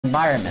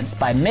environments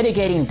by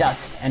mitigating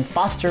dust and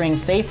fostering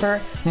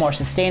safer, more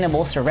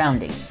sustainable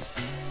surroundings.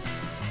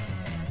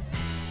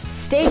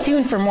 Stay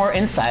tuned for more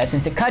insights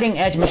into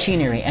cutting-edge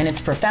machinery and its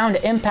profound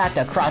impact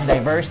across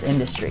diverse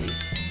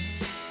industries.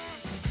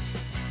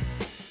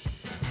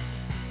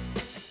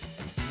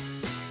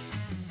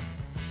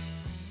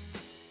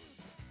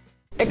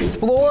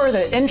 Explore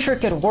the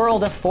intricate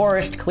world of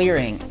forest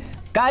clearing,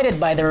 guided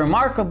by the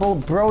remarkable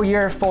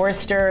Breuer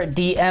Forester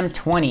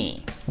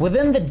DM20.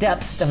 Within the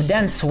depths of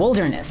dense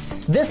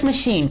wilderness, this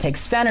machine takes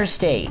center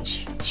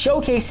stage,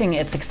 showcasing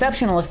its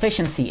exceptional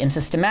efficiency in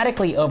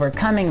systematically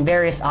overcoming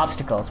various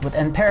obstacles with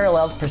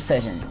unparalleled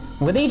precision.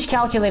 With each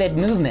calculated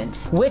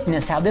movement,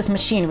 witness how this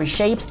machine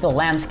reshapes the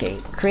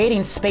landscape,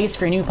 creating space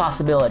for new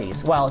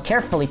possibilities while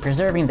carefully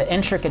preserving the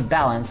intricate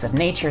balance of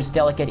nature's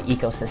delicate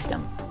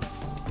ecosystem.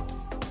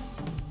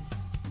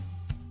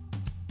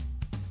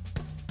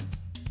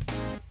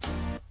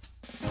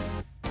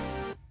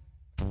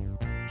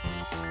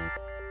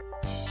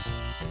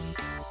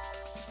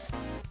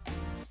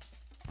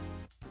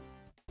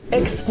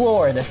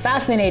 Explore the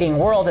fascinating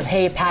world of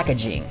hay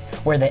packaging,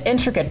 where the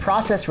intricate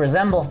process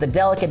resembles the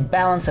delicate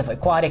balance of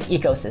aquatic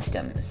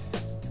ecosystems.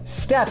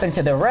 Step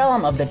into the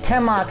realm of the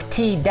Temach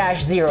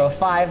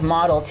T-05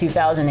 Model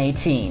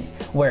 2018,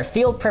 where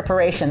field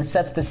preparation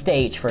sets the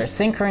stage for a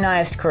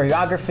synchronized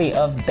choreography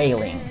of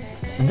baling.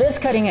 This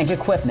cutting-edge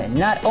equipment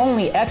not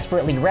only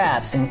expertly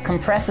wraps and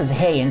compresses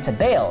hay into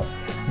bales,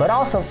 but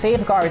also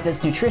safeguards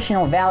its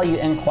nutritional value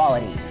and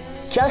quality.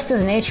 Just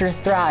as nature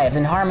thrives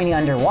in harmony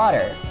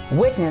underwater,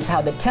 witness how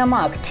the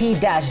Temach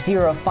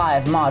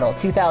T-05 Model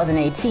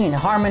 2018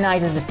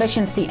 harmonizes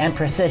efficiency and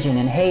precision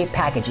in hay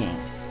packaging.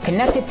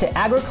 Connected to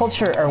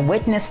agriculture or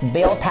witness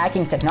bale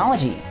packing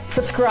technology?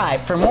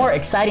 Subscribe for more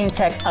exciting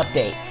tech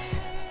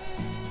updates.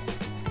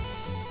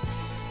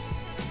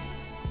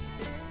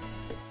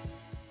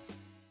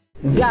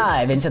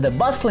 Dive into the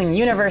bustling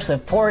universe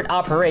of port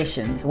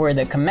operations, where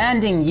the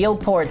commanding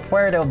Yieldport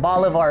Puerto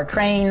Bolivar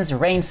cranes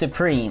reign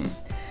supreme.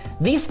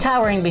 These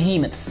towering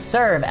behemoths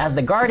serve as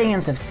the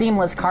guardians of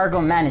seamless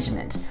cargo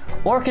management,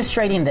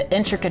 orchestrating the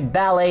intricate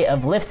ballet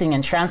of lifting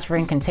and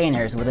transferring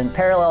containers with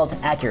unparalleled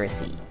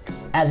accuracy.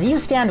 As you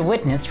stand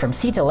witness from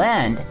sea to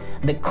land,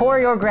 the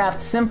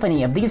choreographed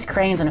symphony of these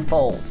cranes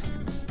unfolds,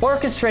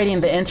 orchestrating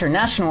the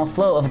international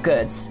flow of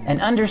goods and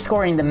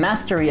underscoring the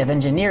mastery of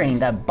engineering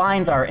that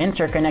binds our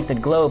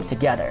interconnected globe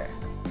together.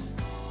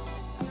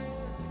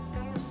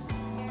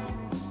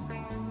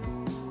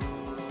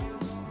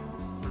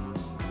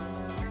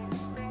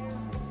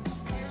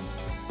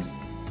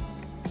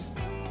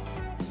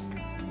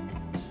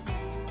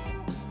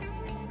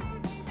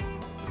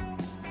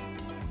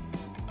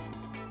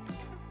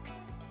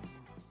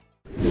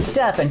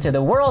 Step into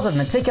the world of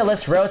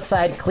meticulous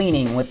roadside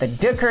cleaning with the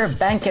Duker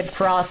Banket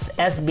Frost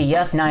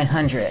SBF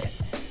 900.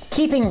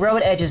 Keeping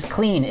road edges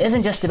clean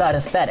isn't just about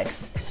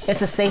aesthetics,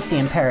 it's a safety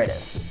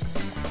imperative.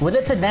 With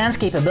its advanced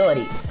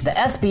capabilities, the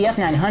SBF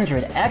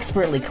 900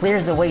 expertly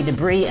clears away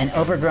debris and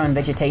overgrown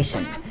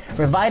vegetation,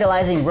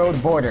 revitalizing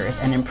road borders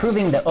and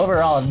improving the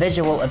overall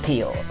visual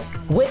appeal.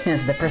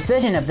 Witness the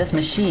precision of this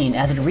machine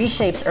as it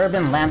reshapes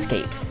urban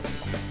landscapes,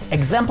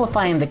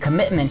 exemplifying the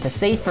commitment to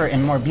safer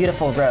and more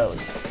beautiful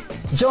roads.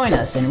 Join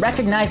us in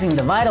recognizing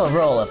the vital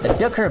role of the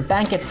Duker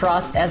Banket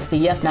Frost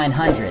SBF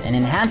 900 in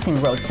enhancing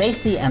road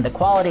safety and the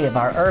quality of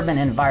our urban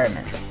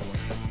environments.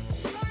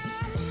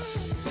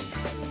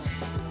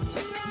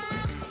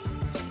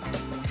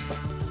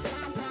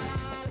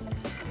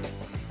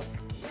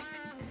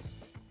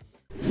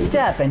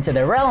 Step into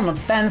the realm of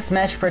fence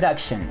mesh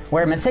production,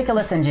 where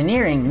meticulous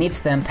engineering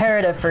meets the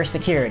imperative for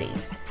security.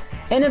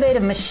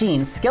 Innovative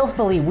machines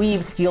skillfully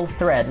weave steel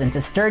threads into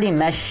sturdy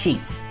mesh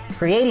sheets,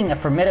 creating a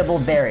formidable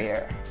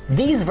barrier.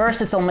 These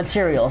versatile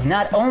materials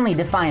not only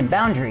define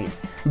boundaries,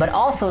 but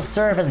also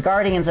serve as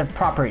guardians of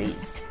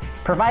properties,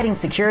 providing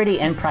security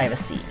and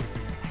privacy.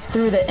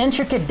 Through the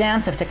intricate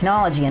dance of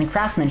technology and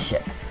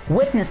craftsmanship,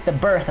 witness the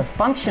birth of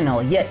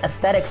functional yet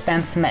aesthetic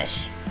fence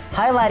mesh,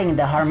 highlighting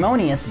the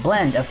harmonious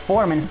blend of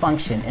form and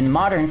function in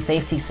modern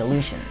safety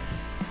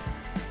solutions.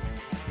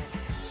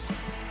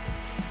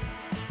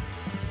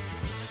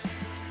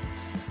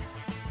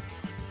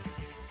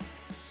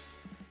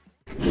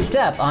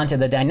 Step onto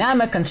the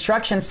dynamic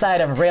construction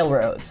side of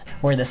railroads,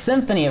 where the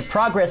symphony of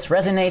progress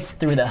resonates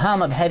through the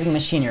hum of heavy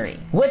machinery.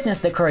 Witness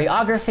the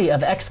choreography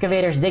of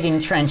excavators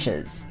digging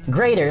trenches,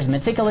 graders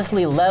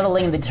meticulously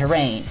leveling the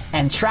terrain,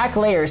 and track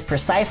layers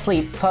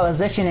precisely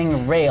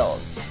positioning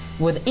rails.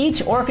 With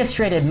each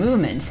orchestrated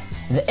movement,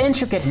 the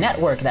intricate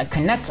network that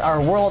connects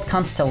our world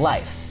comes to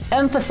life,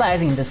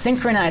 emphasizing the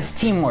synchronized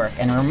teamwork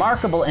and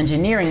remarkable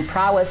engineering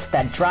prowess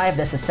that drive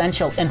this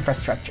essential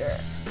infrastructure.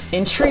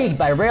 Intrigued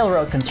by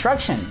railroad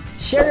construction?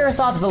 Share your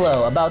thoughts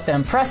below about the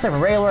impressive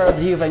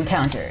railroads you've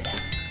encountered.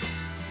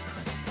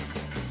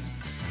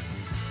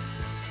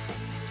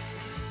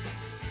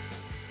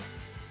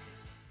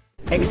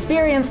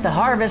 Experience the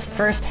harvest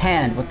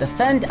firsthand with the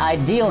Fend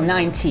Ideal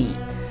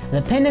 9T,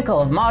 the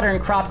pinnacle of modern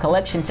crop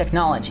collection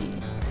technology.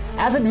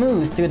 As it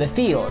moves through the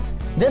fields,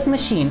 This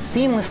machine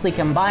seamlessly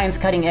combines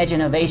cutting-edge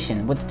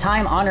innovation with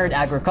time-honored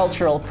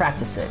agricultural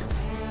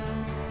practices.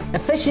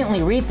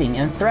 Efficiently reaping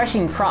and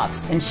threshing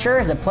crops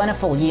ensures a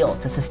plentiful yield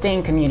to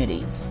sustain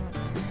communities.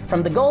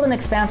 From the golden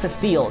expanse of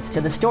fields to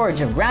the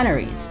storage of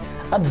granaries,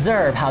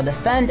 observe how the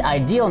Fend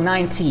Ideal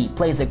 9T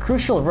plays a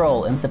crucial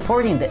role in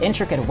supporting the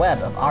intricate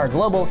web of our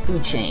global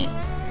food chain,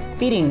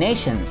 feeding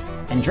nations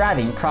and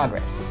driving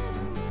progress.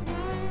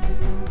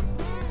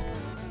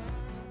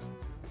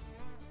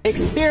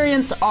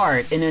 Experience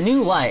art in a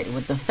new light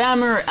with the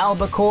Famer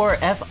Albacore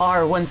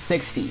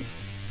FR160.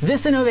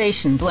 This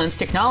innovation blends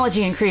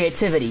technology and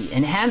creativity,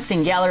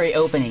 enhancing gallery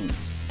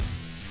openings.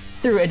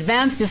 Through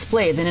advanced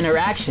displays and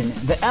interaction,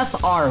 the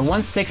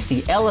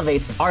FR160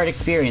 elevates art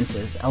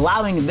experiences,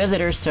 allowing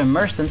visitors to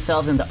immerse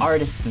themselves in the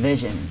artist's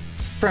vision.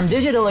 From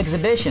digital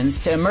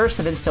exhibitions to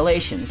immersive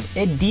installations,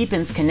 it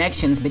deepens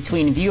connections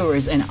between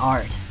viewers and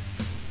art.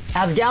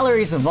 As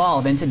galleries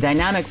evolve into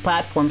dynamic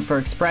platforms for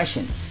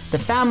expression, the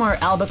Famer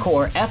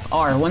Albacore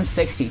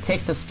FR160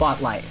 takes the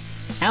spotlight,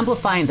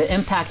 amplifying the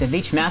impact of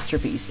each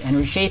masterpiece and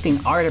reshaping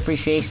art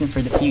appreciation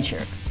for the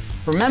future.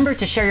 Remember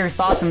to share your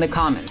thoughts in the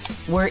comments.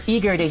 We're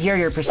eager to hear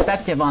your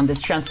perspective on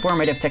this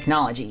transformative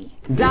technology.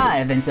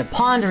 Dive into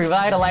pond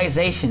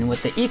revitalization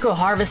with the Eco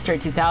Harvester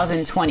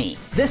 2020.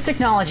 This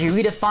technology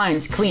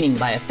redefines cleaning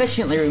by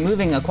efficiently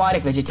removing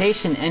aquatic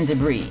vegetation and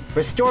debris,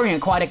 restoring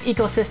aquatic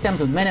ecosystems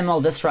with minimal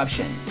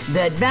disruption.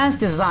 The advanced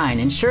design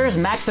ensures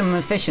maximum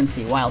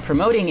efficiency while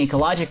promoting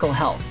ecological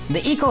health.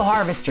 The Eco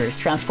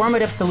Harvester's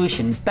transformative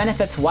solution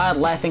benefits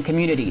wildlife and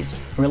communities,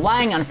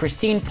 relying on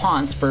pristine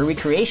ponds for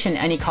recreation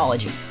and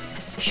ecology,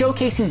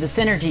 showcasing the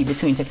synergy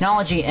between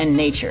technology and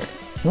nature.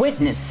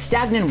 Witness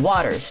stagnant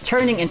waters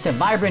turning into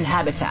vibrant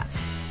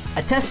habitats,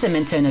 a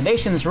testament to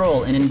innovation's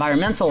role in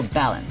environmental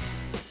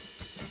balance.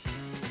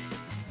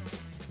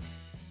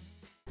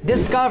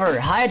 Discover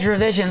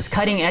HydroVision's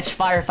cutting-edge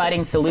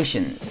firefighting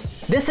solutions.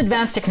 This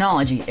advanced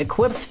technology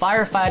equips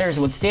firefighters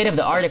with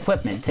state-of-the-art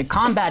equipment to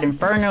combat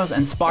infernos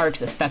and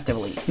sparks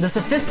effectively. The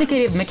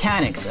sophisticated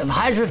mechanics of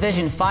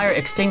HydroVision fire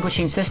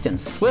extinguishing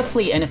systems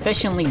swiftly and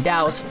efficiently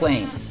douse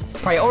flames,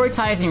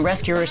 prioritizing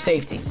rescuer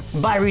safety.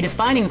 By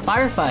redefining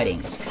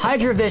firefighting,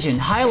 HydroVision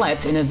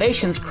highlights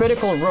innovation's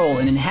critical role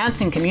in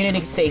enhancing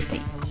community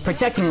safety,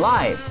 protecting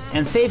lives,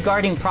 and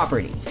safeguarding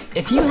property.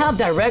 If you have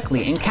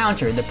directly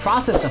encountered the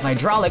process of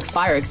hydraulic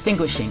fire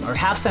extinguishing or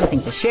have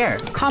something to share,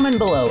 comment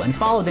below and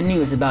follow the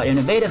news about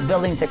innovative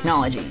building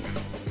technologies.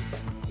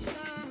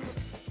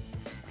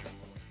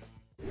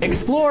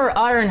 Explore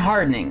iron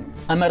hardening,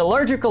 a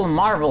metallurgical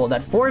marvel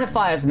that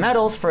fortifies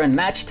metals for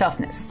unmatched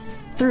toughness.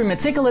 Through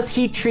meticulous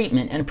heat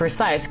treatment and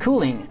precise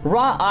cooling,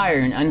 raw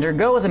iron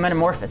undergoes a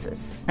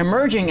metamorphosis,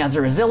 emerging as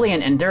a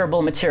resilient and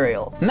durable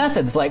material.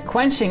 Methods like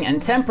quenching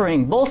and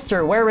tempering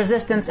bolster wear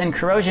resistance and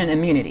corrosion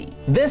immunity.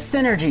 This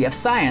synergy of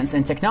science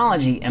and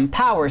technology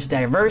empowers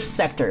diverse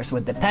sectors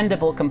with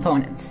dependable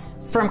components.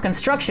 From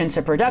construction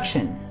to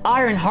production,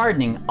 iron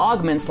hardening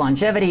augments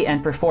longevity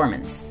and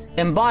performance,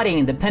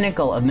 embodying the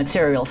pinnacle of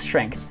material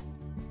strength.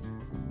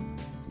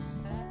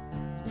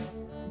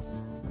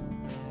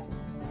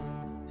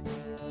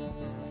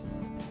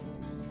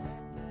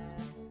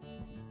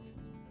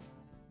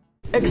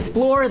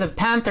 Explore the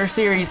Panther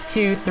Series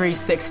 2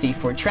 360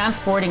 for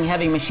transporting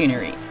heavy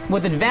machinery.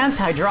 With advanced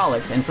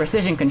hydraulics and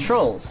precision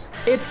controls,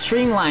 it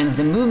streamlines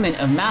the movement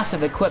of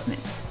massive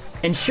equipment,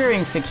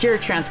 ensuring secure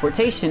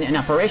transportation and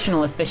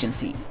operational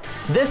efficiency.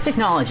 This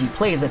technology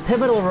plays a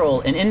pivotal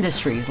role in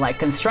industries like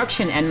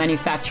construction and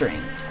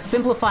manufacturing,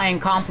 simplifying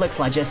complex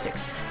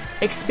logistics.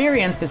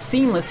 Experience the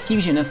seamless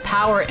fusion of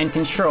power and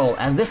control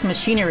as this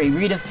machinery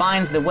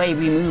redefines the way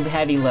we move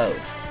heavy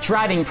loads,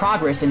 driving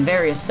progress in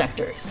various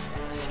sectors.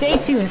 Stay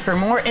tuned for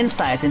more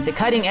insights into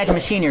cutting-edge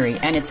machinery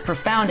and its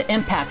profound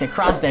impact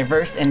across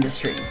diverse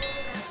industries.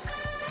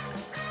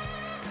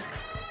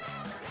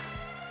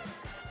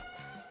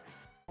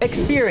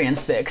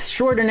 Experience the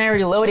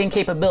extraordinary loading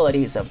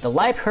capabilities of the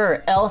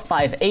Liebherr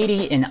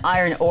L580 in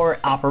iron ore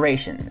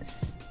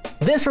operations.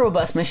 This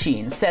robust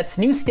machine sets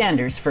new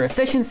standards for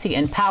efficiency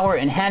and power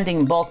in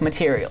handling bulk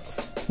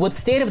materials. With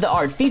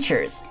state-of-the-art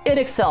features, it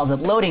excels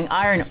at loading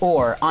iron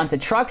ore onto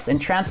trucks and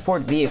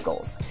transport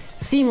vehicles,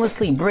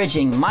 seamlessly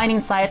bridging mining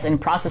sites and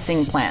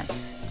processing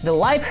plants. The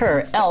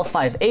Liebherr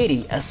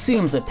L580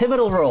 assumes a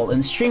pivotal role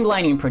in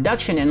streamlining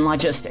production and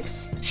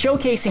logistics,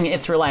 showcasing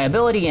its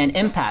reliability and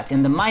impact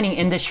in the mining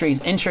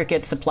industry's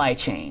intricate supply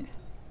chain.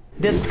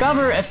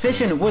 Discover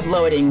efficient wood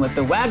loading with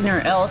the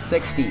Wagner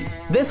L60.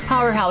 This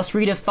powerhouse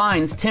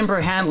redefines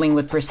timber handling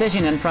with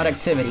precision and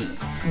productivity.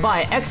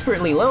 By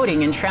expertly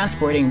loading and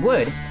transporting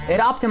wood, it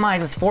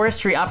optimizes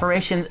forestry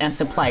operations and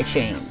supply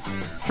chains.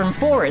 From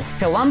forests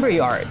to lumber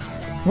yards,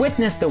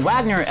 witness the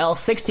Wagner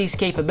L60's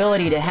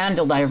capability to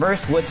handle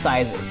diverse wood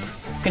sizes,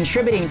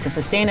 contributing to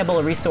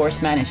sustainable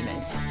resource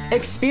management.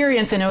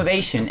 Experience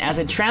innovation as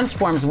it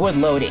transforms wood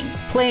loading,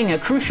 playing a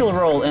crucial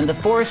role in the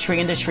forestry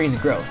industry's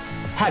growth.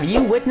 Have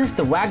you witnessed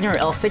the Wagner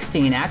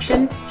L60 in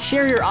action?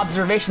 Share your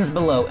observations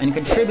below and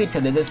contribute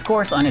to the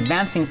discourse on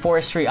advancing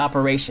forestry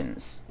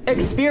operations.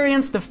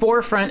 Experience the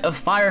forefront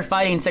of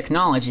firefighting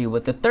technology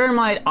with the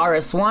Thermite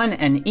RS1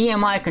 and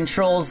EMI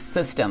controls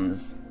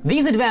systems.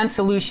 These advanced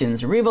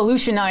solutions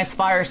revolutionize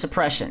fire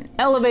suppression,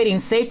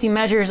 elevating safety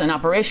measures and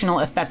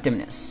operational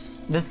effectiveness.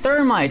 The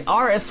Thermite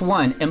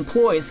RS1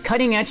 employs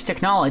cutting-edge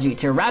technology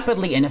to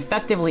rapidly and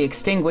effectively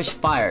extinguish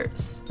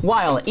fires,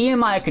 while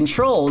EMI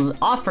Controls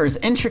offers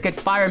intricate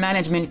fire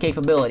management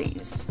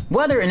capabilities.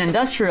 Whether in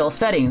industrial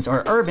settings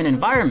or urban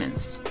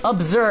environments,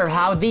 observe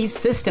how these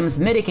systems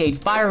mitigate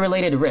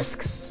fire-related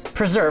risks,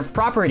 preserve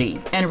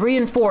property, and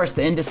reinforce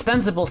the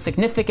indispensable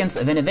significance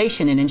of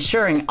innovation in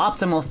ensuring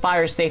optimal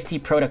fire safety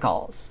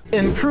protocols.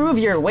 Improve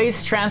your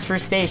waste transfer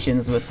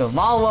stations with the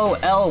Volvo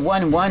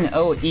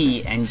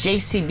L110E and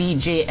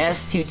JCB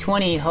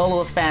JS220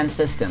 Holo Fan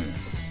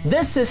systems.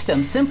 This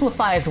system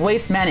simplifies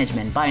waste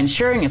management by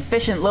ensuring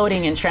efficient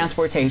loading and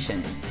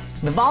transportation.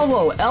 The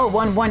Volvo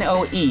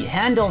L110E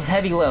handles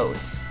heavy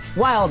loads,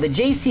 while the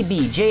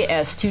JCB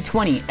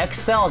JS220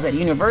 excels at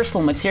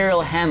universal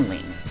material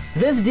handling.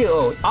 This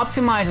duo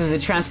optimizes the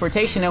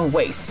transportation of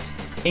waste,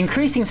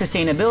 increasing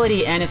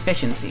sustainability and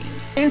efficiency.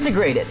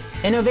 Integrated,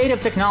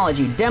 innovative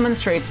technology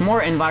demonstrates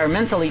more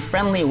environmentally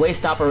friendly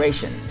waste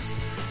operations.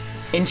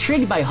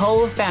 Intrigued by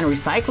Holo Fan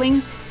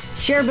recycling?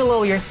 Share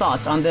below your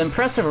thoughts on the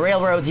impressive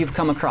railroads you've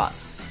come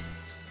across.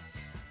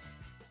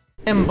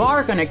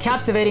 Embark on a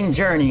captivating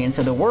journey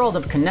into the world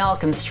of canal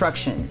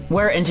construction,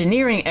 where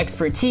engineering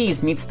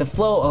expertise meets the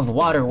flow of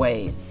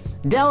waterways.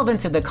 Delve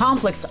into the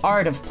complex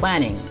art of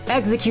planning,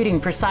 executing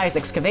precise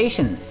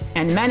excavations,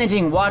 and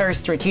managing water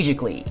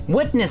strategically.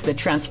 Witness the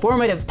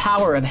transformative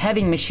power of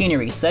heavy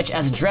machinery such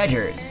as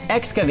dredgers,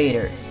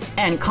 excavators,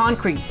 and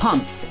concrete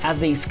pumps as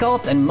they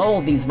sculpt and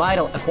mold these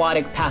vital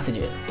aquatic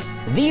passages.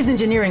 These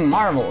engineering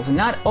marvels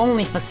not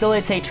only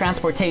facilitate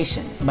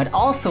transportation, but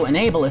also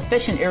enable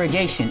efficient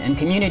irrigation and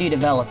community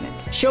development,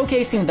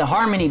 showcasing the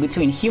harmony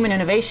between human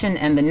innovation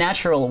and the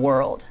natural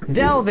world.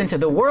 Delve into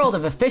the world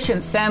of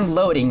efficient sand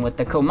loading with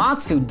the Komatsu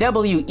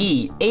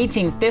WE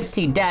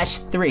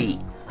 1850-3,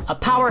 a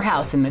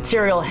powerhouse in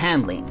material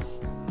handling.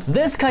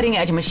 This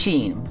cutting-edge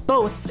machine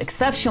boasts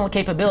exceptional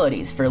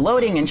capabilities for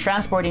loading and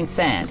transporting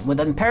sand with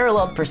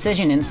unparalleled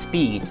precision and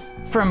speed.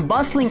 From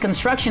bustling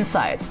construction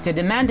sites to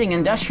demanding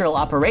industrial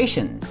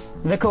operations,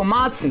 the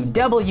Komatsu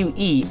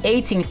WE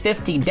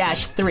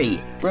 1850-3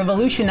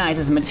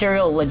 revolutionizes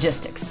material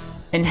logistics,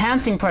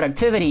 enhancing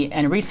productivity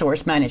and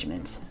resource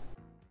management.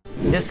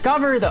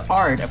 Discover the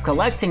art of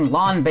collecting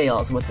lawn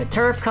bales with the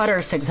Turf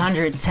Cutter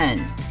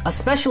 610, a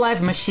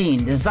specialized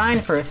machine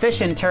designed for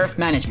efficient turf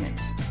management.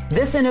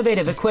 This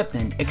innovative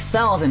equipment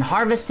excels in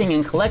harvesting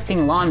and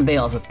collecting lawn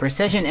bales with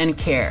precision and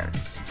care.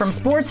 From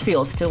sports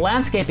fields to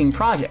landscaping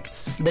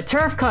projects, the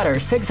Turf Cutter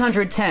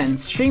 610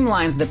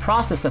 streamlines the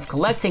process of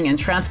collecting and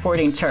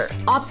transporting turf,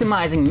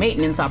 optimizing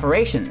maintenance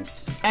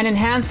operations, and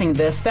enhancing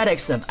the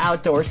aesthetics of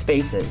outdoor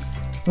spaces.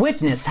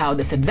 Witness how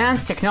this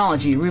advanced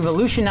technology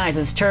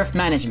revolutionizes turf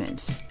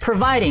management,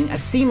 providing a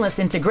seamless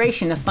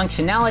integration of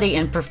functionality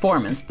and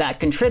performance that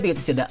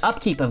contributes to the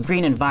upkeep of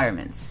green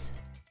environments.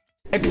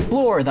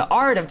 Explore the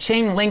art of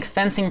chain link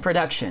fencing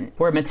production,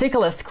 where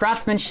meticulous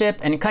craftsmanship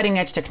and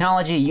cutting-edge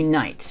technology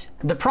unite.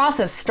 The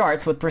process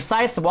starts with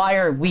precise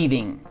wire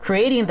weaving,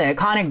 creating the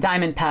iconic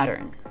diamond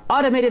pattern.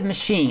 Automated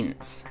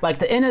machines, like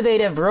the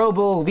innovative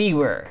Robo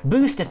Weaver,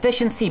 boost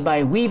efficiency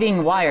by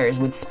weaving wires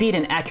with speed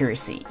and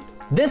accuracy.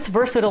 This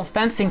versatile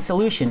fencing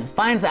solution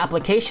finds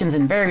applications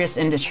in various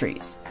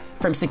industries,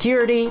 from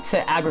security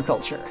to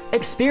agriculture.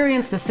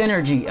 Experience the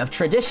synergy of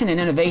tradition and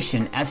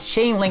innovation as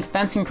chain link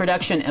fencing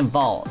production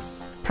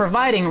evolves,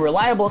 providing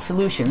reliable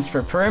solutions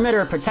for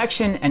perimeter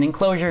protection and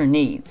enclosure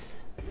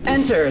needs.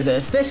 Enter the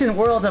efficient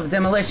world of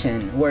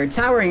demolition, where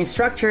towering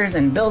structures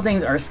and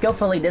buildings are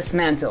skillfully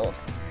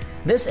dismantled.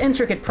 This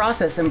intricate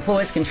process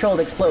employs controlled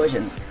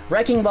explosions,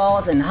 wrecking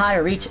balls, and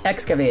high-reach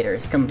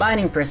excavators,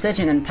 combining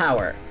precision and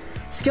power.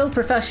 Skilled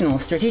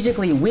professionals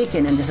strategically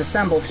weaken and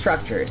disassemble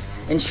structures,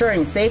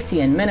 ensuring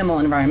safety and minimal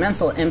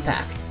environmental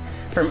impact.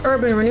 From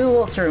urban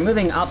renewal to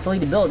removing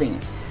obsolete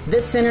buildings,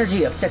 this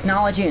synergy of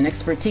technology and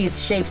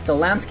expertise shapes the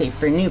landscape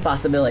for new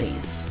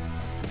possibilities.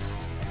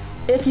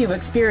 If you've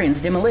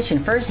experienced demolition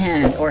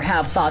firsthand or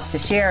have thoughts to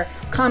share,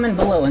 comment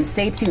below and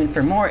stay tuned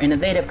for more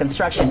innovative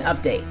construction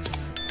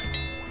updates.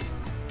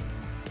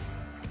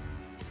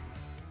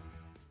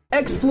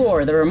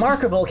 Explore the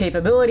remarkable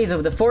capabilities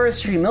of the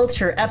forestry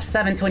Milcher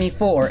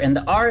F724 in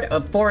the art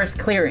of forest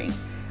clearing.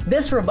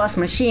 This robust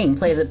machine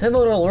plays a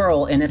pivotal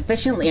role in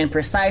efficiently and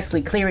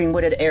precisely clearing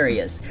wooded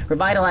areas,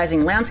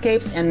 revitalizing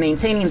landscapes and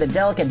maintaining the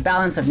delicate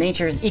balance of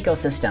nature's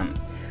ecosystem.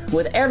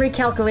 With every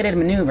calculated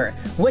maneuver,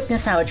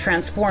 witness how it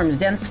transforms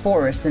dense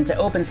forests into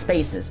open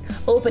spaces,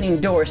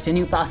 opening doors to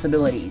new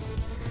possibilities.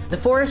 The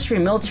forestry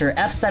Milcher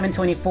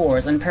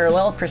F724's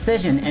unparalleled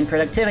precision and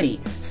productivity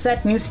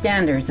set new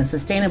standards in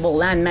sustainable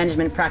land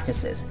management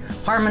practices,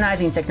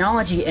 harmonizing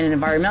technology and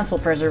environmental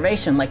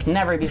preservation like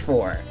never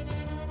before.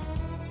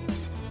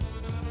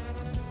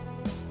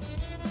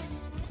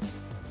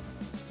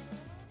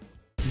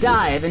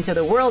 Dive into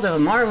the world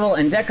of marble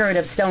and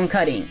decorative stone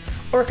cutting,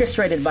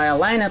 orchestrated by a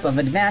lineup of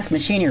advanced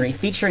machinery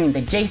featuring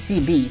the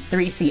JCB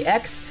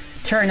 3CX,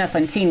 Turner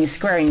Fantini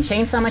squaring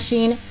chainsaw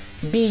machine,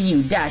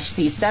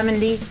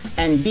 BU-C70,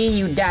 and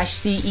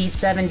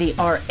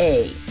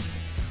BU-CE70RA.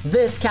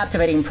 This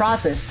captivating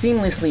process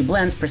seamlessly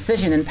blends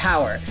precision and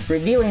power,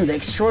 revealing the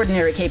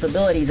extraordinary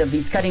capabilities of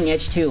these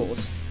cutting-edge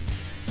tools.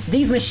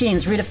 These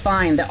machines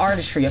redefine the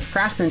artistry of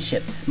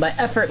craftsmanship by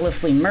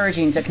effortlessly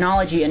merging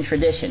technology and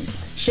tradition,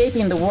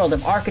 shaping the world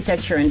of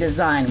architecture and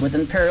design with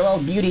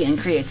unparalleled beauty and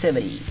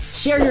creativity.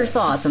 Share your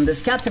thoughts on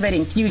this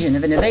captivating fusion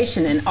of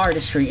innovation and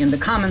artistry in the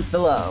comments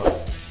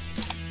below.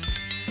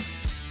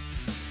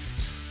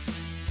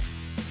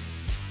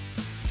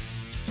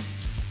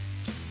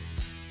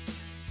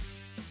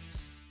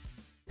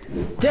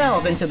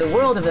 Delve into the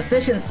world of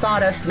efficient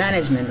sawdust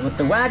management with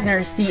the Wagner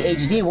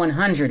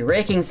CHD100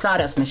 raking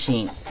sawdust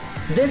machine.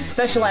 This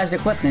specialized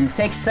equipment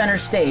takes center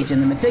stage in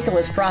the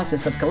meticulous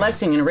process of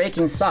collecting and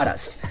raking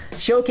sawdust,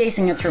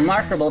 showcasing its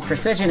remarkable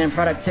precision and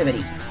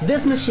productivity.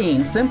 This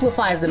machine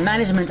simplifies the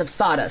management of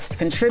sawdust,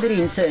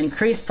 contributing to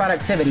increased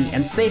productivity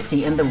and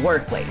safety in the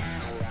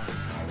workplace.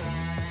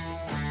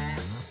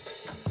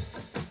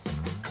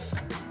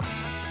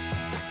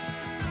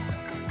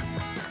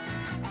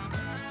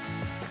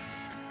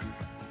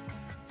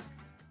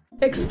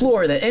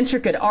 Explore the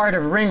intricate art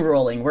of ring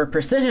rolling, where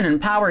precision and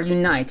power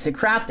unite to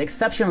craft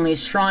exceptionally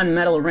strong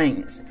metal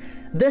rings.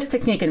 This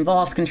technique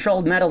involves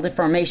controlled metal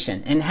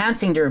deformation,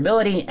 enhancing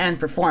durability and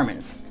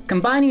performance.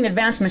 Combining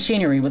advanced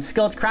machinery with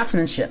skilled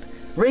craftsmanship,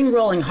 ring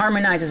rolling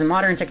harmonizes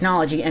modern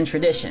technology and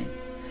tradition.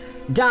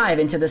 Dive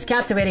into this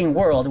captivating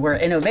world where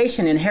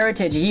innovation and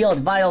heritage yield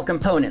vital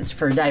components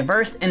for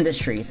diverse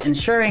industries,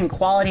 ensuring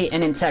quality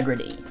and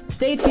integrity.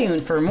 Stay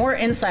tuned for more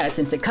insights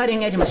into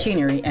cutting-edge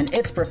machinery and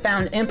its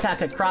profound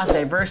impact across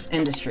diverse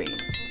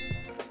industries.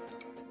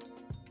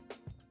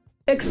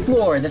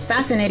 Explore the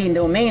fascinating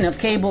domain of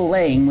cable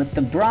laying with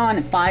the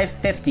Braun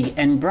 550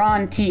 and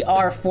Braun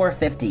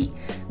TR450.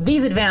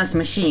 These advanced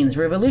machines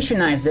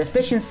revolutionize the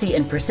efficiency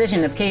and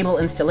precision of cable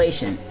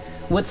installation.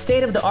 With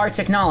state-of-the-art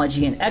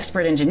technology and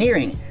expert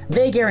engineering,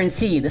 they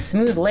guarantee the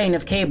smooth laying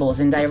of cables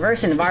in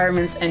diverse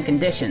environments and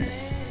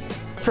conditions.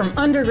 From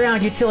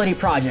underground utility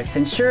projects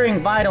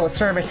ensuring vital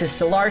services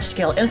to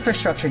large-scale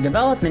infrastructure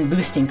development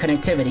boosting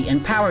connectivity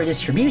and power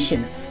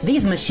distribution,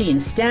 these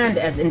machines stand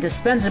as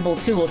indispensable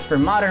tools for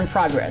modern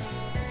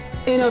progress.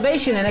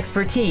 Innovation and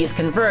expertise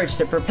converge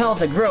to propel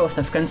the growth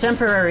of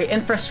contemporary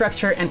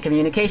infrastructure and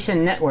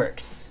communication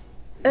networks.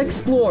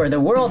 Explore the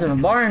world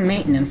of barn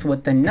maintenance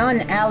with the Nunn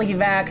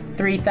AlleyVac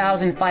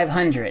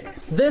 3500.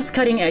 This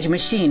cutting-edge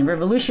machine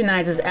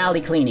revolutionizes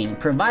alley cleaning,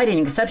 providing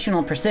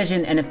exceptional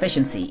precision and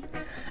efficiency.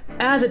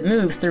 As it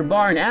moves through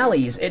barn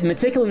alleys, it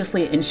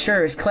meticulously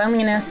ensures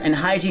cleanliness and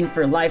hygiene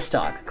for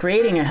livestock,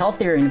 creating a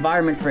healthier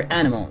environment for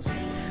animals.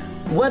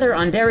 Whether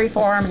on dairy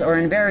farms or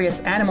in various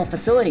animal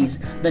facilities,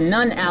 the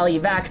Nunn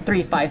AlleyVac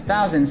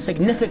 3500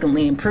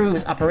 significantly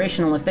improves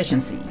operational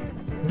efficiency.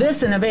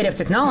 This innovative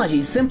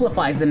technology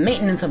simplifies the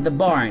maintenance of the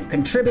barn,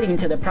 contributing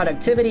to the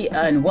productivity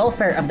and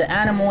welfare of the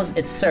animals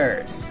it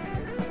serves.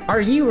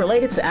 Are you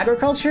related to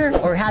agriculture,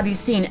 or have you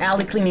seen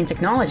alley cleaning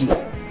technology?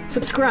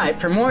 Subscribe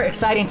for more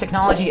exciting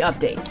technology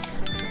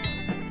updates.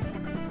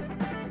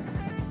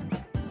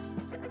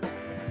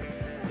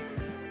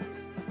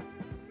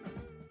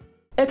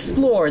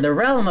 Explore the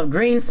realm of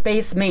green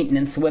space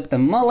maintenance with the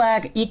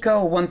Mullag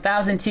Eco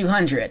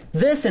 1200.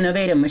 This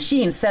innovative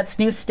machine sets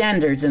new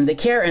standards in the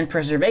care and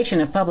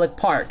preservation of public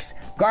parks,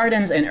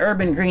 gardens, and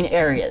urban green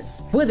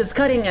areas. With its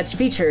cutting-edge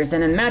features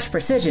and unmatched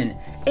precision,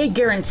 it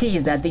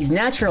guarantees that these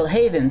natural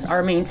havens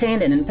are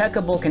maintained in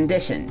impeccable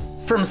condition.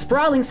 From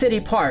sprawling city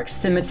parks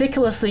to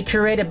meticulously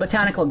curated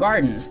botanical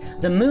gardens,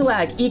 the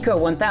Mullag Eco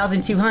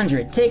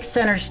 1200 takes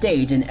center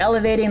stage in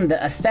elevating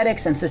the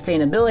aesthetics and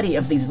sustainability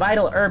of these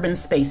vital urban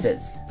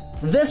spaces.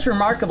 This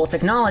remarkable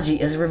technology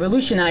is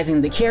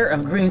revolutionizing the care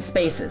of green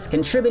spaces,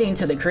 contributing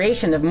to the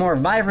creation of more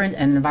vibrant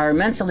and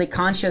environmentally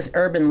conscious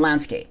urban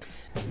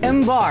landscapes.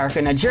 Embark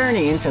on a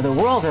journey into the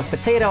world of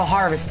potato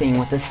harvesting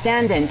with the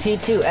Stand-in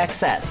T2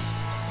 XS.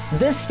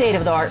 This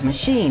state-of-the-art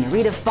machine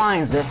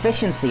redefines the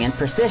efficiency and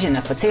precision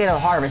of potato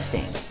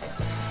harvesting.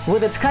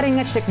 With its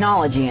cutting-edge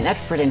technology and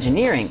expert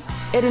engineering,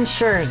 it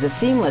ensures the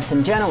seamless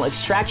and gentle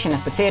extraction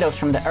of potatoes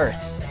from the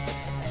earth.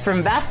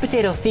 From vast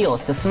potato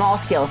fields to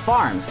small-scale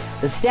farms,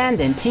 the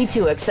Stand-in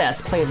T2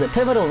 XS plays a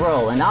pivotal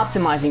role in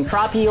optimizing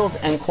crop yields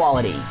and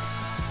quality.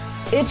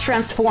 It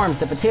transforms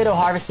the potato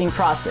harvesting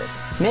process,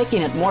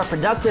 making it more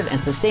productive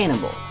and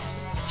sustainable.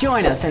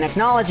 Join us in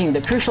acknowledging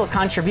the crucial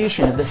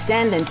contribution of the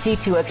Stand-in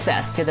T2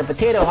 XS to the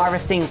potato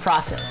harvesting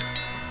process.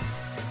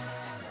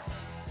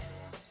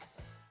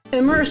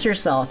 Immerse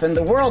yourself in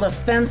the world of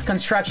fence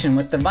construction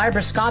with the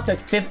Vibroscopic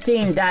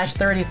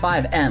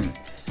 15-35M.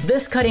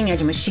 This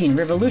cutting-edge machine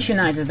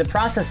revolutionizes the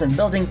process of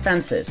building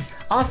fences,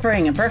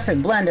 offering a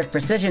perfect blend of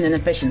precision and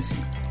efficiency.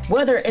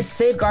 Whether it's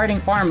safeguarding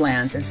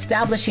farmlands,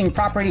 establishing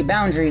property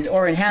boundaries,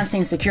 or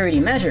enhancing security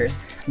measures,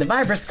 the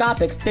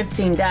vibroscopic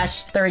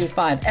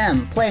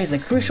 15-35M plays a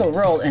crucial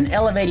role in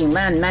elevating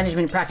land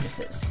management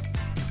practices.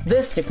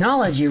 This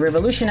technology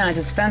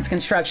revolutionizes fence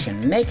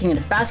construction, making it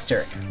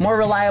faster, more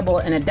reliable,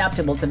 and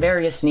adaptable to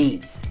various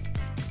needs.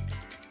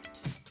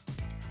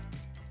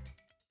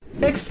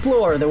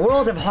 Explore the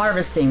world of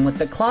harvesting with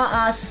the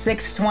Claas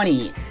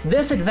 620.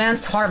 This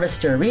advanced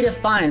harvester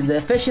redefines the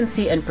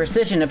efficiency and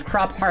precision of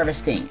crop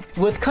harvesting.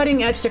 With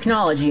cutting-edge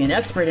technology and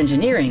expert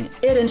engineering,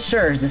 it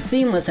ensures the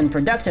seamless and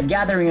productive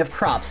gathering of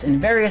crops in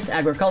various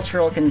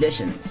agricultural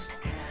conditions.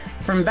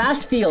 From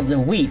vast fields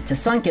of wheat to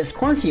sun-kissed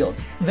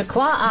cornfields, the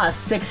Claas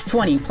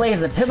 620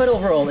 plays a pivotal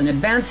role in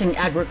advancing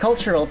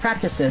agricultural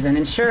practices and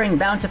ensuring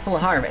bountiful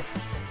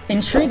harvests.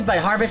 Intrigued by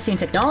harvesting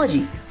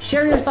technology?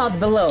 Share your thoughts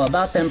below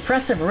about the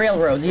impressive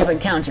railroads you've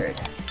encountered.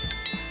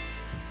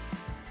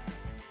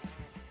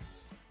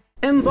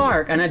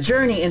 Embark on a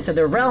journey into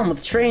the realm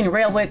of train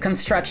railway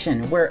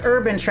construction, where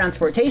urban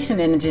transportation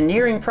and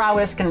engineering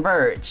prowess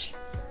converge.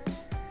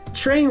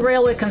 Train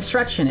railway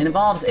construction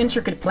involves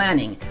intricate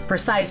planning,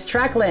 precise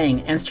track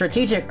laying, and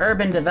strategic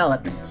urban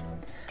development.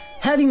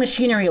 Heavy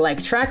machinery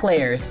like track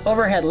layers,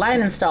 overhead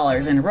line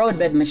installers, and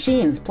roadbed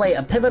machines play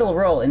a pivotal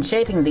role in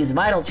shaping these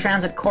vital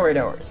transit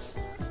corridors.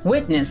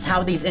 Witness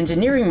how these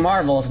engineering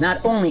marvels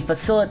not only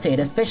facilitate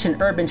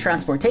efficient urban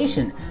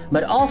transportation,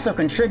 but also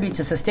contribute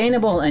to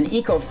sustainable and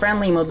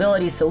eco-friendly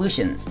mobility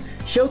solutions,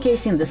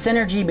 showcasing the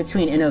synergy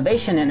between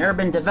innovation and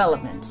urban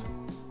development.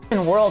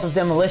 World of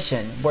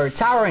demolition, where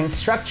towering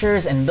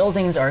structures and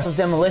buildings are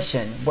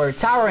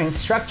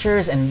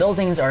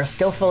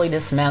skillfully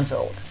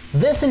dismantled.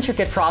 This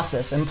intricate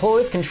process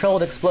employs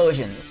controlled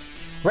explosions,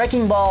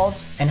 wrecking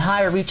balls, and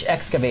high-reach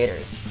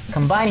excavators,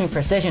 combining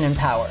precision and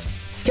power.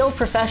 Skilled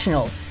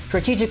professionals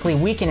strategically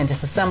weaken and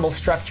disassemble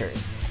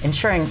structures,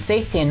 ensuring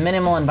safety and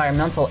minimal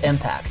environmental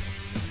impact.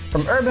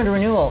 From urban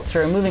renewal to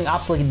removing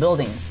obsolete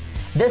buildings,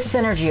 this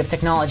synergy of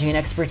technology and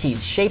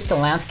expertise shapes the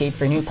landscape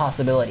for new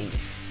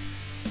possibilities.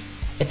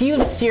 If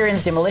you've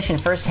experienced demolition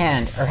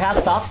firsthand or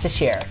have thoughts to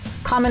share,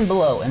 comment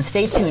below and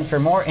stay tuned for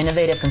more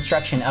innovative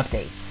construction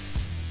updates.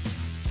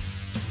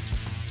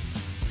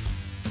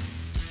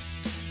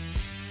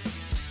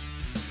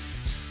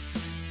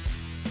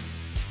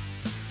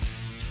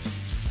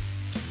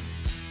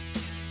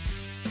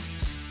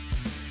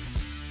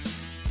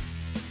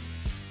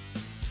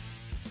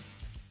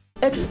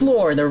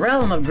 Explore the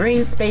realm of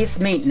green space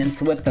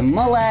maintenance with the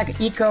Mulag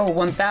Eco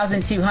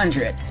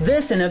 1200.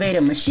 This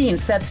innovative machine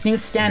sets new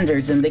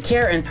standards in the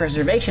care and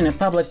preservation of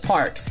public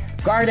parks,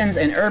 gardens,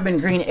 and urban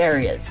green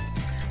areas.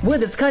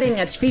 With its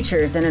cutting-edge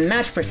features and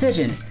unmatched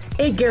precision,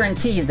 it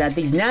guarantees that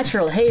these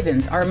natural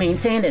havens are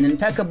maintained in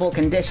impeccable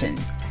condition.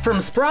 From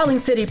sprawling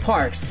city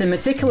parks to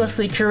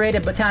meticulously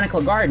curated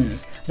botanical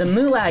gardens, the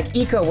Mulag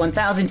Eco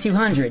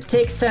 1200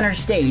 takes center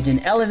stage in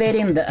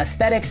elevating the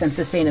aesthetics and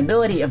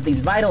sustainability of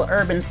these vital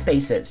urban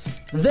spaces.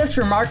 This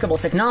remarkable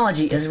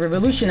technology is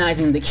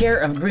revolutionizing the care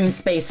of green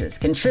spaces,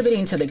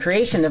 contributing to the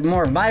creation of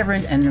more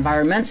vibrant and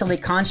environmentally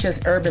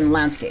conscious urban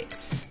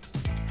landscapes.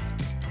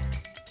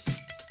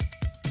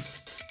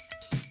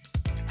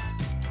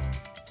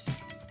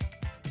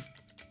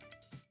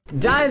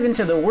 Dive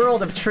into the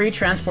world of tree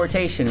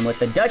transportation with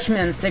the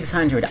Dutchman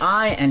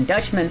 600i and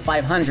Dutchman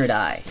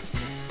 500i.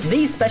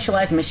 These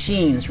specialized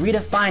machines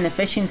redefine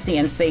efficiency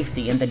and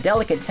safety in the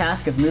delicate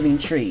task of moving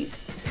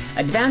trees.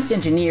 Advanced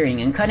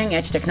engineering and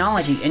cutting-edge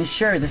technology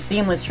ensure the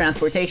seamless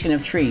transportation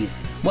of trees,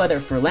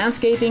 whether for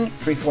landscaping,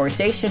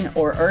 reforestation,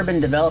 or urban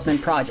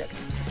development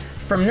projects.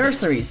 From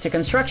nurseries to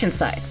construction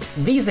sites,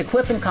 these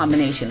equipment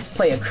combinations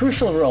play a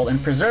crucial role in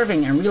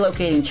preserving and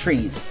relocating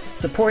trees,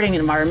 supporting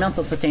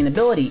environmental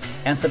sustainability,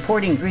 and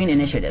supporting green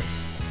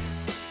initiatives.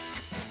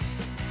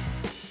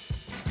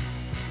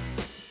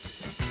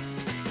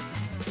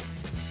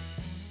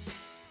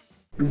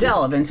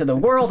 Delve into the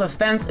world of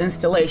fence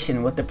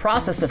installation with the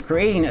process of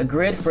creating a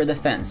grid for the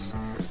fence.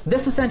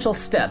 This essential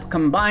step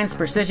combines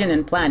precision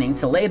and planning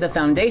to lay the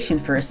foundation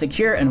for a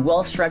secure and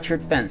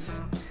well-structured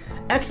fence.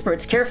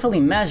 Experts carefully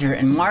measure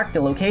and mark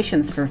the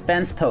locations for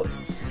fence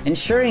posts,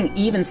 ensuring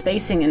even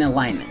spacing and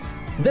alignment.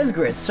 This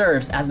grid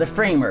serves as the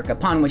framework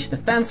upon which the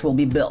fence will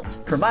be built,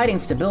 providing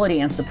stability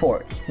and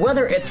support.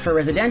 Whether it's for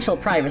residential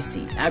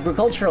privacy,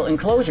 agricultural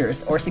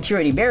enclosures, or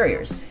security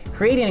barriers,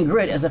 creating a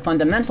grid is a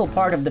fundamental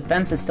part of the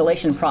fence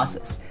installation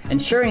process,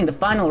 ensuring the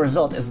final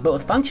result is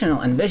both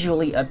functional and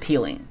visually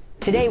appealing.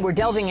 Today we're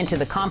delving into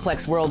the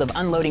complex world of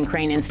unloading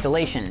crane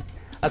installation,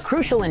 a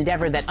crucial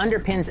endeavor that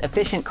underpins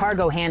efficient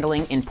cargo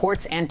handling in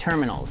ports and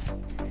terminals.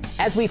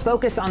 As we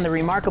focus on the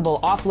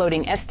remarkable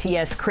offloading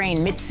STS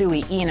crane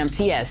Mitsui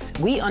ENMTS,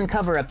 we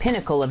uncover a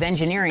pinnacle of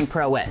engineering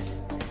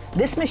prowess.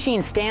 This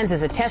machine stands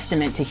as a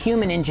testament to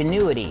human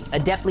ingenuity,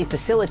 adeptly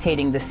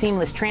facilitating the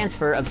seamless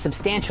transfer of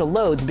substantial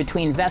loads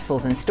between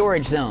vessels and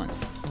storage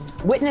zones.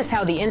 Witness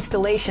how the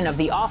installation of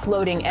the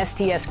offloading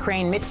STS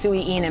crane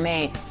Mitsui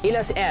ENMA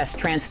Ilos S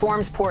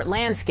transforms port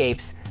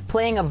landscapes,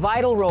 playing a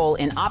vital role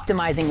in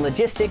optimizing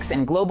logistics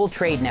and global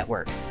trade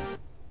networks.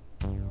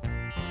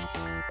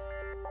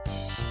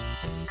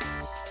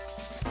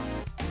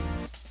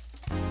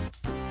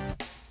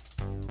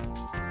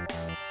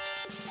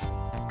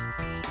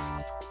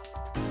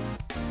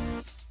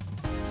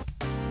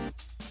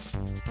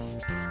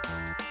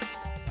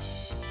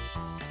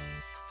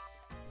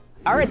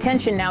 Our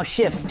attention now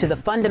shifts to the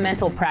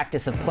fundamental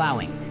practice of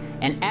plowing,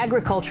 an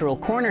agricultural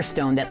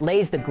cornerstone that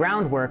lays the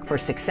groundwork for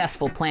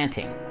successful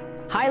planting.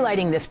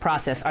 Highlighting this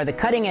process are the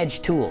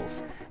cutting-edge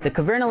tools, the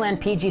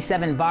Kverneland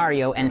PG7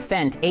 Vario and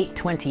Fendt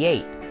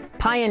 828,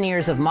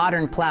 pioneers of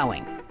modern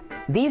plowing.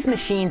 These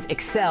machines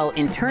excel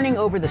in turning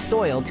over the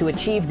soil to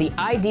achieve the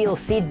ideal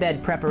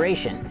seedbed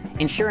preparation,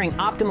 ensuring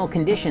optimal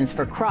conditions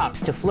for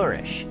crops to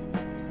flourish.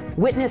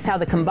 Witness how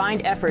the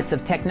combined efforts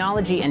of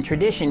technology and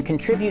tradition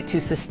contribute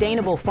to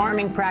sustainable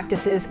farming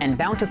practices and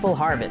bountiful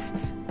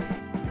harvests.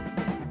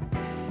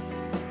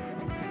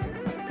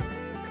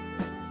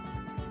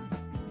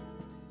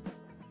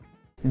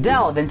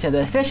 Delve into the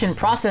efficient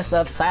process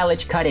of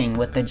silage cutting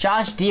with the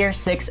Josh Deere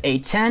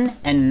 6810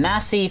 and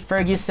Massey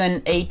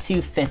Ferguson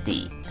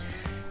A250.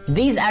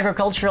 These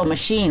agricultural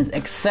machines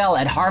excel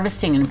at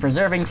harvesting and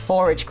preserving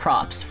forage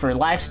crops for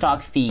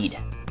livestock feed.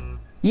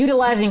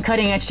 Utilizing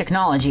cutting-edge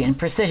technology and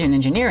precision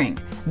engineering,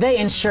 they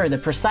ensure the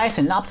precise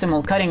and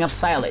optimal cutting of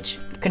silage,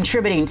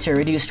 contributing to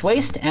reduced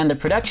waste and the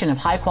production of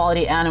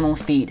high-quality animal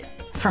feed.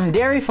 From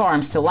dairy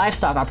farms to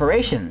livestock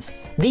operations,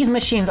 these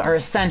machines are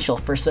essential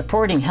for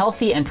supporting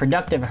healthy and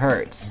productive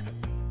herds.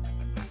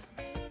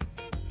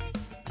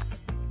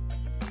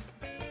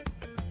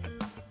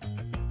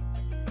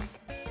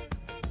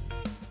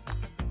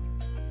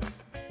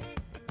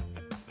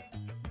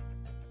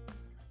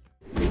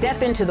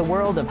 Step into the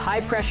world of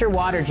high-pressure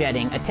water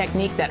jetting, a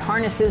technique that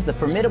harnesses the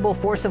formidable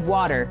force of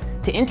water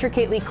to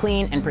intricately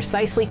clean and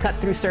precisely cut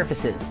through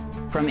surfaces.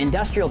 From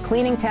industrial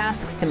cleaning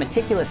tasks to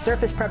meticulous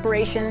surface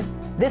preparation,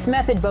 this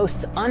method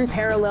boasts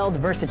unparalleled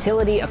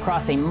versatility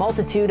across a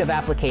multitude of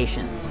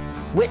applications.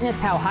 Witness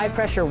how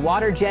high-pressure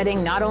water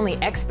jetting not only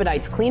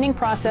expedites cleaning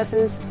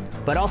processes,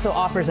 but also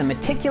offers a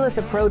meticulous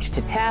approach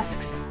to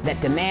tasks that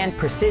demand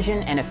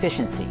precision and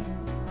efficiency.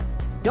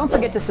 Don't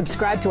forget to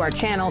subscribe to our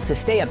channel to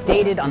stay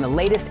updated on the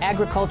latest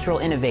agricultural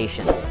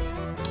innovations.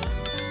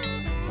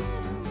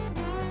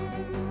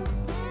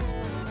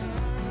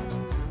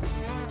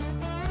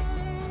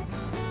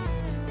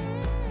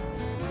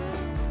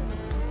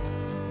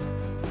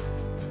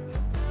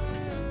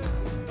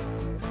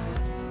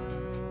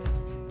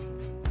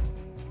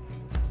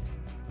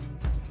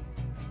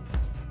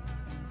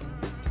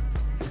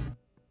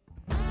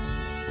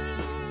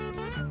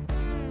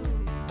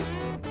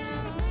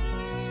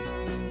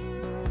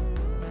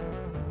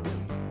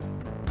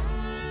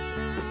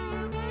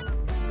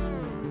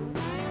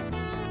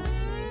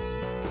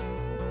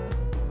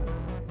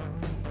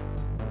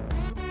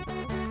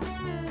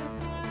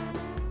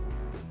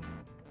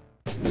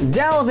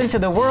 Delve into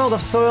the world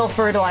of soil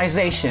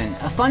fertilization,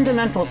 a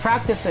fundamental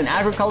practice in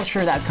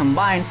agriculture that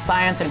combines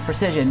science and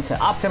precision to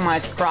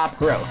optimize crop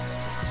growth.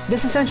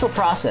 This essential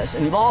process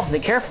involves the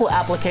careful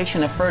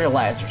application of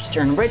fertilizers to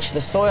enrich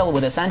the soil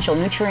with essential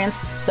nutrients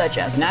such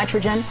as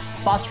nitrogen,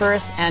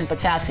 phosphorus, and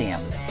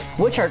potassium,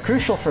 which are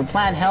crucial for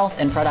plant health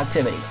and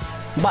productivity.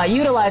 By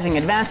utilizing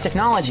advanced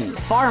technology,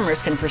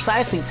 farmers can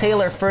precisely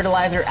tailor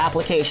fertilizer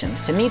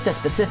applications to meet the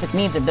specific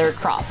needs of their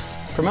crops,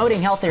 promoting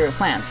healthier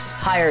plants,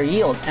 higher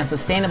yields, and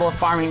sustainable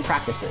farming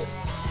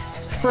practices.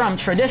 From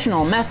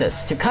traditional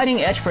methods to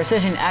cutting-edge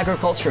precision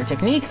agriculture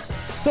techniques,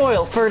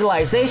 soil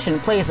fertilization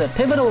plays a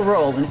pivotal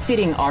role in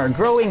feeding our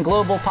growing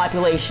global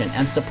population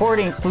and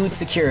supporting food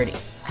security.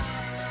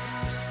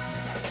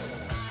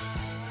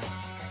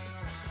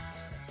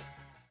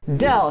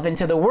 Delve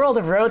into the world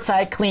of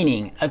roadside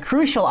cleaning, a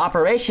crucial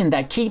operation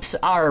that keeps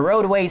our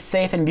roadways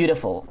safe and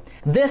beautiful.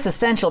 This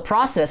essential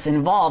process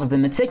involves the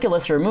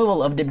meticulous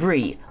removal of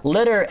debris,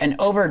 litter, and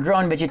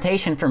overgrown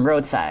vegetation from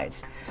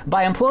roadsides.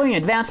 By employing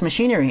advanced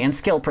machinery and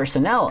skilled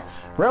personnel,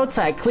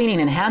 roadside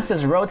cleaning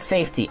enhances road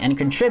safety and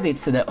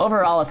contributes to the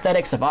overall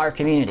aesthetics of our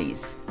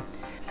communities.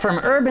 From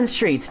urban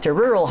streets to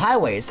rural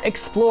highways,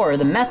 explore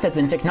the methods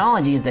and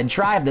technologies that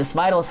drive this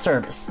vital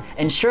service,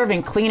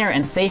 ensuring cleaner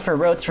and safer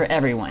roads for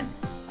everyone.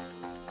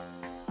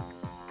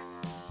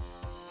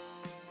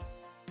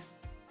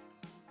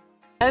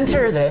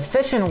 Enter the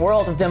efficient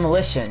world of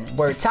demolition,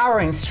 where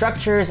towering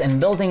structures and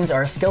buildings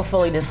are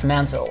skillfully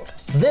dismantled.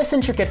 This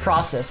intricate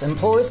process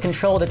employs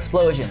controlled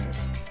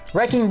explosions,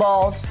 wrecking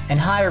balls, and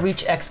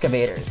high-reach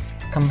excavators,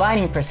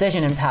 combining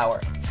precision and power.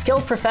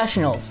 Skilled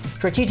professionals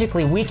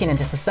strategically weaken and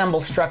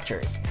disassemble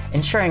structures,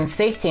 ensuring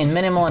safety and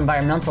minimal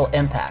environmental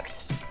impact.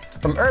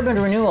 From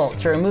urban renewal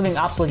to removing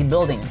obsolete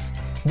buildings,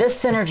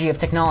 this synergy of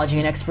technology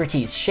and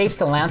expertise shapes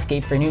the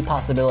landscape for new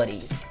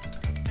possibilities.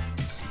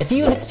 If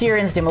you've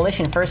experienced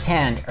demolition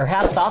firsthand or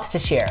have thoughts to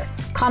share,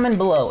 comment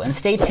below and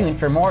stay tuned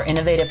for more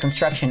innovative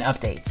construction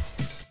updates.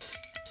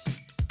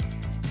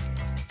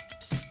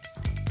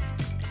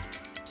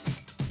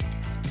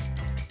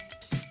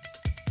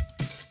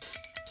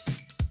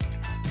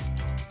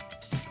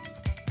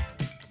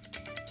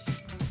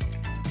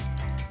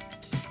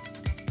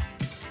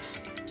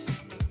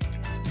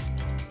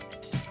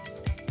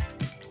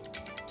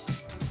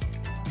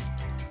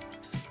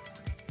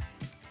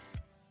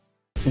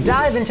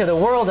 Dive into the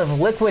world of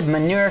liquid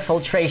manure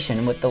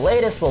filtration with the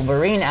latest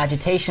Wolverine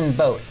agitation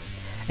boat.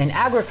 In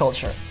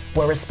agriculture,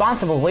 where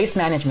responsible waste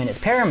management is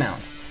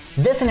paramount,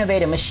 This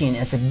innovative machine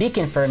is a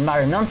beacon for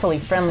environmentally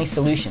friendly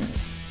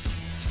solutions.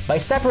 By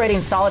separating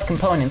solid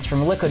components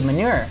from liquid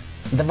manure,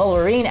 the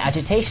Wolverine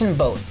agitation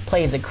boat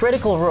plays a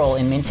critical role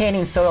in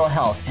maintaining soil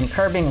health and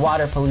curbing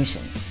water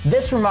pollution.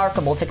 This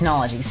remarkable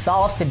technology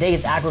solves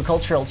today's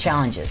agricultural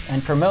challenges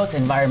and promotes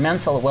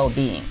environmental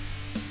well-being.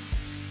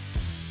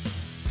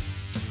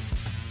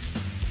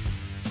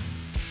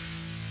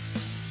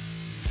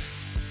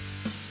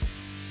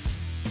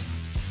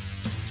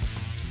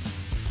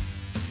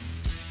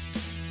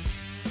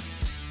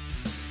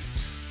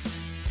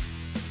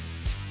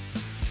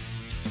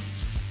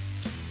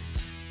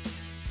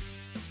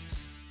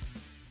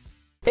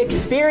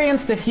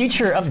 Experience the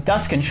future of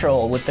dust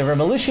control with the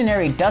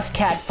revolutionary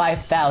DustCat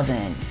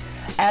 5000.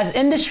 As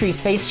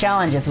industries face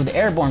challenges with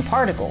airborne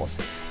particles,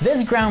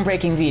 this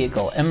groundbreaking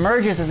vehicle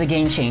emerges as a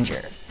game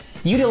changer,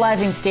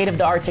 utilizing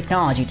state-of-the-art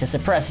technology to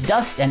suppress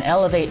dust and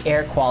elevate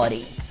air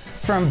quality.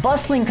 From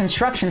bustling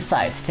construction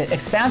sites to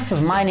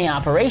expansive mining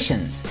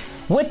operations,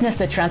 witness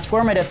the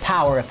transformative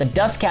power of the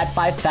DustCat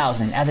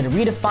 5000 as it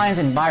redefines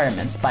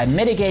environments by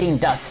mitigating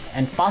dust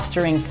and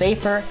fostering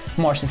safer,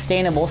 more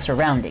sustainable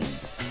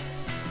surroundings.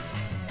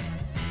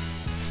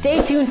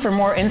 Stay tuned for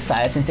more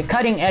insights into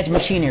cutting-edge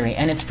machinery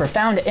and its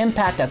profound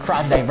impact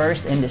across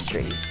diverse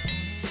industries.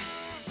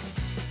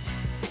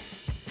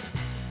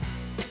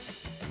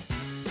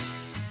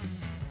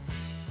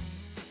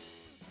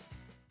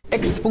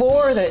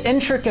 Explore the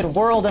intricate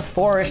world of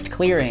forest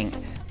clearing,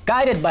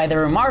 guided by the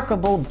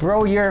remarkable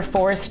Breuer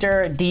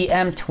Forester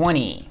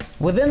DM20.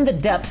 Within the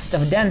depths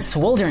of dense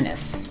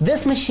wilderness,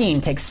 this machine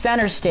takes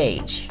center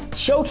stage,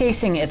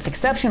 showcasing its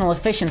exceptional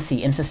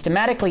efficiency in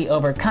systematically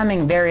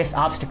overcoming various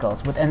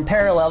obstacles with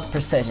unparalleled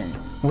precision.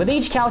 With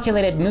each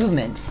calculated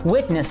movement,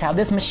 witness how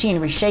this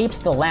machine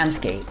reshapes the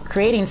landscape,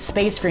 creating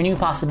space for new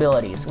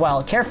possibilities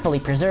while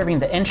carefully preserving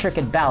the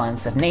intricate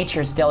balance of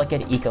nature's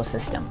delicate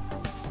ecosystem.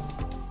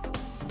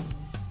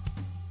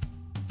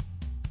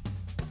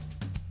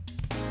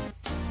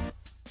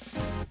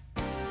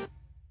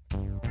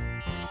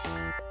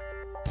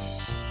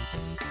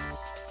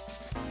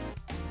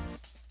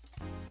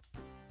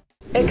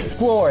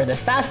 Explore the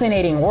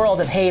fascinating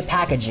world of hay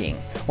packaging,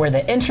 where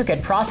the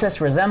intricate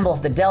process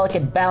resembles the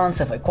delicate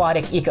balance of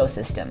aquatic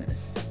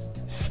ecosystems.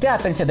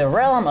 Step into the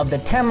realm of the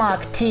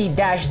Temach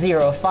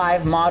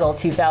T-05 Model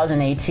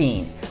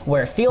 2018,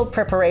 where field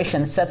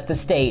preparation sets the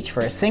stage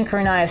for a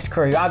synchronized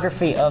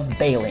choreography of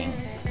baling.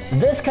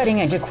 This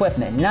cutting-edge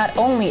equipment not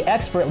only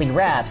expertly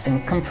wraps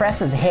and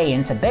compresses hay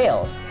into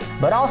bales,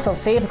 but also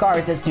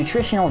safeguards its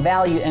nutritional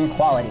value and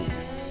quality.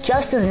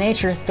 Just as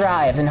nature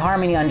thrives in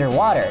harmony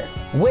underwater,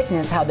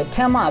 witness how the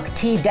Temach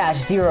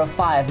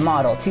T-05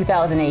 Model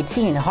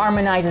 2018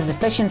 harmonizes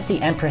efficiency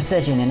and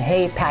precision in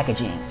hay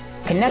packaging.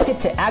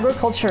 Connected to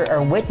agriculture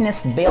or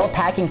witness bale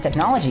packing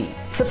technology?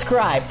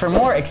 Subscribe for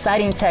more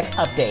exciting tech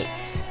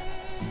updates.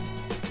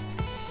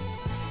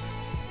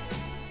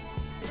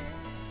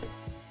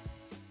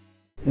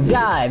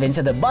 Dive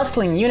into the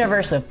bustling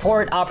universe of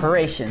port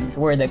operations,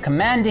 where the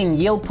commanding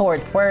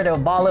Yieldport Puerto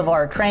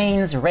Bolivar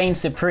cranes reign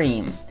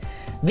supreme.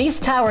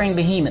 These towering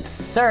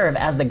behemoths serve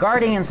as the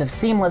guardians of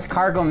seamless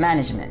cargo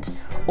management,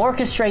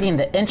 orchestrating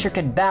the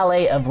intricate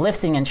ballet of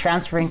lifting and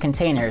transferring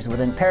containers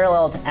with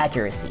unparalleled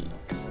accuracy.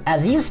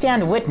 As you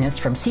stand witness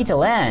from sea to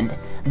land,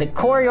 the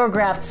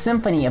choreographed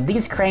symphony of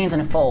these cranes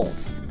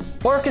unfolds,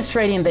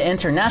 orchestrating the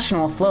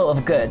international flow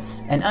of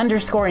goods and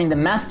underscoring the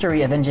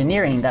mastery of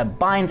engineering that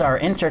binds our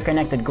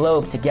interconnected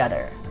globe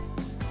together.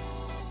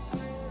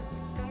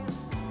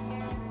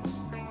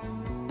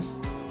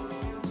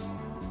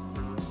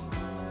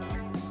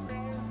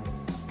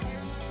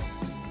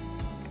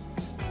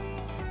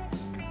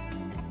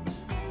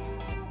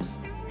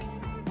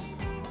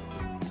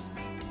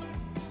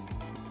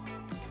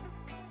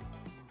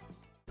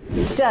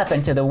 Step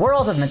into the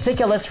world of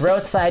meticulous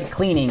roadside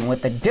cleaning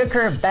with the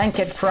Duker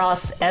Banket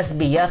Frost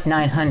SBF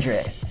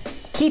 900.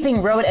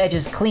 Keeping road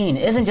edges clean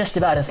isn't just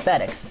about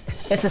aesthetics,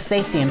 it's a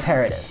safety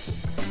imperative.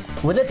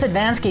 With its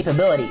advanced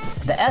capabilities,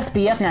 the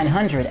SBF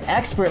 900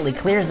 expertly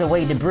clears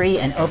away debris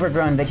and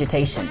overgrown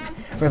vegetation,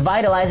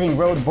 revitalizing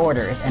road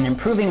borders and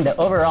improving the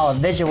overall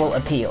visual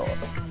appeal.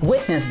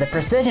 Witness the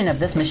precision of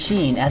this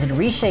machine as it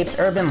reshapes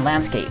urban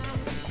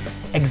landscapes,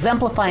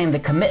 exemplifying the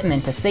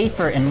commitment to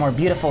safer and more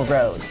beautiful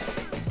roads.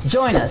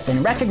 Join us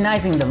in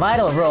recognizing the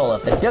vital role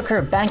of the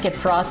Duker Banket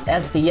Frost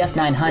SBF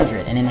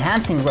 900 in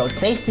enhancing road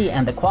safety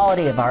and the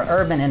quality of our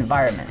urban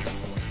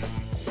environments.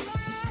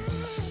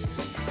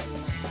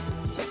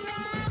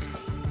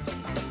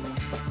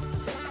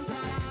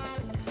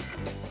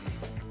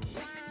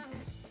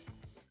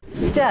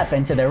 Step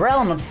into the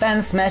realm of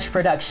fence mesh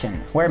production,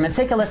 where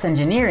meticulous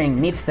engineering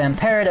meets the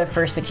imperative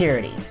for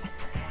security.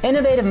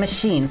 Innovative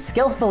machines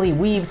skillfully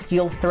weave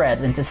steel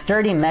threads into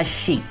sturdy mesh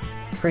sheets,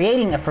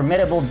 creating a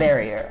formidable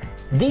barrier.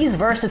 These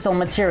versatile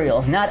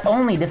materials not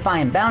only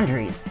define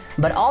boundaries,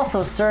 but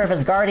also serve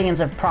as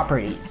guardians of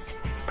properties,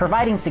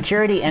 providing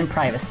security and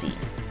privacy.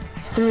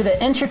 Through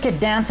the intricate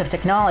dance of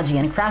technology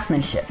and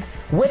craftsmanship,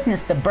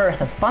 witness the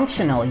birth of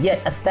functional yet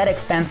aesthetic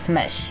fence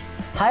mesh,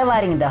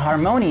 highlighting the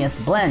harmonious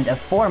blend of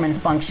form and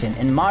function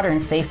in modern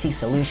safety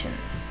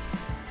solutions.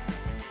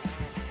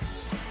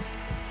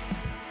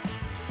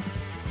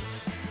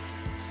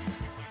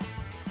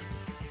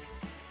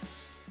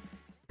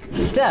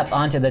 Step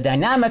onto the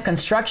dynamic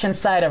construction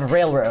side of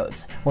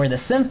railroads, where the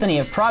symphony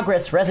of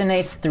progress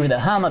resonates through the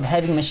hum of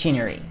heavy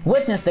machinery.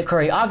 Witness the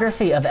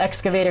choreography of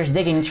excavators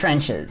digging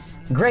trenches,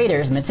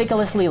 graders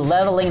meticulously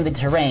leveling the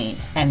terrain,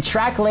 and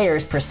track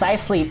layers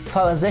precisely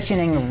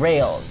positioning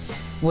rails.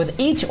 With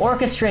each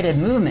orchestrated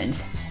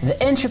movement,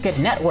 the intricate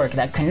network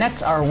that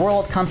connects our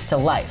world comes to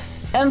life,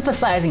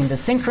 emphasizing the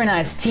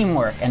synchronized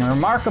teamwork and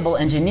remarkable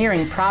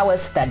engineering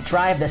prowess that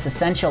drive this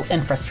essential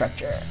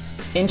infrastructure.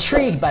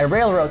 Intrigued by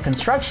railroad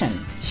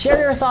construction? Share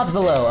your thoughts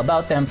below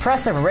about the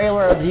impressive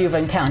railroads you've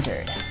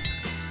encountered.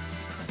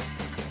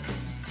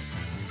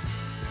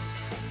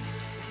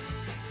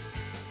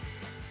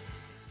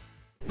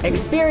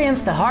 Experience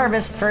the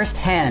harvest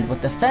firsthand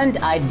with the Fend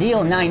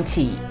Ideal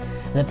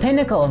 9T, the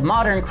pinnacle of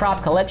modern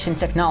crop collection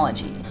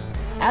technology.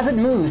 As it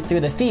moves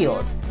through the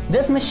fields,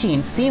 this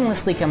machine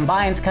seamlessly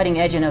combines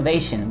cutting-edge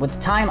innovation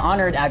with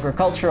time-honored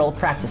agricultural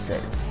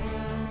practices.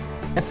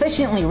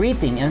 Efficiently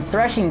reaping and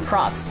threshing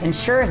crops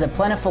ensures a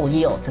plentiful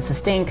yield to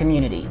sustain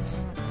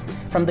communities.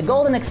 From the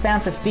golden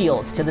expanse of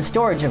fields to the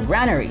storage of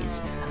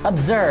granaries,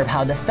 observe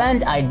how the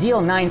Fend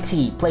Ideal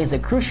 9T plays a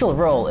crucial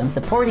role in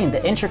supporting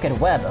the intricate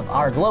web of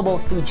our global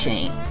food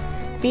chain,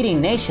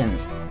 feeding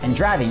nations and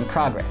driving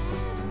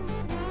progress.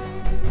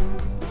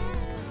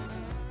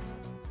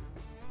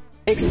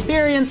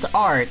 Experience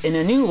art in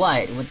a new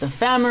light with the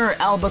Famer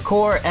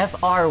Albacore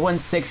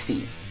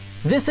FR160.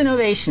 This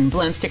innovation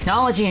blends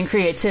technology and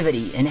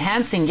creativity,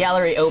 enhancing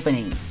gallery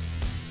openings.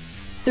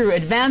 Through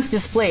advanced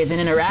displays and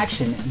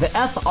interaction, the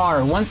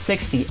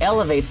FR160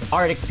 elevates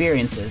art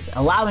experiences,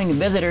 allowing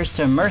visitors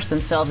to immerse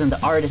themselves in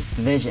the artist's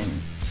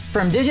vision.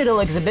 From digital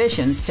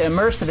exhibitions to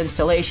immersive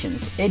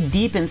installations, it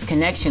deepens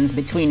connections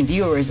between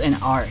viewers and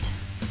art.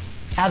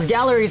 As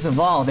galleries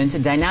evolve into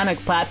dynamic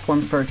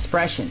platforms for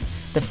expression,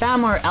 the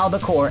Famer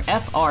Albacore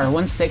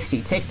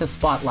FR160 takes the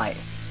spotlight,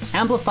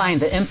 amplifying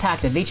the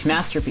impact of each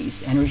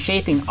masterpiece and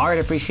reshaping art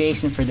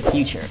appreciation for the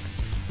future.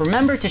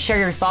 Remember to share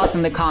your thoughts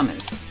in the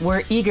comments.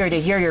 We're eager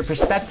to hear your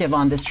perspective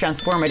on this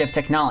transformative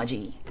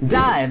technology.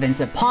 Dive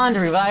into pond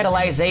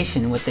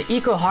revitalization with the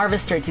Eco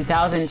Harvester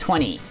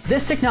 2020.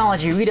 This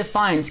technology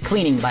redefines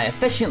cleaning by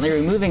efficiently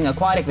removing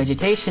aquatic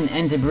vegetation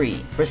and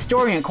debris,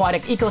 restoring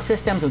aquatic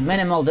ecosystems with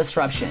minimal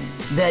disruption.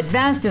 The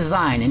advanced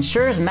design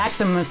ensures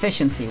maximum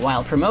efficiency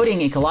while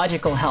promoting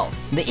ecological health.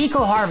 The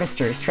Eco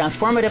Harvester's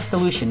transformative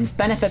solution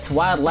benefits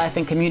wildlife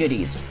and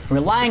communities,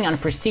 relying on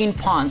pristine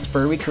ponds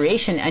for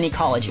recreation and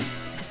ecology,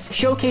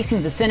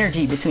 showcasing the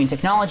synergy between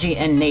technology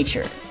and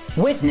nature.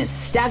 Witness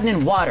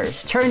stagnant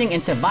waters turning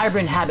into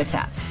vibrant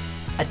habitats,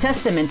 a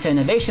testament to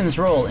innovation's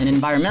role in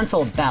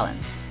environmental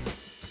balance.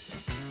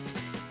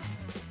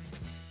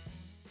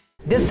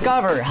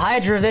 Discover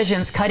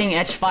HydroVision's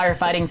cutting-edge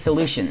firefighting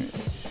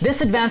solutions.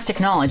 This advanced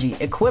technology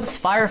equips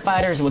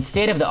firefighters with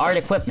state-of-the-art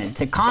equipment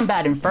to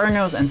combat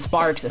infernos and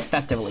sparks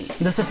effectively.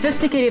 The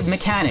sophisticated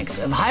mechanics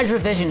of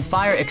HydroVision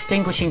fire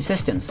extinguishing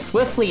systems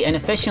swiftly and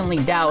efficiently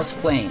douse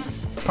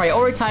flames,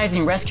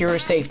 prioritizing rescuer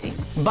safety.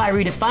 By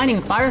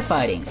redefining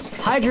firefighting,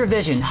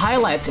 HydroVision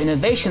highlights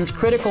innovation's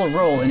critical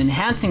role in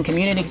enhancing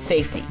community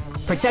safety,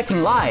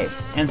 protecting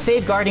lives, and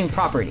safeguarding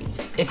property.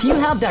 If you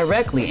have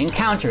directly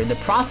encountered the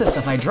process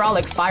of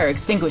hydraulic fire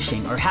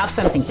extinguishing or have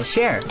something to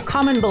share,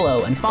 comment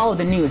below and follow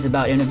the news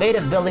about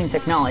innovative building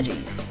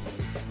technologies.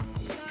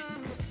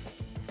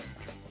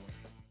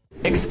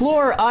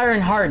 Explore iron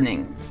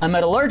hardening, a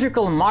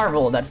metallurgical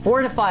marvel that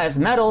fortifies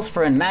metals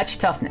for unmatched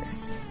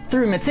toughness.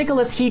 Through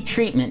meticulous heat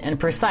treatment and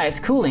precise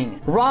cooling,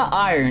 raw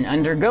iron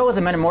undergoes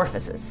a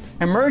metamorphosis,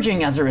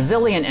 emerging as a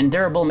resilient and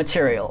durable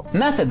material.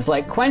 Methods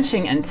like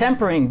quenching and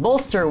tempering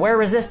bolster wear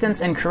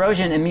resistance and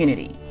corrosion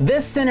immunity.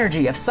 This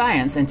synergy of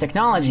science and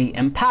technology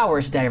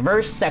empowers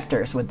diverse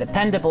sectors with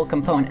dependable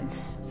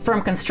components.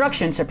 From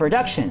construction to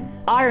production,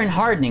 iron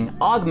hardening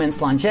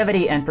augments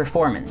longevity and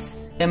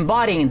performance,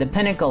 embodying the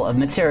pinnacle of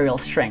material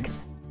strength.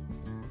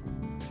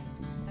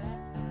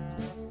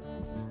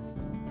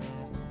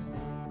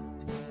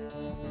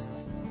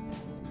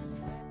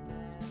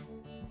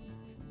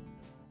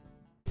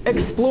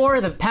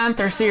 Explore the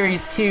Panther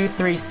Series 2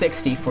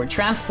 360 for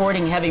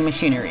transporting heavy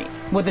machinery.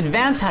 With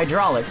advanced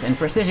hydraulics and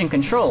precision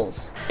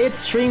controls, it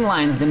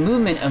streamlines the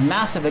movement of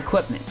massive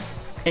equipment,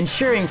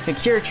 ensuring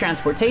secure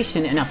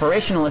transportation and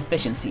operational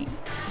efficiency.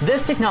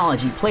 This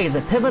technology plays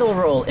a pivotal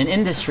role in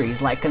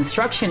industries like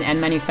construction and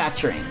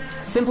manufacturing,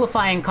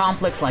 simplifying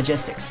complex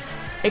logistics.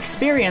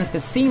 Experience the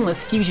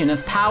seamless fusion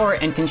of power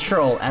and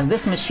control as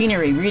this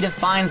machinery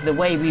redefines the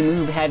way we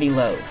move heavy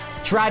loads,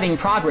 driving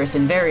progress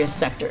in various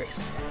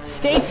sectors.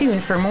 Stay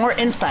tuned for more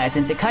insights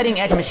into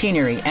cutting-edge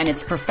machinery and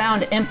its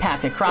profound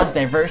impact across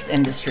diverse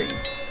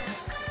industries.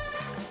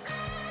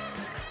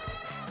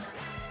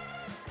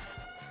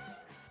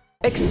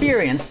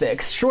 Experience the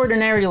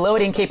extraordinary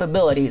loading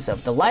capabilities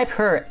of the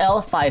Liebherr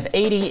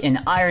L580 in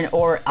iron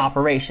ore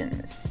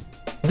operations.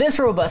 This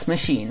robust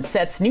machine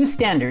sets new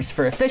standards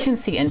for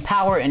efficiency and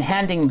power in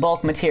handling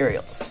bulk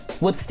materials.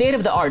 With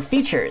state-of-the-art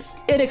features,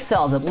 it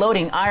excels at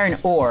loading iron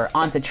ore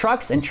onto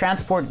trucks and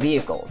transport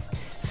vehicles,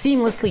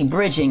 seamlessly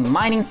bridging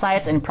mining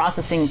sites and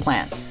processing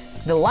plants.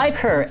 The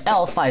Liebherr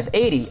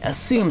L580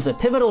 assumes a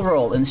pivotal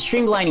role in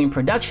streamlining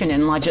production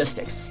and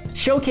logistics,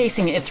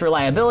 showcasing its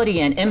reliability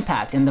and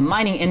impact in the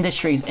mining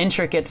industry's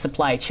intricate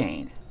supply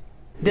chain.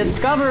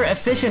 Discover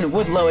efficient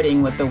wood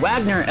loading with the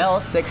Wagner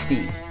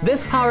L60.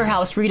 This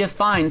powerhouse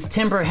redefines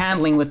timber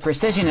handling with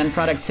precision and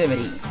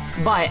productivity.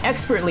 By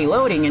expertly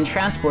loading and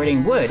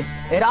transporting wood,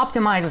 it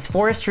optimizes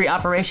forestry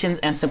operations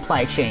and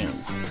supply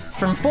chains.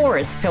 From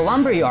forests to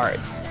lumber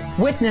yards,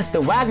 witness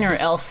the Wagner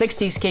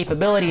L60's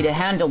capability to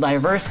handle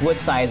diverse wood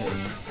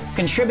sizes,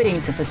 contributing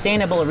to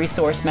sustainable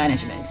resource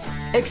management.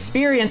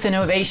 Experience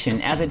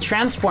innovation as it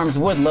transforms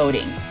wood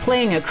loading,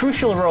 playing a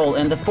crucial role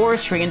in the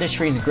forestry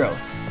industry's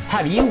growth.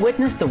 Have you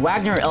witnessed the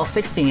Wagner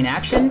L60 in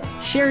action?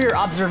 Share your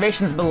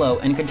observations below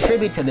and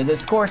contribute to the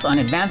discourse on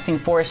advancing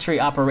forestry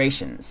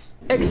operations.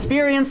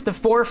 Experience the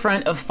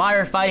forefront of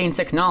firefighting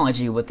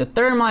technology with the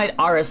Thermite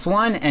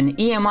RS1 and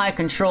EMI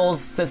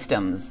controls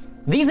systems.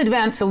 These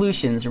advanced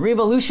solutions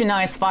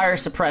revolutionize fire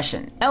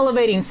suppression,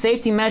 elevating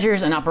safety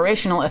measures and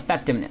operational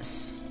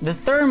effectiveness. The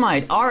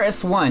Thermite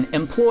RS1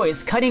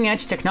 employs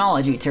cutting-edge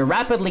technology to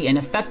rapidly and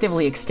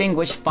effectively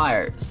extinguish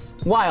fires,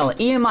 while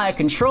EMI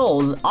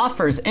Controls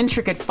offers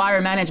intricate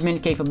fire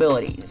management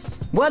capabilities.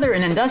 Whether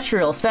in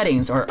industrial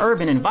settings or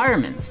urban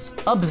environments,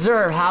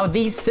 observe how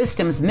these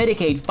systems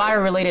mitigate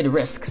fire-related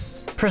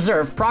risks,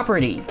 preserve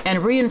property,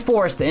 and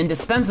reinforce the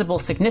indispensable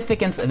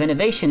significance of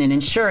innovation in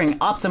ensuring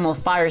optimal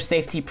fire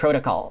safety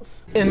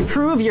protocols.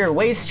 Improve your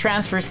waste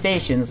transfer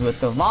stations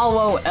with the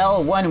Volvo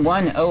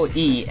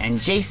L110E and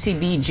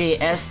JCB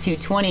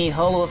JS220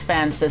 Holo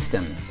Fan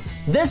systems.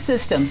 This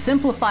system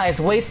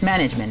simplifies waste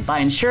management by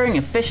ensuring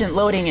efficient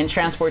loading and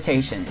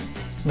transportation.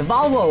 The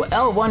Volvo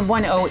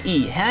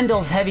L110E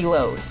handles heavy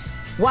loads,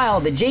 while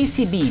the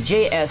JCB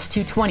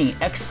JS220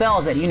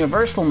 excels at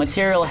universal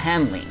material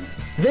handling.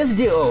 This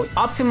duo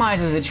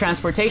optimizes the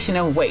transportation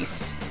of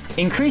waste,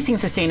 increasing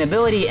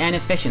sustainability and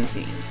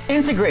efficiency.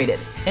 Integrated,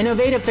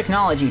 innovative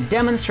technology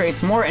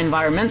demonstrates more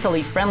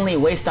environmentally friendly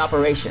waste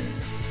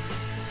operations.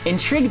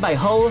 Intrigued by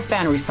Holo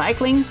Fan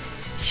recycling?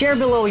 Share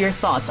below your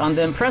thoughts on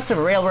the impressive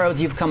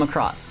railroads you've come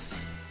across.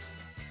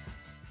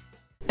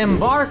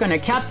 Embark on a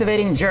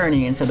captivating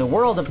journey into the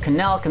world of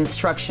canal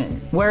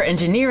construction, where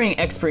engineering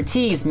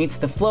expertise meets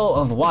the flow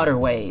of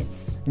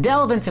waterways.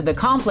 Delve into the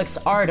complex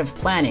art of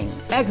planning,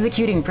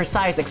 executing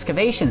precise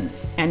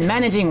excavations, and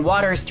managing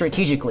water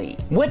strategically.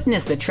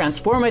 Witness the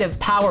transformative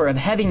power of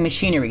heavy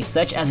machinery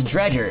such as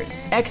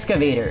dredgers,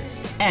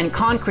 excavators, and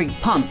concrete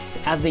pumps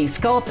as they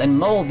sculpt and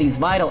mold these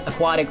vital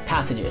aquatic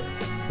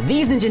passages.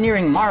 These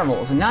engineering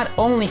marvels not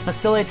only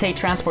facilitate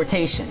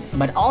transportation,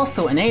 but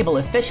also enable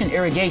efficient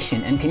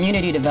irrigation and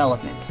community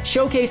development,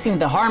 showcasing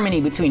the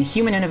harmony between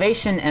human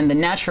innovation and the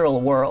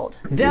natural world.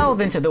 Delve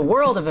into the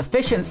world of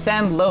efficient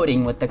sand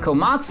loading with the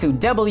Komatsu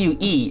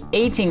WE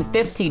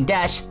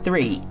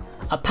 1850-3,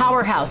 a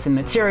powerhouse in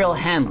material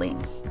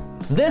handling.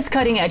 This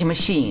cutting-edge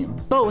machine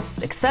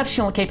boasts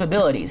exceptional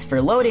capabilities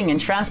for loading and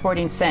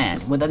transporting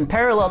sand with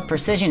unparalleled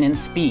precision and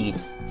speed.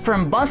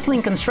 From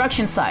bustling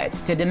construction sites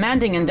to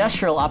demanding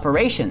industrial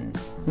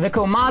operations, the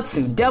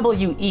Komatsu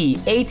WE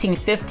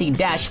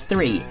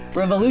 1850-3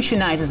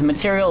 revolutionizes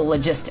material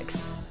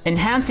logistics,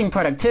 enhancing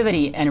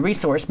productivity and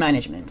resource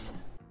management.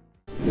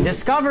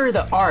 Discover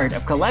the art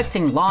of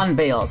collecting lawn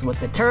bales with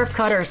the Turf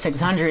Cutter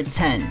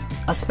 610,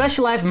 a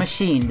specialized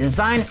machine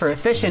designed for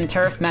efficient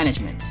turf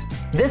management.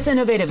 This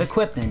innovative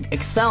equipment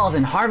excels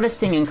in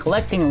harvesting and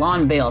collecting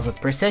lawn bales with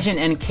precision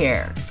and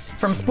care.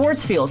 From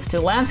sports fields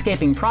to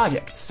landscaping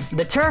projects,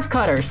 the Turf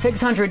Cutter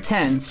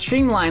 610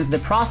 streamlines the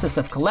process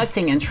of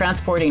collecting and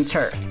transporting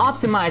turf,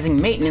 optimizing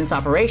maintenance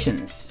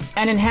operations,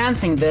 and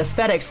enhancing the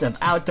aesthetics of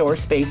outdoor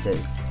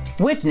spaces.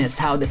 Witness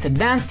how this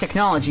advanced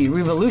technology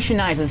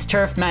revolutionizes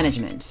turf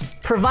management,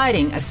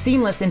 providing a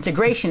seamless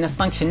integration of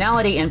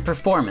functionality and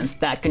performance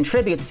that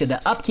contributes to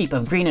the upkeep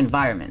of green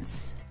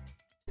environments.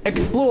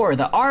 Explore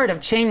the art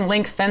of chain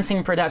link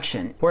fencing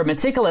production, where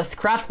meticulous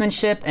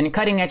craftsmanship and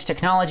cutting-edge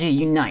technology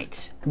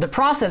unite. The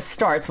process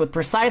starts with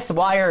precise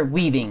wire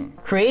weaving,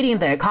 creating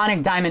the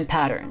iconic diamond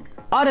pattern.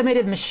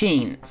 Automated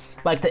machines,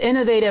 like the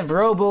innovative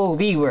Robo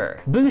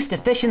Weaver, boost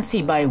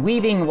efficiency by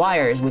weaving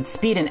wires with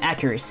speed and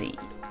accuracy.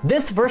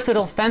 This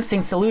versatile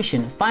fencing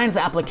solution finds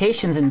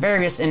applications in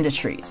various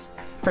industries,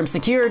 from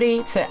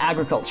security to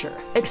agriculture.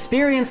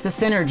 Experience the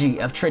synergy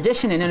of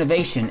tradition and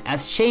innovation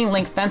as chain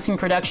link fencing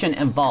production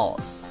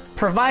evolves,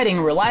 providing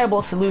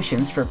reliable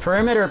solutions for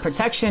perimeter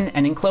protection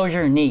and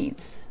enclosure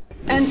needs.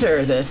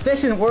 Enter the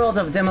efficient world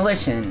of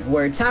demolition,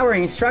 where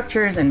towering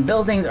structures and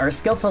buildings are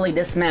skillfully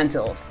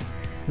dismantled.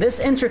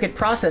 This intricate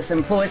process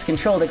employs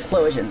controlled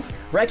explosions,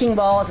 wrecking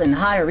balls, and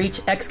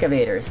high-reach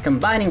excavators,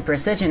 combining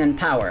precision and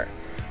power.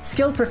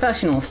 Skilled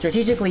professionals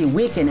strategically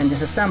weaken and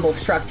disassemble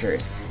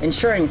structures,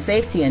 ensuring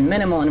safety and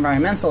minimal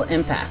environmental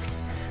impact.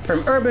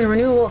 From urban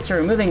renewal to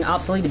removing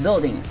obsolete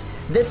buildings,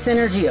 this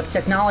synergy of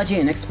technology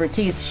and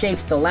expertise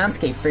shapes the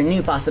landscape for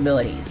new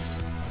possibilities.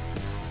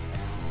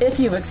 If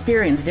you've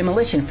experienced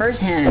demolition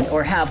firsthand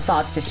or have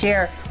thoughts to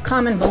share,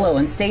 comment below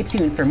and stay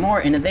tuned for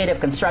more innovative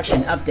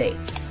construction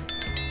updates.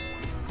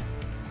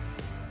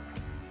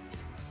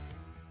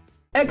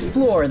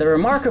 Explore the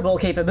remarkable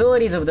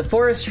capabilities of the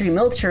forestry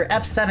Milcher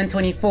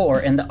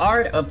F724 in the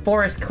art of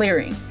forest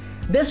clearing.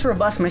 This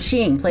robust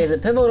machine plays a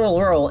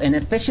pivotal role in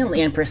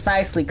efficiently and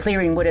precisely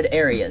clearing wooded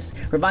areas,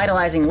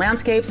 revitalizing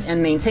landscapes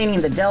and maintaining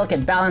the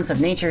delicate balance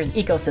of nature's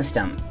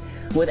ecosystem.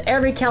 With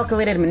every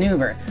calculated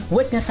maneuver,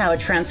 witness how it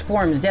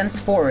transforms dense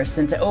forests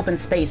into open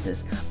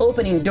spaces,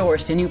 opening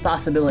doors to new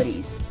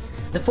possibilities.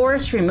 The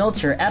forestry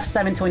Milcher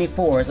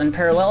F724's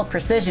unparalleled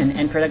precision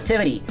and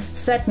productivity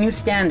set new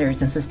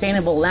standards in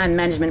sustainable land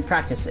management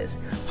practices,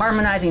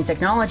 harmonizing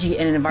technology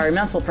and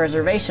environmental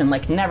preservation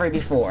like never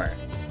before.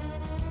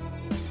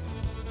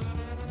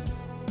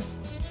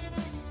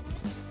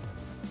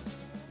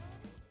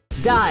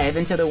 Dive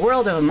into the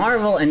world of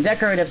marble and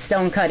decorative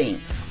stone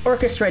cutting,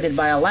 orchestrated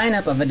by a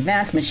lineup of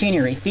advanced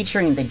machinery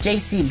featuring the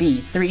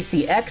JCB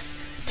 3CX,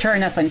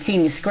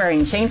 Turner-Fantini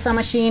squaring chainsaw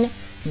machine,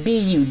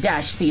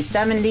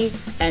 BU-C70,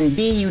 and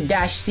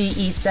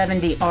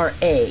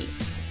BU-CE70RA.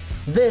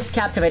 This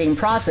captivating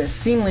process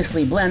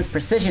seamlessly blends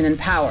precision and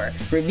power,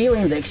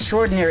 revealing the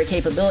extraordinary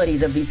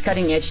capabilities of these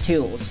cutting-edge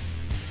tools.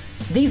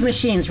 These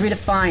machines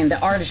redefine the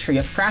artistry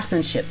of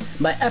craftsmanship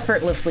by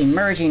effortlessly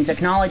merging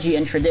technology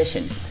and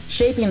tradition,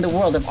 shaping the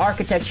world of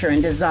architecture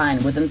and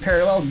design with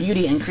unparalleled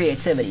beauty and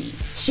creativity.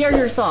 Share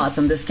your thoughts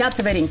on this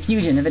captivating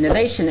fusion of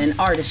innovation and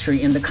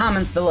artistry in the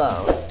comments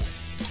below.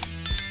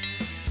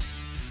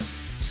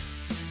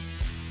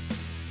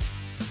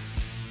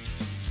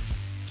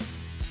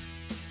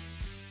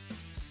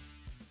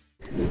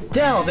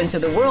 Delve into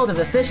the world of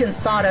efficient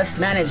sawdust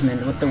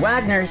management with the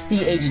Wagner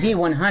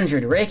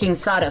CHD100 raking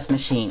sawdust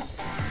machine.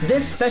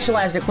 This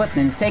specialized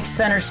equipment takes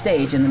center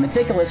stage in the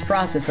meticulous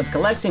process of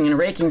collecting and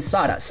raking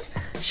sawdust,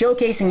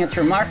 showcasing its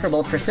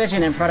remarkable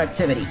precision and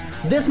productivity.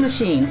 This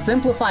machine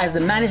simplifies the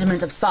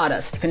management of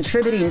sawdust,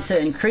 contributing to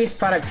increased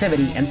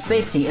productivity and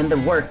safety in the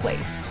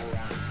workplace.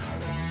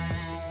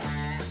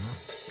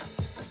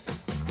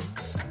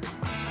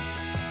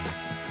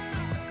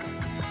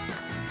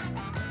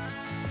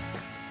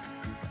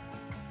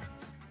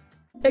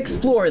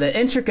 Explore the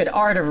intricate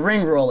art of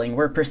ring rolling,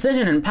 where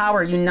precision and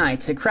power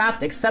unite to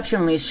craft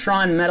exceptionally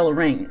strong metal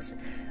rings.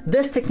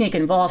 This technique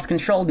involves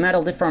controlled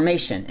metal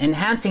deformation,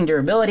 enhancing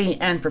durability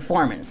and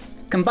performance.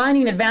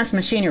 Combining advanced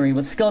machinery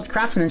with skilled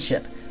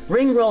craftsmanship,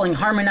 ring rolling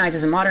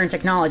harmonizes modern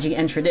technology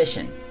and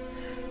tradition.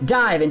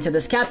 Dive into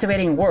this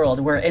captivating world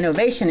where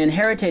innovation and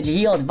heritage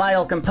yield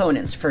vital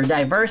components for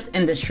diverse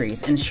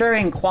industries,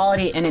 ensuring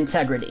quality and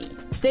integrity.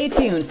 Stay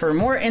tuned for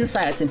more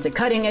insights into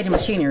cutting-edge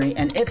machinery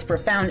and its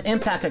profound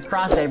impact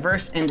across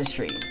diverse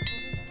industries.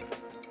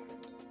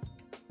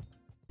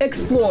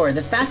 Explore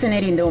the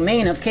fascinating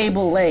domain of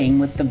cable laying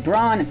with the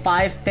Braun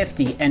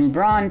 550 and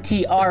Braun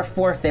TR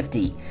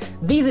 450.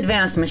 These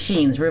advanced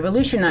machines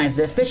revolutionize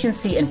the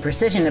efficiency and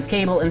precision of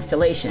cable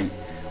installation.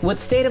 With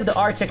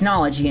state-of-the-art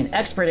technology and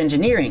expert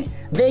engineering,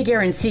 they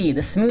guarantee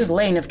the smooth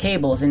laying of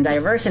cables in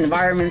diverse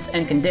environments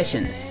and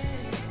conditions.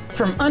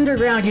 From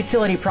underground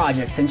utility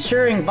projects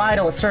ensuring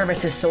vital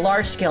services to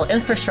large-scale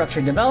infrastructure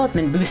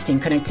development boosting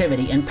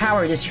connectivity and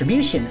power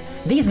distribution,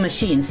 these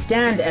machines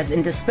stand as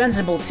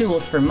indispensable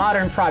tools for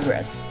modern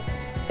progress.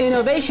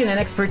 Innovation and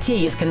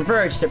expertise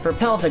converge to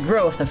propel the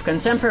growth of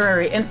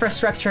contemporary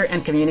infrastructure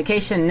and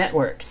communication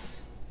networks.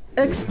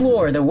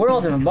 Explore the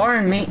world of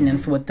barn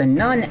maintenance with the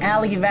Nunn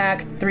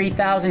AlleyVac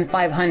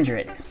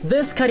 3500.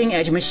 This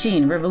cutting-edge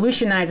machine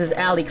revolutionizes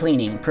alley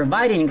cleaning,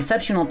 providing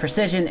exceptional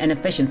precision and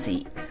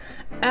efficiency.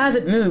 As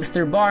it moves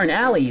through barn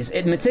alleys,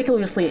 it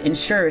meticulously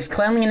ensures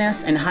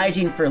cleanliness and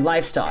hygiene for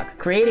livestock,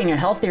 creating a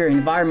healthier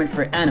environment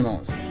for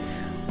animals.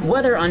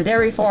 Whether on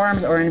dairy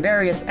farms or in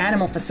various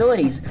animal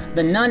facilities,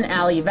 the Nunn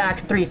AlleyVac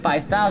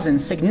 3500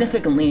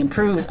 significantly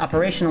improves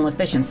operational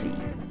efficiency.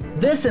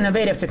 This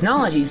innovative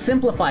technology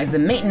simplifies the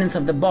maintenance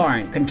of the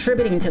barn,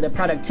 contributing to the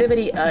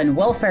productivity and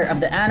welfare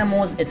of the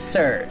animals it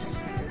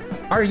serves.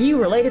 Are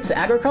you related to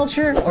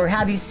agriculture, or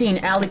have you seen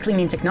alley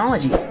cleaning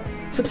technology?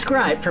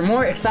 Subscribe for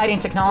more exciting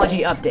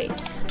technology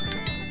updates.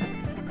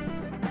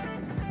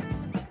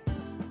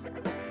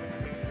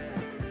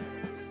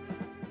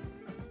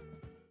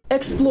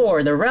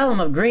 Explore the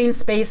realm of green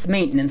space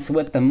maintenance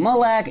with the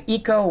Mullag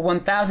Eco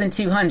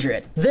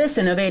 1200. This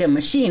innovative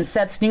machine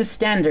sets new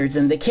standards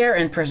in the care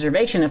and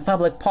preservation of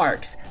public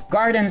parks,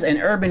 gardens, and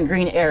urban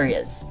green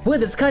areas.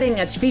 With its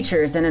cutting-edge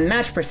features and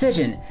unmatched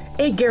precision,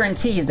 it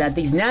guarantees that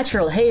these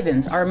natural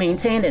havens are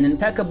maintained in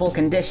impeccable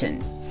condition.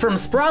 From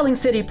sprawling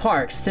city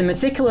parks to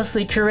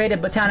meticulously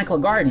curated botanical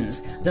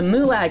gardens, the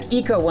Mullag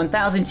Eco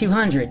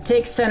 1200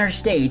 takes center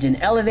stage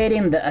in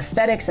elevating the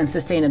aesthetics and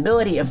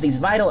sustainability of these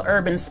vital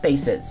urban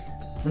spaces.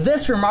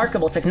 This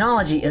remarkable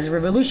technology is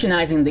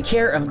revolutionizing the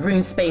care of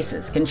green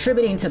spaces,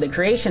 contributing to the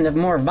creation of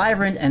more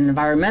vibrant and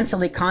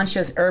environmentally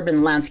conscious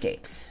urban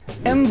landscapes.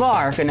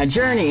 Embark on a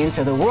journey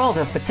into the world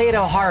of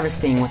potato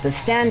harvesting with the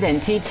stand-in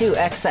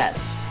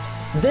T2XS.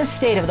 This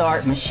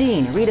state-of-the-art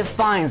machine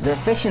redefines the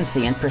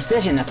efficiency and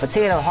precision of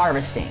potato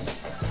harvesting.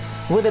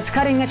 With its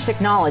cutting-edge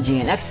technology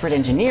and expert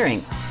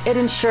engineering, it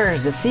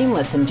ensures the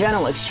seamless and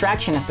gentle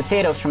extraction of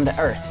potatoes from the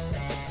earth.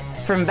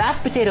 From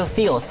vast potato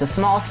fields to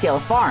small-scale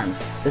farms,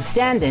 the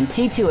stand-in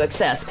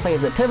T2XS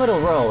plays a pivotal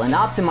role in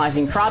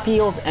optimizing crop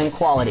yields and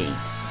quality.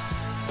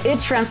 It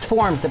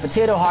transforms the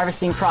potato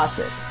harvesting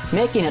process,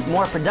 making it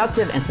more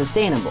productive and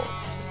sustainable.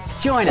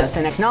 Join us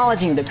in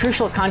acknowledging the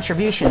crucial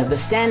contribution of the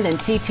stand-in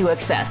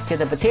T2XS to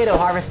the potato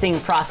harvesting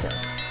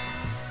process.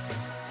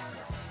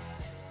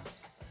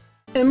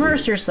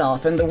 Immerse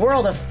yourself in the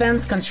world of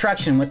fence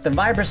construction with the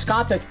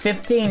vibroscopic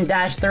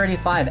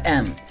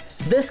 15-35M.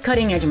 This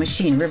cutting-edge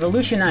machine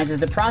revolutionizes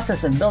the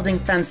process of building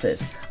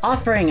fences,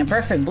 offering a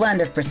perfect blend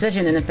of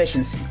precision and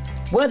efficiency.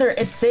 Whether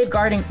it's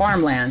safeguarding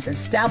farmlands,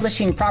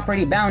 establishing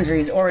property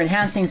boundaries, or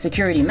enhancing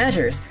security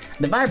measures,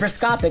 the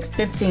vibroscopic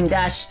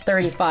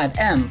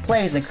 15-35M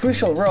plays a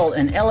crucial role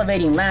in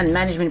elevating land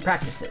management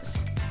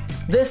practices.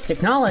 This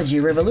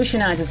technology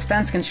revolutionizes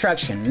fence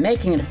construction,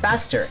 making it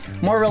faster,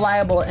 more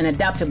reliable, and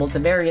adaptable to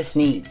various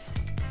needs.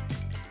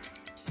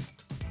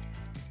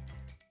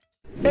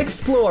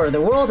 Explore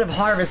the world of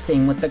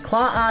harvesting with the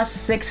Claas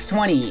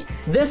 620.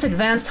 This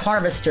advanced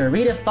harvester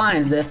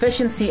redefines the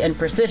efficiency and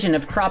precision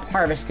of crop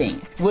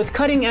harvesting. With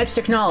cutting-edge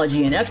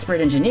technology and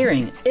expert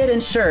engineering, it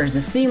ensures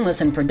the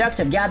seamless and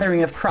productive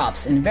gathering of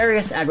crops in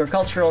various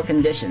agricultural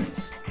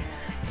conditions.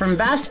 From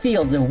vast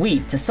fields of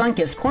wheat to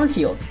sun-kissed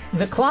cornfields,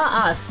 the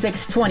Claas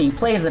 620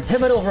 plays a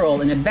pivotal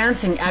role in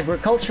advancing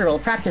agricultural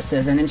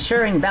practices and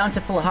ensuring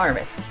bountiful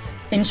harvests.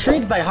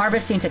 Intrigued by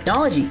harvesting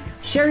technology?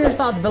 Share your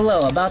thoughts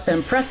below about the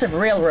impressive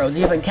railroads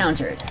you've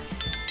encountered.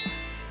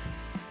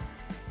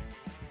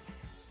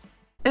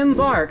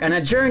 Embark on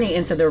a journey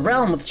into the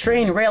realm of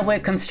train railway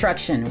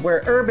construction,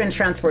 where urban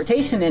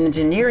transportation and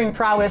engineering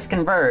prowess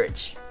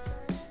converge.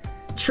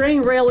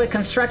 Train railway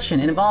construction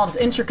involves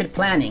intricate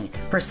planning,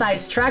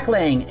 precise track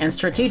laying, and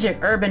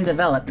strategic urban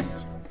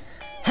development.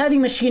 Heavy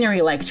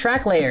machinery like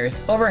track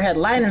layers, overhead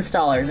line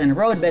installers, and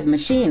roadbed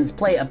machines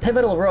play a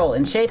pivotal role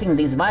in shaping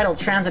these vital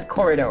transit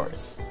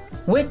corridors.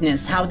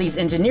 Witness how these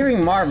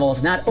engineering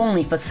marvels not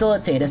only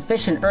facilitate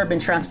efficient urban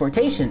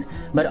transportation,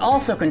 but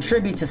also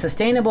contribute to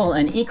sustainable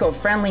and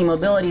eco-friendly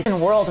mobility in a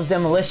world of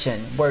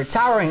demolition, where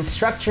towering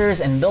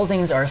structures and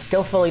buildings are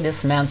skillfully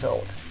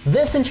dismantled.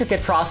 This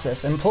intricate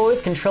process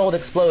employs controlled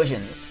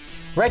explosions,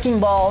 wrecking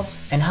balls,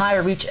 and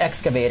high-reach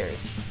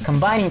excavators,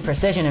 combining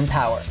precision and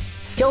power.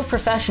 Skilled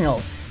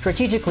professionals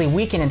strategically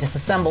weaken and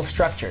disassemble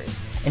structures,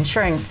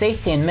 ensuring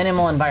safety and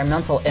minimal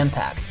environmental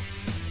impact.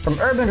 From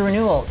urban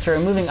renewal to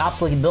removing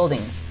obsolete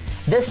buildings,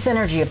 this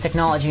synergy of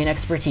technology and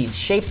expertise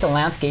shapes the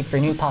landscape for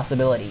new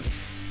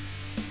possibilities.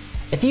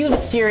 If you've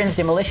experienced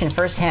demolition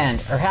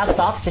firsthand or have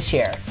thoughts to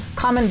share,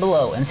 comment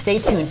below and stay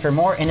tuned for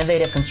more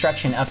innovative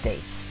construction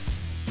updates.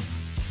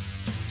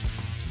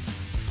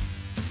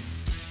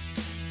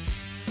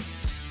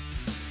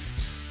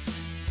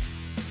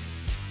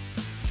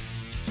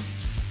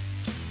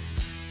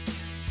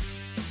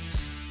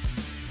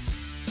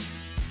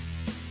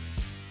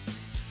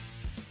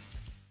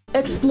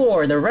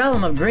 Explore the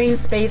realm of green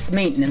space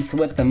maintenance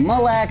with the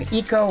Mullag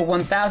Eco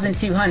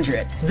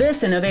 1200.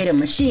 This innovative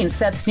machine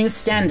sets new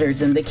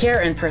standards in the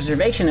care and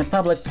preservation of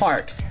public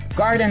parks,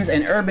 gardens,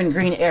 and urban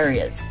green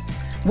areas.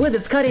 With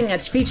its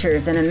cutting-edge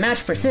features and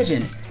unmatched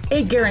precision,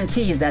 it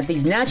guarantees that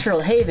these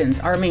natural havens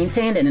are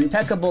maintained in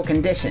impeccable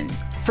condition.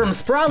 From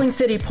sprawling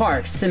city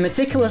parks to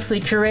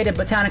meticulously curated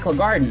botanical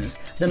gardens,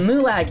 the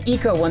Mullag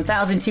Eco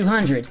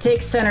 1200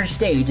 takes center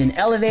stage in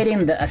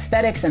elevating the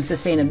aesthetics and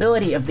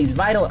sustainability of these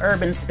vital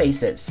urban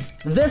spaces.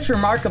 This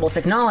remarkable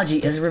technology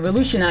is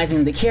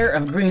revolutionizing the care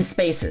of green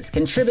spaces,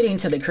 contributing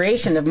to the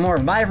creation of more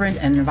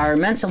vibrant and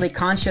environmentally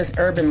conscious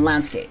urban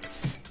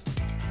landscapes.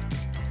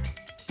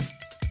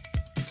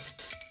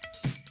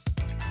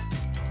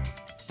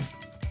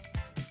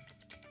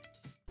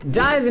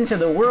 Dive into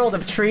the world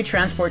of tree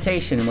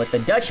transportation with the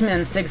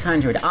Dutchman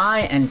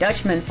 600i and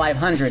Dutchman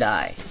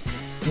 500i.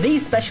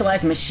 These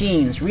specialized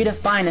machines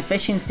redefine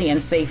efficiency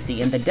and safety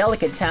in the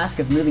delicate task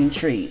of moving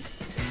trees.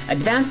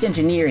 Advanced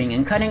engineering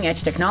and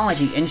cutting-edge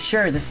technology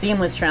ensure the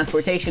seamless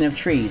transportation of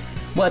trees,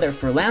 whether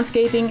for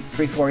landscaping,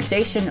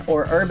 reforestation,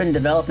 or urban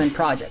development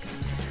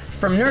projects.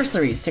 From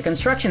nurseries to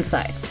construction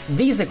sites,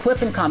 these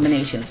equipment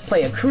combinations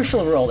play a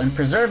crucial role in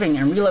preserving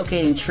and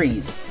relocating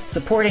trees,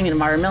 supporting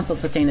environmental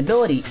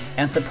sustainability,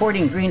 and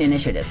supporting green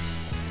initiatives.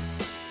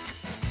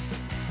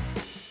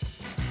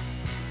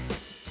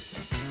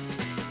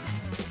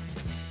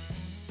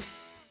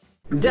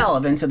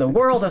 Delve into the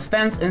world of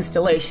fence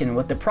installation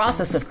with the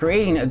process of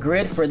creating a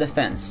grid for the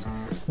fence.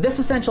 This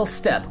essential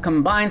step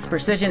combines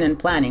precision and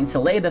planning to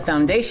lay the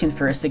foundation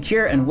for a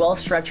secure and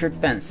well-structured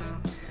fence.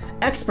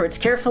 Experts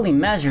carefully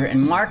measure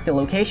and mark the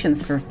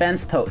locations for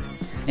fence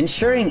posts,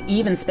 ensuring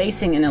even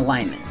spacing and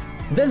alignment.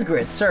 This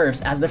grid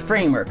serves as the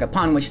framework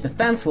upon which the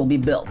fence will be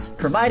built,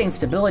 providing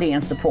stability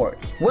and support.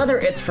 Whether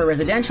it's for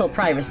residential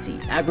privacy,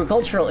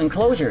 agricultural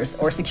enclosures,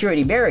 or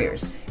security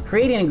barriers,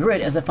 creating a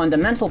grid is a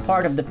fundamental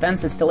part of the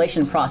fence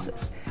installation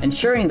process,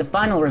 ensuring the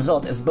final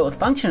result is both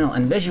functional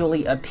and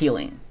visually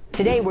appealing.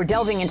 Today, we're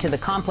delving into the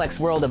complex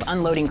world of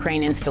unloading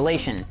crane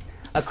installation,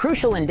 a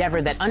crucial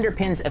endeavor that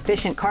underpins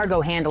efficient cargo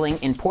handling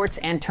in ports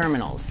and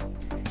terminals.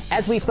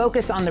 As we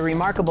focus on the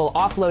remarkable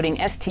offloading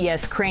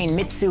STS crane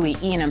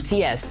Mitsui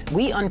E&MTS,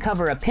 we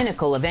uncover a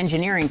pinnacle of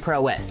engineering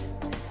prowess.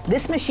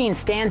 This machine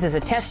stands as a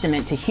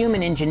testament to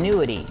human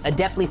ingenuity,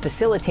 adeptly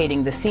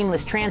facilitating the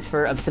seamless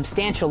transfer of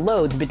substantial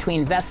loads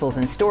between vessels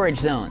and storage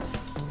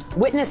zones.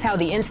 Witness how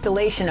the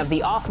installation of the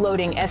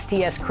offloading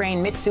STS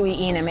crane Mitsui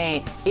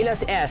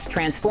E&MTS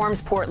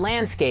transforms port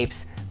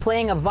landscapes,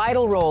 playing a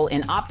vital role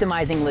in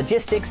optimizing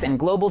logistics and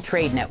global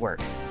trade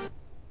networks.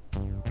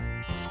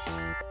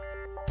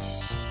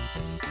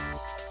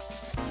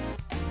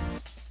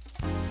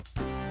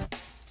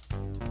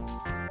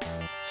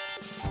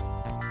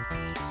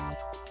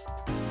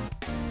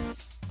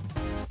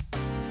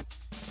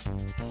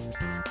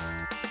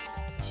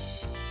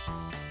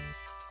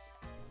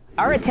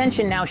 Our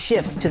attention now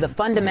shifts to the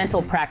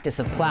fundamental practice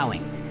of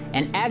plowing,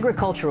 an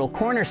agricultural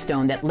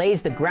cornerstone that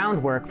lays the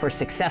groundwork for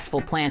successful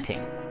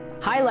planting.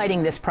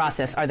 Highlighting this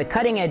process are the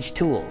cutting-edge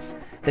tools,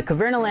 the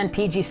Kverneland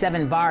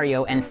PG7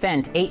 Vario and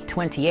Fendt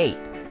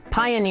 828,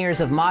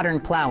 pioneers of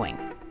modern plowing.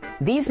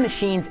 These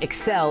machines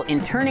excel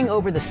in turning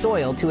over the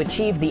soil to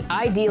achieve the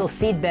ideal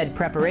seedbed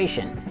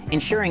preparation,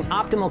 ensuring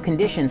optimal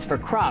conditions for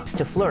crops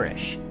to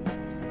flourish.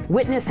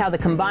 Witness how the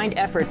combined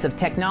efforts of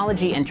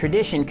technology and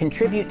tradition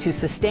contribute to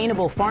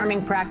sustainable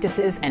farming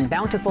practices and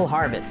bountiful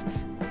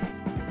harvests.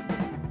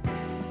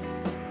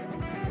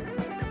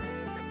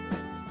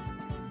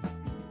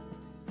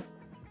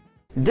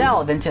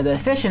 Delve into the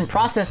efficient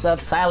process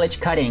of silage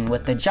cutting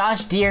with the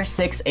Josh Deere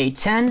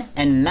 6810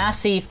 and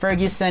Massey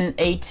Ferguson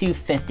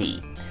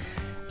 8250.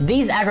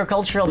 These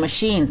agricultural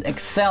machines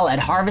excel at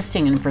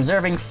harvesting and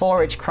preserving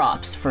forage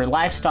crops for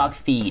livestock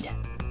feed.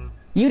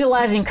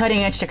 Utilizing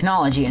cutting-edge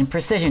technology and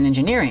precision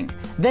engineering,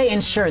 they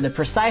ensure the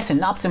precise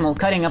and optimal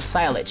cutting of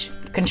silage,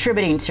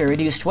 contributing to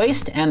reduced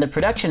waste and the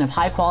production of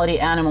high-quality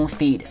animal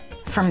feed.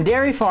 From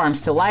dairy farms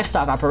to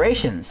livestock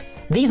operations,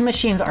 these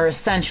machines are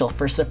essential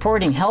for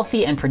supporting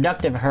healthy and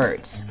productive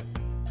herds.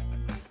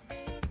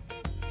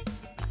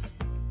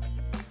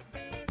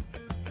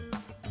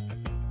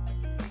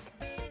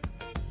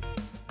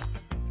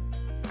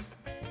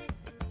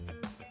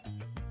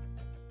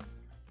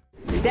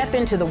 Step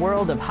into the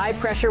world of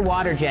high-pressure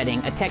water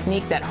jetting, a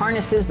technique that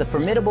harnesses the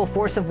formidable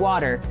force of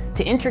water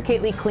to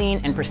intricately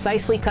clean and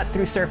precisely cut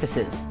through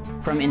surfaces.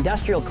 From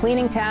industrial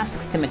cleaning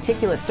tasks to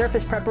meticulous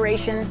surface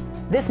preparation,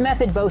 this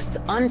method boasts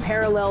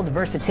unparalleled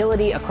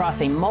versatility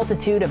across a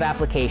multitude of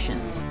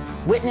applications.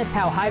 Witness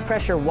how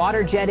high-pressure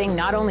water jetting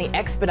not only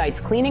expedites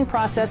cleaning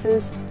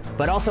processes,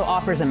 but also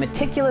offers a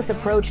meticulous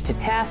approach to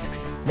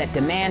tasks that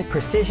demand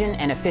precision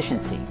and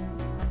efficiency.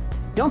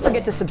 Don't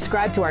forget to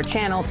subscribe to our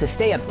channel to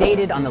stay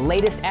updated on the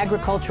latest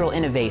agricultural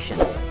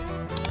innovations.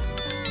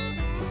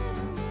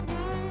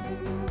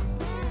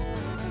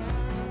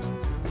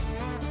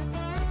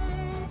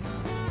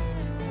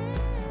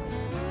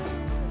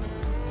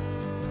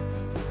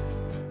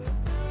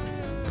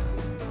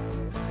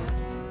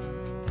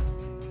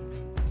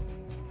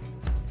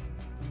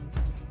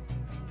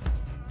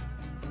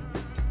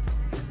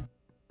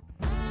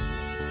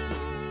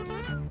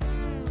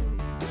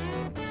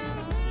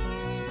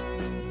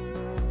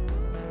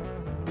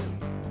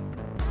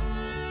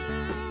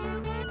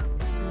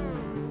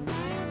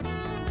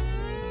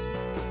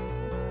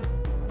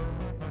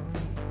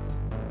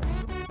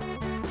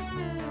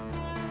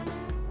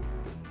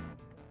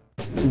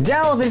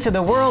 Delve into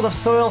the world of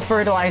soil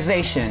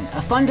fertilization,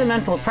 a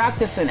fundamental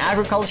practice in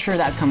agriculture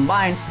that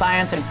combines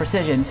science and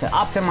precision to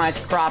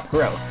optimize crop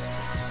growth.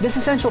 This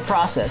essential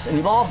process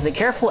involves the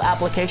careful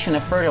application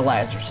of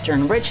fertilizers to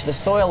enrich the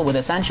soil with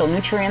essential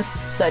nutrients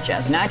such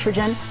as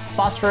nitrogen,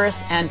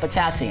 phosphorus, and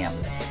potassium,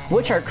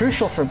 which are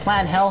crucial for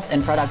plant health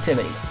and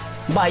productivity.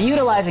 By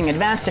utilizing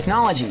advanced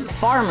technology,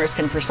 farmers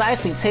can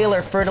precisely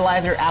tailor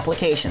fertilizer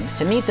applications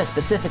to meet the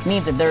specific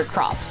needs of their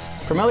crops,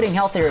 promoting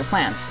healthier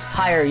plants,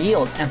 higher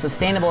yields, and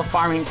sustainable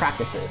farming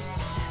practices.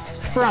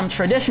 From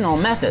traditional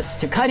methods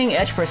to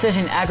cutting-edge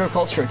precision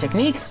agriculture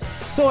techniques,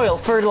 soil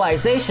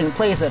fertilization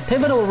plays a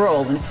pivotal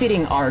role in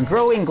feeding our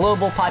growing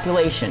global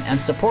population and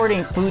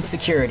supporting food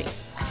security.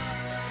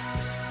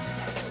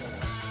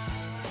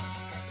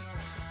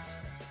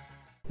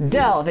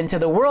 Delve into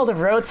the world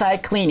of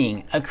roadside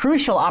cleaning, a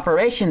crucial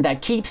operation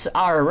that keeps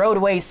our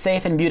roadways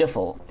safe and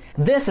beautiful.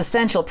 This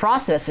essential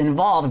process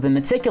involves the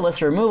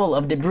meticulous removal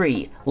of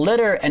debris,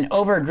 litter, and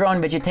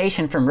overgrown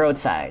vegetation from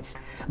roadsides.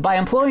 By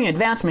employing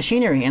advanced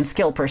machinery and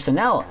skilled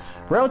personnel,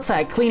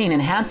 roadside cleaning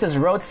enhances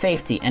road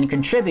safety and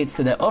contributes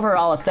to the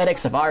overall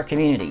aesthetics of our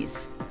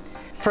communities.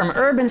 From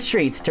urban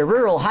streets to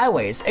rural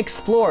highways,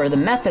 explore the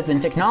methods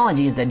and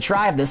technologies that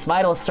drive this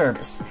vital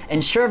service,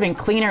 ensuring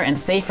cleaner and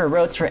safer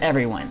roads for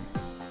everyone.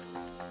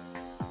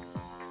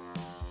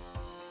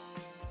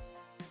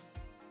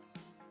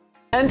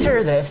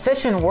 Enter the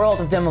efficient world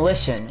of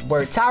demolition,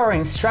 where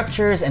towering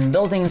structures and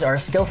buildings are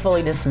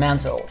skillfully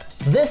dismantled.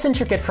 This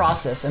intricate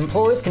process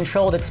employs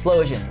controlled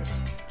explosions,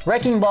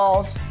 wrecking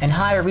balls, and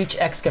high-reach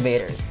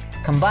excavators,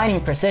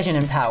 combining precision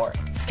and power.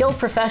 Skilled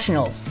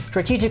professionals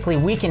strategically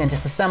weaken and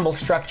disassemble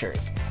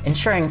structures,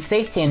 ensuring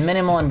safety and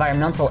minimal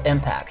environmental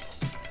impact.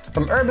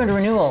 From urban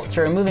renewal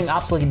to removing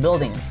obsolete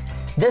buildings,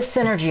 this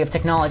synergy of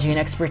technology and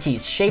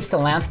expertise shapes the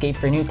landscape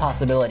for new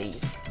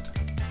possibilities.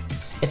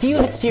 If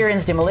you've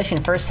experienced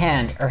demolition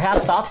firsthand or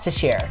have thoughts to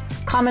share,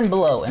 comment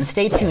below and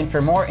stay tuned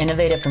for more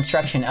innovative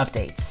construction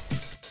updates.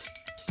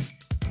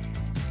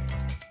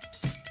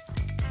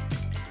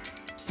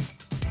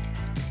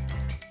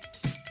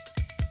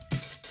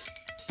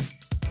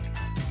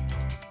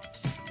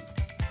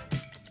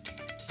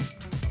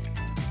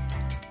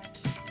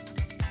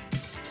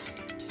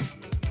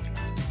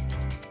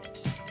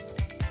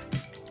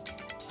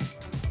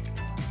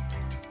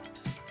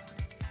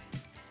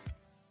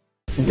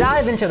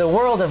 Dive into the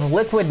world of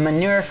liquid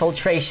manure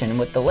filtration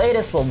with the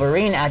latest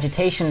Wolverine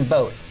agitation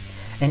boat.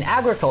 In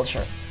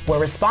agriculture, where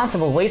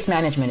responsible waste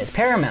management is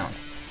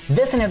paramount,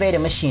 this innovative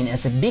machine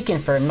is a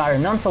beacon for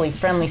environmentally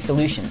friendly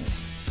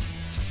solutions.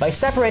 By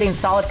separating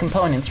solid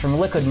components from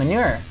liquid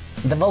manure,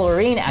 the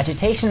Wolverine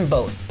agitation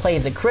boat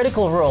plays a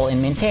critical role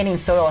in maintaining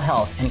soil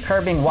health and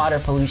curbing water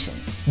pollution.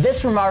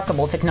 This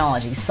remarkable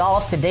technology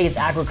solves today's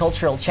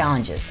agricultural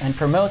challenges and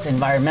promotes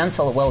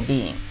environmental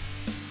well-being.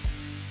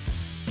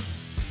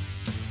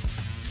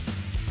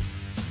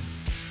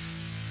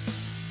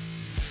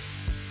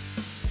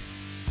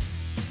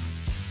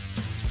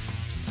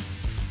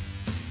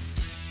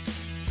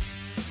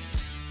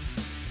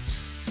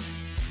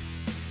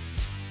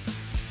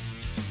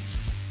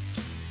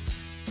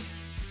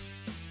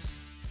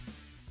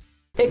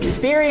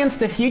 Experience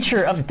the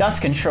future of dust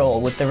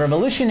control with the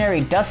revolutionary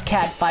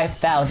DustCat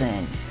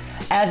 5000.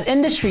 As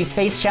industries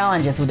face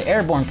challenges with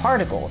airborne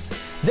particles,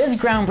 this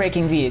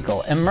groundbreaking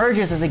vehicle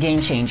emerges as a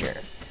game changer,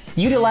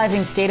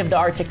 utilizing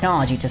state-of-the-art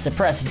technology to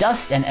suppress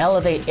dust and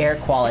elevate air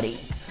quality.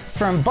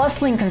 From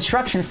bustling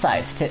construction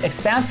sites to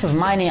expansive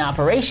mining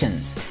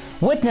operations,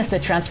 witness the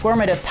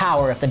transformative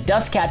power of the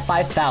DustCat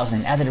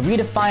 5000 as it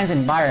redefines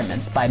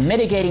environments by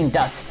mitigating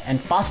dust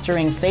and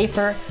fostering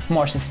safer,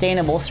 more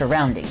sustainable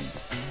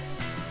surroundings.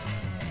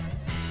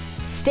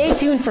 Stay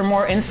tuned for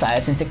more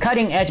insights into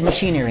cutting-edge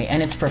machinery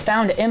and its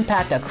profound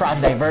impact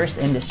across diverse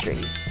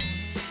industries.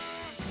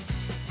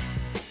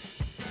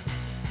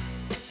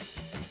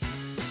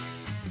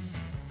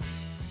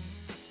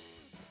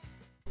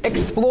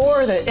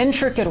 Explore the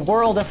intricate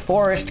world of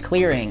forest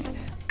clearing,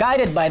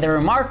 guided by the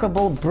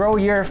remarkable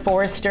Breuer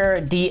Forester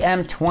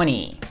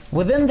DM20.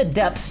 Within the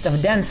depths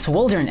of dense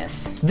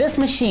wilderness, this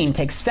machine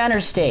takes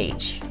center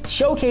stage,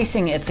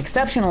 showcasing its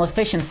exceptional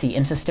efficiency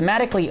in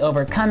systematically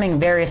overcoming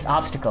various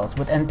obstacles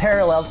with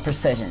unparalleled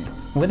precision.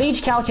 With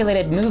each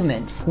calculated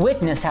movement,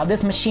 witness how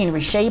this machine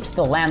reshapes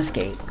the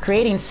landscape,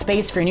 creating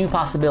space for new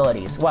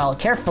possibilities while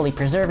carefully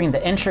preserving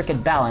the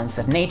intricate balance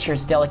of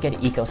nature's delicate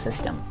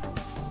ecosystem.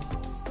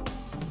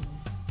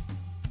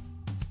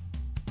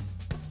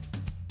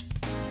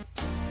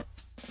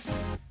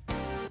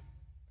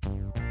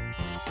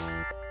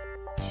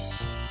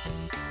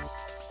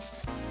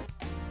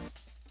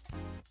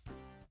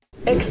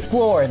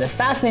 Explore the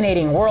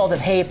fascinating world of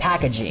hay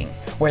packaging,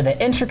 where the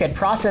intricate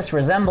process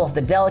resembles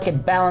the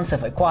delicate balance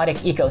of aquatic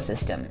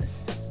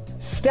ecosystems.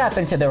 Step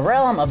into the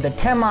realm of the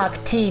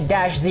Temach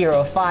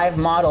T-05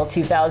 Model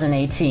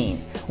 2018,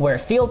 where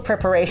field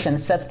preparation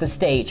sets the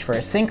stage for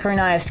a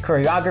synchronized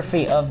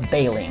choreography of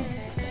baling.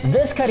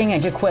 This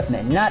cutting-edge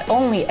equipment not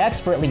only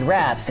expertly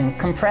wraps and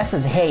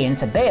compresses hay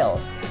into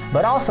bales,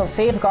 but also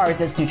safeguards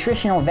its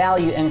nutritional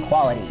value and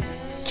quality.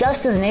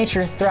 Just as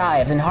nature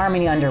thrives in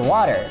harmony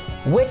underwater,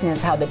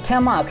 witness how the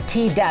Temach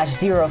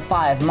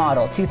T-05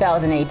 Model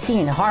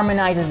 2018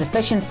 harmonizes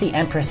efficiency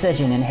and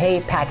precision in hay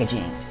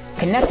packaging.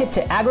 Connected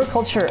to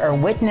agriculture or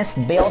witness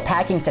bale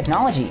packing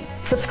technology?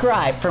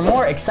 Subscribe for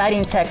more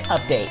exciting tech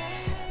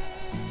updates.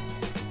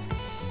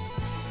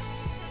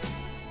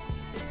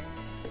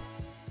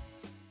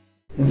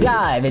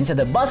 Dive into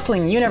the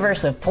bustling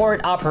universe of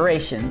port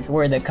operations,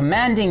 where the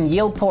commanding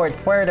Yieldport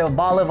Puerto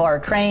Bolivar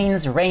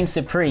cranes reign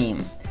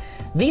supreme.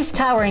 These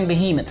towering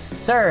behemoths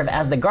serve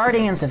as the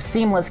guardians of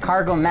seamless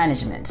cargo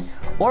management,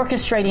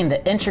 orchestrating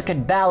the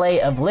intricate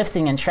ballet of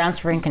lifting and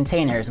transferring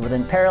containers with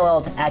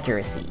unparalleled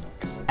accuracy.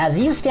 As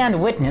you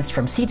stand witness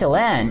from sea to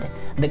land,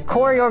 the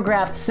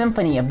choreographed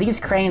symphony of these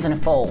cranes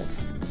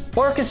unfolds,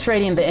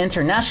 orchestrating the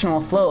international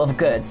flow of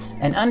goods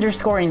and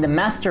underscoring the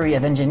mastery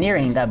of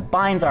engineering that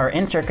binds our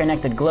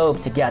interconnected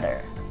globe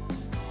together.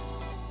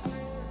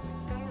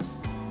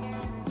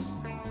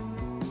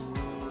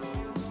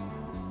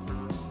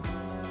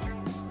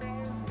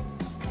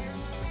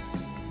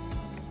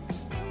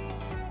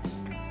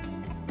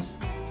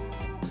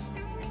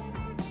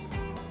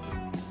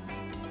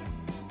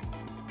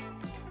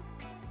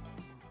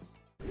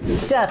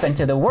 Step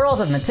into the world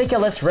of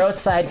meticulous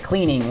roadside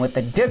cleaning with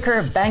the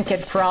Duker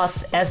Banket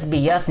Frost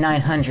SBF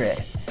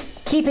 900.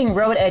 Keeping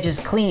road edges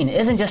clean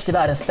isn't just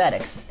about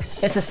aesthetics,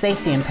 it's a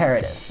safety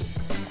imperative.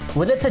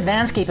 With its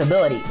advanced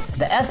capabilities,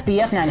 the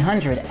SBF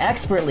 900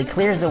 expertly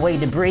clears away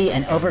debris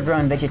and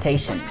overgrown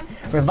vegetation,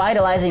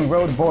 revitalizing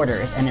road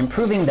borders and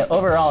improving the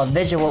overall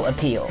visual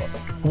appeal.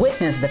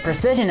 Witness the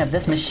precision of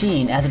this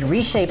machine as it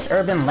reshapes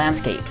urban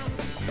landscapes,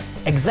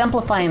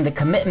 exemplifying the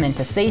commitment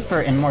to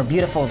safer and more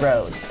beautiful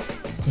roads.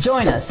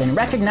 Join us in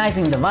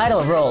recognizing the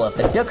vital role of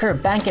the Duker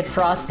Bankit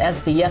Frost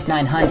SBF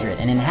 900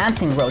 in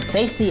enhancing road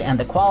safety and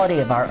the quality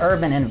of our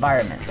urban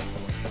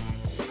environments.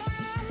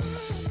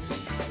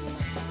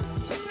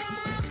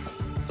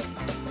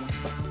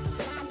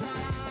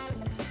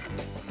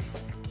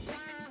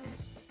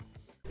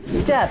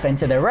 Step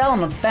into the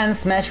realm of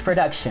fence mesh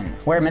production,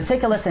 where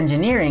meticulous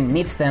engineering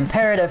meets the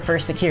imperative for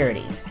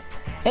security.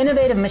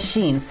 Innovative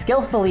machines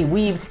skillfully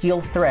weave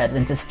steel threads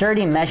into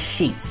sturdy mesh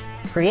sheets,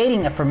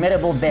 creating a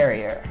formidable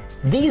barrier.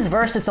 These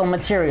versatile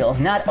materials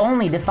not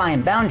only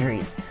define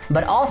boundaries,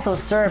 but also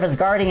serve as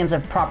guardians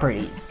of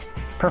properties,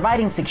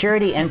 providing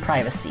security and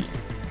privacy.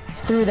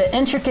 Through the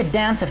intricate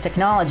dance of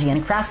technology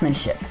and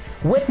craftsmanship,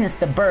 witness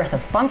the birth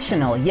of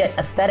functional yet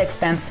aesthetic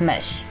fence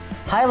mesh,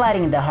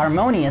 highlighting the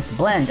harmonious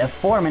blend of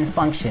form and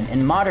function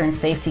in modern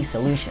safety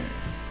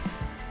solutions.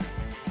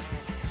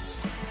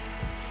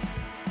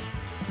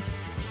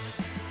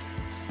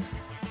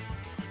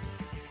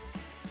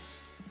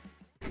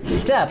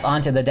 Step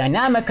onto the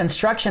dynamic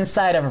construction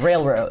side of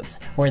railroads,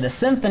 where the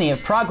symphony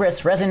of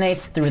progress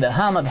resonates through the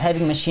hum of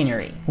heavy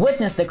machinery.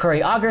 Witness the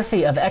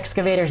choreography of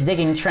excavators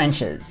digging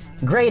trenches,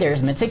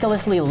 graders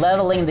meticulously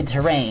leveling the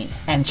terrain,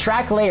 and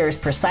track layers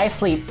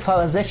precisely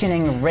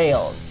positioning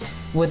rails.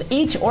 With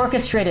each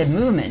orchestrated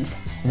movement,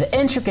 the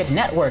intricate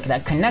network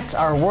that connects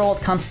our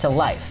world comes to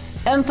life,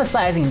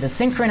 emphasizing the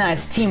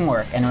synchronized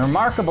teamwork and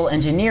remarkable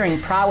engineering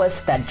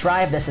prowess that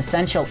drive this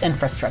essential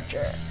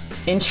infrastructure.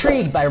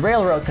 Intrigued by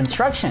railroad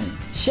construction?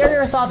 Share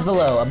your thoughts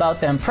below about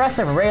the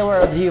impressive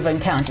railroads you've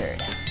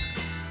encountered.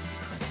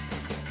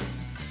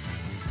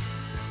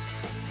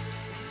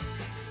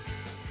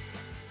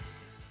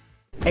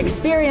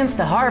 Experience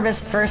the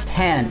harvest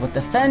firsthand with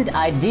the Fend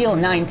Ideal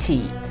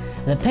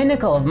 9T, the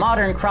pinnacle of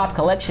modern crop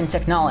collection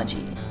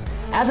technology.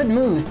 As it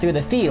moves through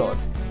the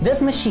fields,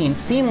 this machine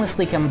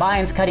seamlessly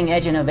combines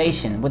cutting-edge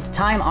innovation with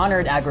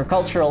time-honored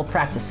agricultural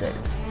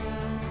practices.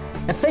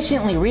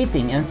 Efficiently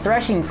reaping and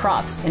threshing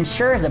crops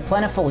ensures a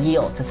plentiful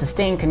yield to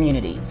sustain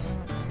communities.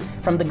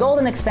 From the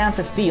golden expanse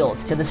of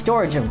fields to the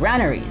storage of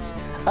granaries,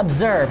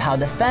 observe how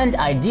the Fend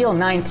Ideal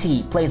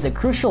 9T plays a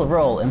crucial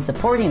role in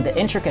supporting the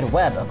intricate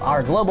web of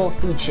our global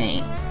food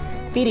chain,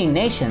 feeding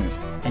nations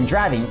and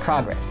driving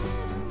progress.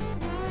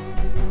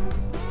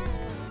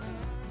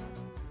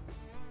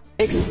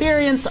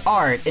 Experience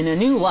art in a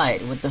new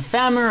light with the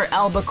Famer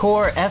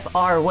Albacore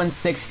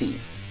FR160.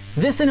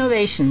 This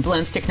innovation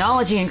blends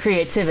technology and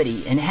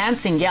creativity,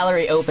 enhancing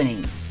gallery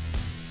openings.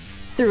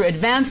 Through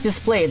advanced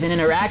displays and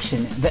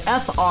interaction, the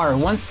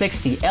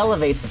FR160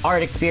 elevates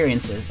art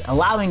experiences,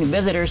 allowing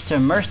visitors to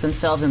immerse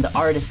themselves in the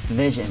artist's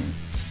vision.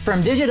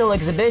 From digital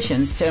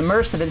exhibitions to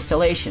immersive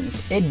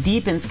installations, it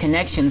deepens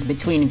connections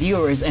between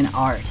viewers and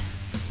art.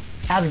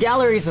 As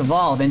galleries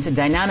evolve into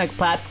dynamic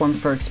platforms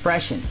for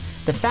expression,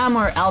 the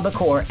Famer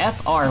Albacore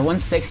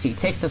FR160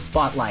 takes the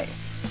spotlight,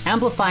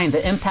 amplifying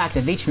the impact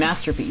of each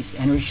masterpiece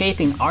and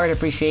reshaping art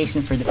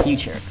appreciation for the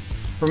future.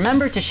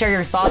 Remember to share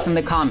your thoughts in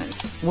the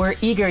comments. We're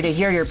eager to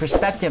hear your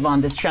perspective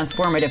on this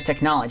transformative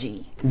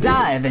technology.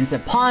 Dive into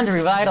pond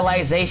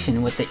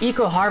revitalization with the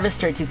Eco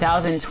Harvester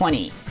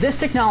 2020. This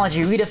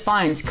technology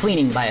redefines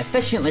cleaning by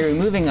efficiently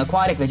removing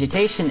aquatic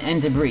vegetation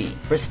and debris,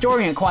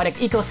 restoring aquatic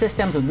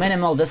ecosystems with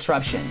minimal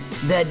disruption.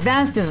 The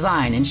advanced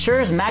design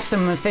ensures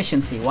maximum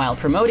efficiency while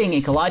promoting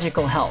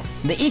ecological health.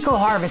 The Eco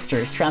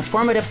Harvester's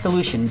transformative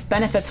solution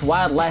benefits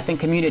wildlife and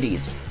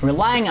communities,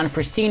 relying on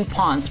pristine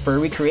ponds for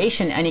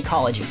recreation and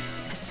ecology,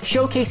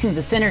 showcasing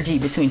the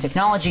synergy between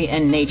technology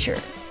and nature.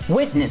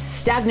 Witness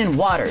stagnant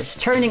waters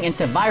turning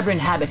into vibrant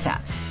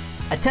habitats,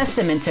 a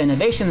testament to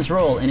innovation's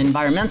role in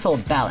environmental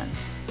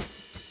balance.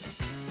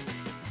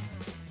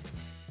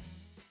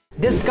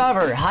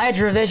 Discover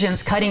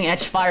HydroVision's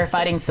cutting-edge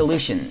firefighting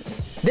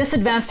solutions. This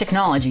advanced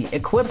technology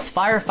equips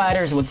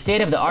firefighters with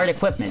state-of-the-art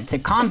equipment to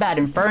combat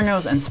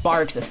infernos and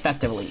sparks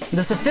effectively.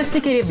 The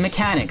sophisticated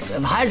mechanics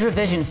of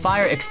HydroVision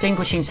fire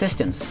extinguishing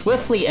systems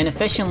swiftly and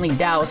efficiently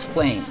douse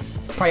flames,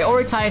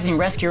 prioritizing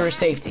rescuer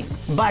safety.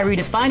 By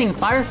redefining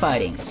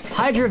firefighting,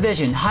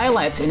 HydroVision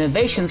highlights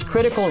innovation's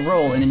critical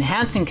role in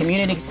enhancing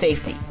community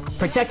safety,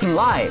 protecting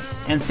lives,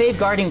 and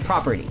safeguarding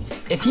property.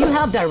 If you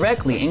have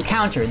directly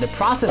encountered the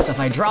process of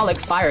hydraulic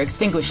fire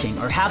extinguishing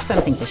or have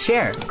something to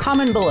share,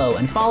 comment below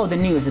and follow the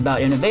news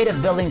about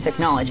innovative building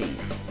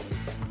technologies.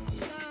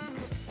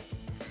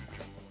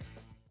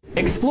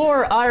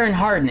 Explore iron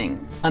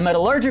hardening, a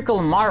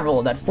metallurgical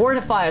marvel that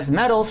fortifies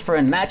metals for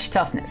unmatched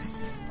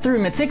toughness.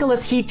 Through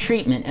meticulous heat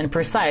treatment and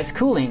precise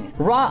cooling,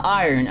 raw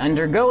iron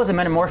undergoes a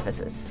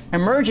metamorphosis,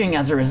 emerging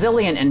as a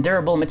resilient and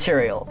durable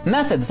material.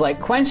 Methods like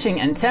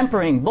quenching and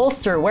tempering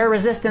bolster wear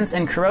resistance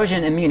and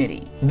corrosion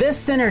immunity. This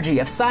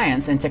synergy of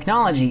science and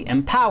technology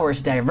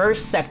empowers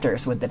diverse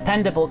sectors with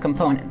dependable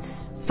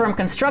components. From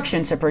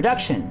construction to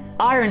production,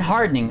 iron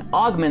hardening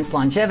augments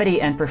longevity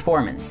and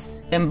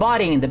performance,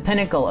 embodying the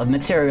pinnacle of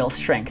material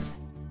strength.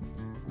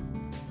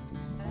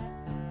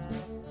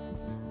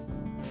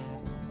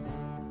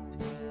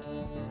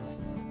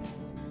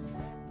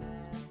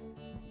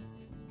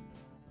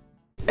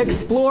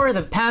 Explore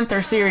the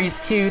Panther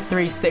Series 2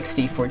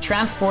 360 for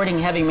transporting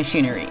heavy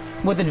machinery.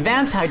 With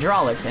advanced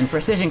hydraulics and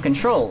precision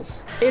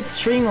controls, it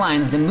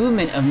streamlines the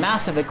movement of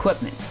massive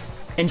equipment,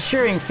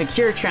 ensuring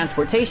secure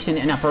transportation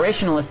and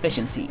operational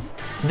efficiency.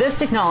 This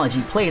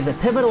technology plays a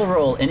pivotal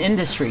role in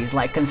industries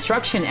like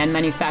construction and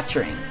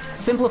manufacturing,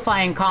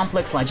 simplifying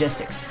complex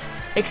logistics.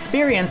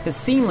 Experience the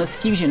seamless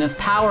fusion of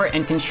power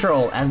and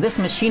control as this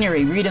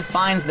machinery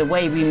redefines the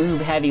way we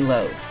move heavy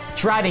loads,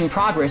 driving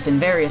progress in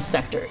various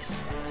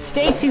sectors.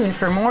 Stay tuned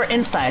for more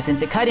insights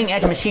into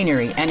cutting-edge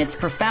machinery and its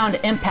profound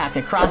impact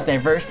across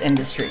diverse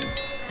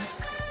industries.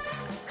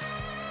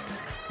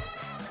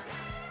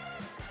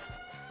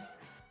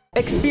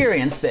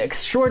 Experience the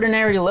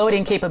extraordinary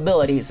loading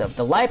capabilities of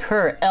the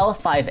Liebherr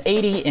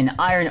L580 in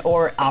iron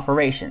ore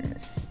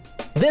operations.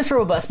 This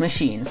robust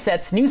machine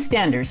sets new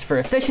standards for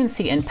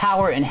efficiency and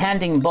power in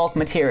handling bulk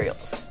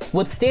materials.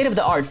 With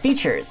state-of-the-art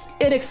features,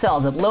 it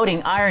excels at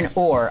loading iron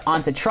ore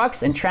onto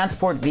trucks and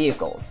transport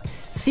vehicles,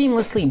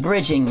 seamlessly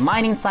bridging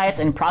mining sites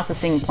and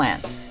processing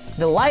plants.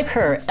 The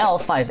Liebherr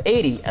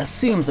L580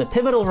 assumes a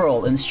pivotal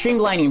role in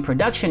streamlining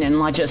production and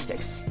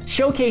logistics,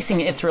 showcasing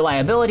its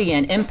reliability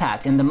and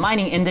impact in the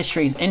mining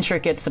industry's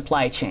intricate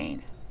supply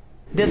chain.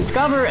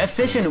 Discover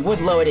efficient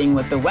wood loading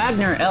with the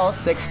Wagner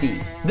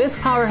L60. This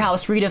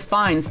powerhouse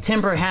redefines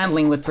timber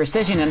handling with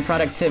precision and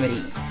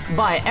productivity.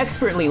 By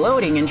expertly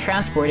loading and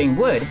transporting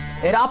wood,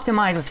 it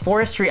optimizes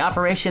forestry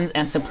operations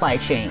and supply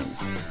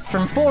chains.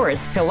 From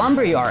forests to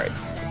lumber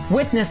yards,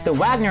 witness the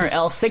Wagner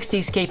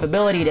L60's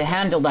capability to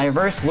handle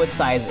diverse wood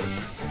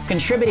sizes,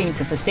 contributing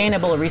to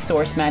sustainable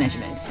resource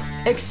management.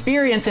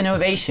 Experience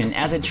innovation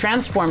as it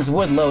transforms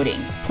wood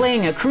loading,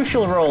 playing a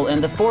crucial role in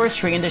the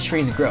forestry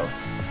industry's growth.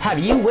 Have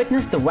you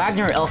witnessed the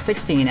Wagner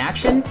L60 in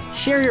action?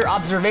 Share your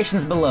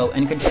observations below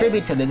and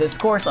contribute to the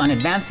discourse on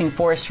advancing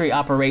forestry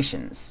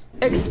operations.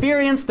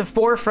 Experience the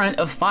forefront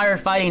of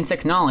firefighting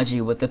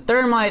technology with the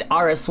Thermite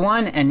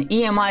RS1 and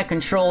EMI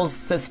controls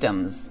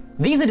systems.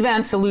 These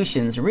advanced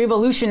solutions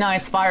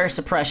revolutionize fire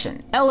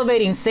suppression,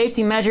 elevating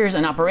safety measures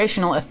and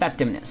operational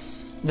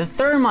effectiveness. The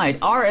Thermite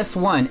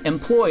RS1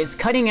 employs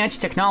cutting-edge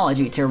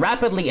technology to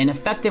rapidly and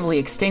effectively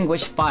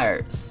extinguish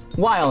fires,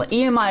 while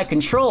EMI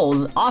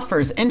Controls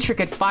offers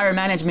intricate fire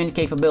management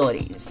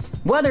capabilities.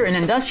 Whether in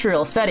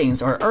industrial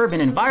settings or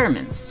urban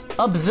environments,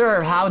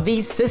 observe how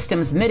these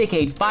systems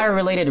mitigate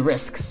fire-related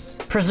risks,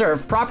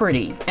 preserve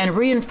property, and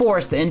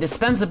reinforce the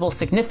indispensable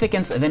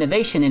significance of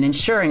innovation in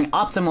ensuring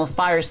optimal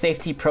fire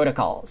safety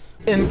protocols.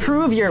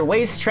 Improve your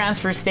waste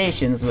transfer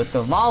stations with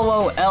the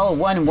Volvo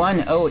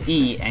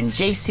L110E and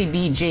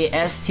JCB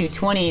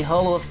JS220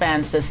 Holo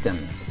Fan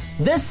systems.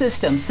 This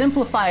system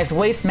simplifies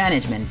waste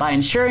management by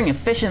ensuring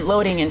efficient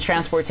loading and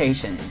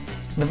transportation.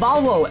 The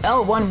Volvo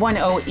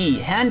L110E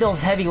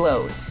handles heavy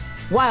loads,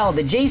 while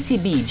the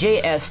JCB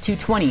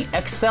JS220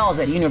 excels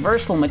at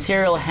universal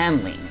material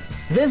handling.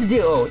 This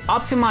duo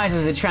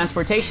optimizes the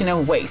transportation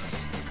of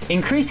waste,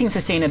 increasing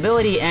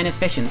sustainability and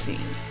efficiency.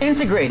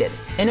 Integrated,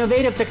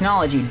 innovative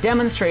technology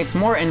demonstrates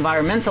more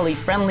environmentally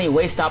friendly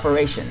waste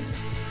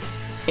operations.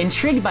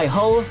 Intrigued by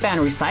Holo Fan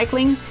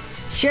recycling?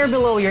 Share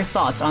below your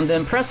thoughts on the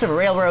impressive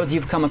railroads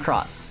you've come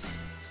across.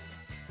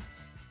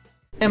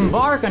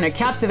 Embark on a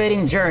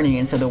captivating journey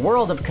into the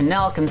world of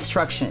canal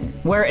construction,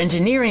 where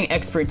engineering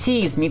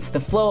expertise meets the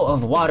flow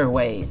of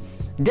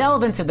waterways.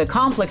 Delve into the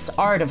complex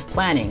art of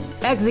planning,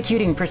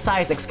 executing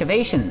precise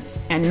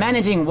excavations, and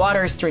managing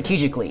water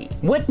strategically.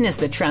 Witness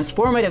the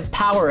transformative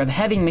power of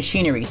heavy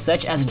machinery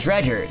such as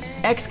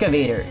dredgers,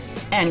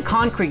 excavators, and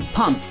concrete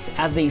pumps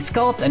as they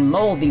sculpt and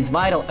mold these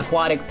vital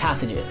aquatic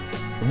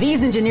passages.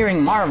 These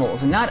engineering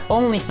marvels not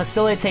only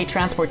facilitate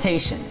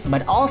transportation,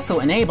 but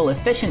also enable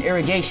efficient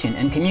irrigation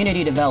and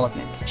community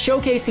development,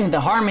 showcasing the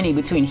harmony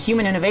between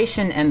human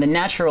innovation and the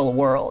natural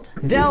world.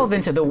 Delve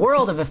into the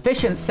world of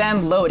efficient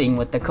sand loading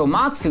with the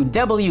Komatsu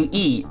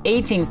WE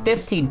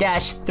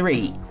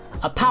 1850-3,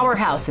 a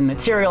powerhouse in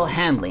material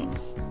handling.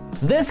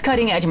 This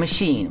cutting-edge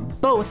machine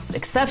boasts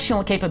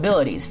exceptional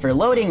capabilities for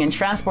loading and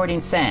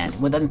transporting sand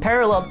with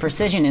unparalleled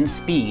precision and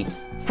speed.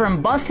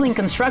 From bustling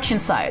construction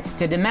sites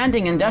to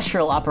demanding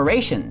industrial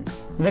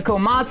operations, the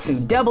Komatsu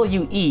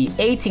WE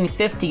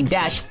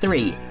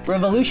 1850-3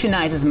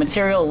 revolutionizes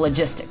material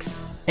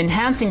logistics,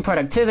 enhancing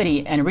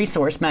productivity and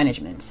resource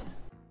management.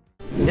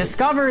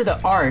 Discover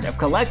the art of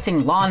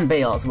collecting lawn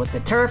bales with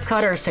the Turf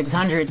Cutter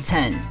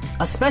 610,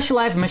 a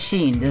specialized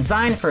machine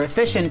designed for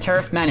efficient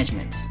turf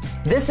management.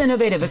 This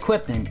innovative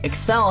equipment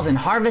excels in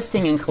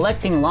harvesting and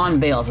collecting lawn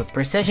bales with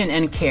precision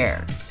and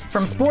care.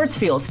 From sports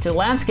fields to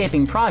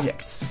landscaping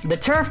projects, the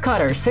Turf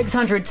Cutter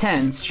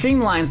 610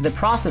 streamlines the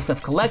process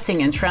of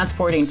collecting and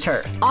transporting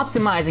turf,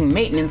 optimizing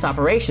maintenance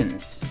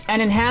operations,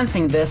 and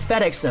enhancing the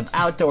aesthetics of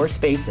outdoor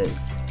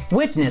spaces.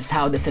 Witness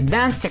how this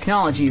advanced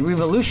technology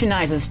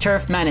revolutionizes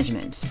turf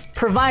management,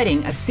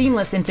 providing a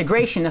seamless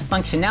integration of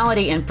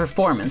functionality and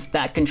performance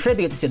that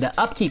contributes to the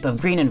upkeep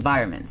of green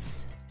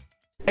environments.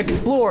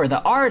 Explore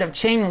the art of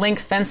chain link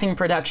fencing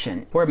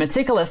production, where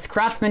meticulous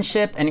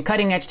craftsmanship and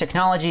cutting-edge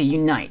technology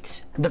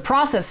unite. The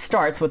process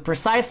starts with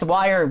precise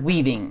wire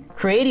weaving,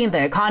 creating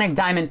the iconic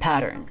diamond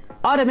pattern.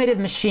 Automated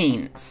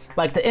machines,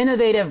 like the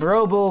innovative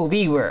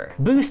Robo-Weaver,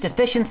 boost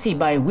efficiency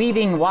by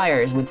weaving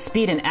wires with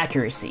speed and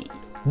accuracy.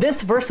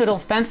 This versatile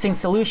fencing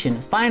solution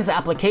finds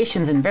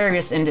applications in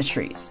various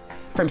industries,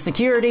 from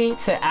security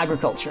to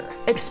agriculture.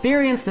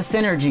 Experience the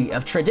synergy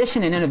of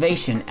tradition and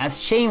innovation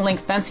as chain link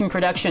fencing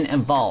production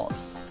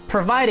evolves,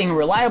 providing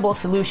reliable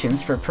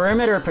solutions for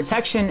perimeter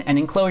protection and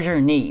enclosure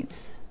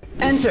needs.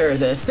 Enter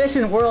the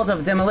efficient world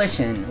of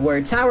demolition,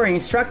 where towering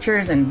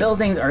structures and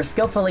buildings are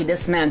skillfully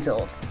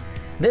dismantled.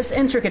 This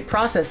intricate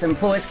process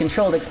employs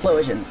controlled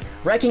explosions,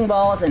 wrecking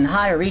balls, and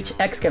high-reach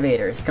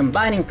excavators,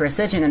 combining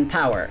precision and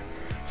power.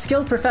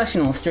 Skilled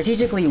professionals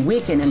strategically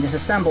weaken and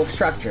disassemble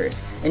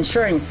structures,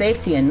 ensuring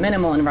safety and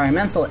minimal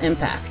environmental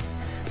impact.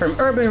 From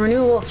urban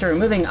renewal to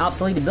removing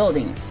obsolete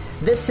buildings,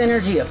 this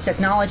synergy of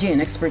technology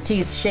and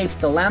expertise shapes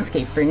the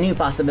landscape for new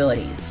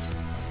possibilities.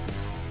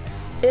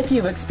 If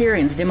you've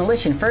experienced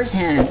demolition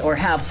firsthand or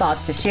have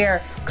thoughts to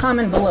share,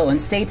 comment below and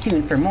stay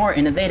tuned for more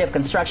innovative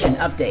construction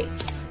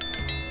updates.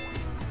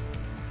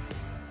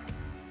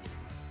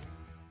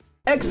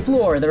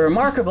 Explore the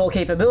remarkable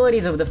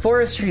capabilities of the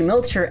forestry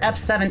Milcher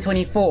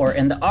F724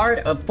 in the art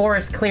of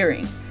forest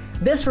clearing.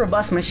 This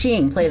robust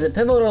machine plays a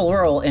pivotal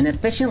role in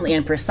efficiently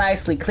and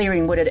precisely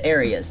clearing wooded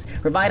areas,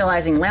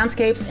 revitalizing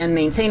landscapes and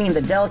maintaining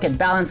the delicate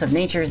balance of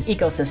nature's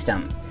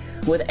ecosystem.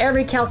 With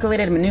every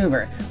calculated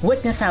maneuver,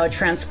 witness how it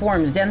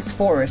transforms dense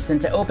forests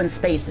into open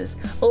spaces,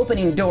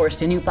 opening doors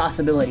to new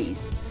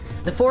possibilities.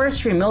 The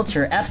forestry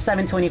Milcher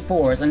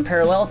F724's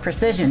unparalleled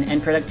precision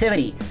and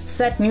productivity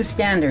set new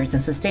standards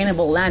in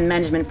sustainable land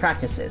management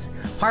practices,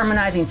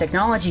 harmonizing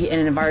technology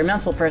and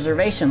environmental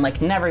preservation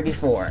like never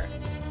before.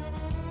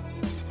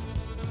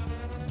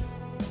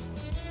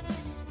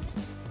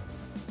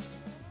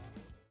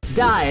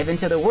 Dive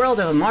into the world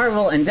of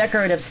marble and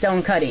decorative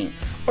stone cutting,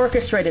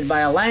 orchestrated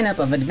by a lineup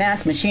of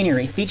advanced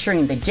machinery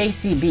featuring the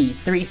JCB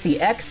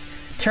 3CX,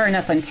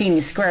 Turna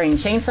Fantini squaring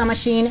chainsaw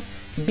machine,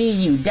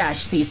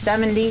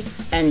 BU-C70,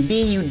 and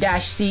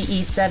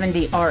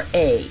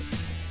BU-CE70RA.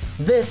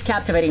 This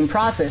captivating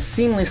process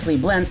seamlessly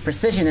blends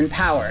precision and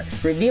power,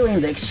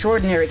 revealing the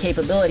extraordinary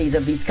capabilities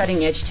of these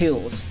cutting-edge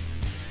tools.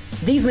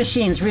 These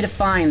machines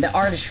redefine the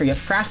artistry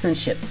of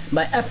craftsmanship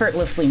by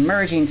effortlessly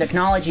merging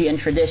technology and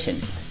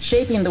tradition,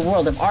 shaping the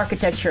world of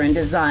architecture and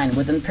design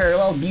with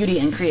unparalleled beauty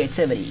and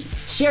creativity.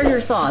 Share your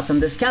thoughts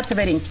on this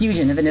captivating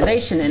fusion of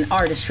innovation and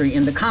artistry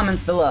in the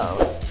comments below.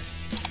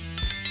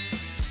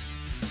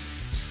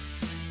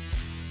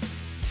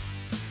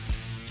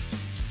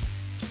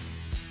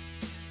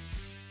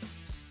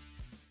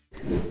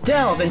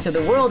 Delve into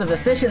the world of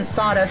efficient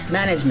sawdust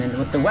management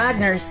with the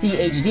Wagner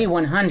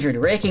CHD100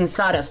 raking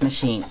sawdust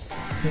machine.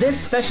 This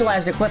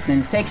specialized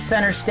equipment takes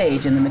center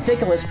stage in the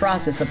meticulous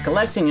process of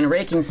collecting and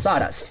raking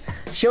sawdust,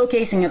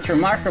 showcasing its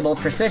remarkable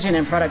precision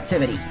and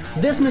productivity.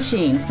 This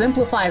machine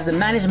simplifies the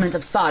management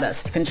of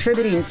sawdust,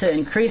 contributing to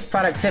increased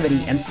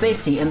productivity and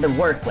safety in the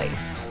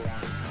workplace.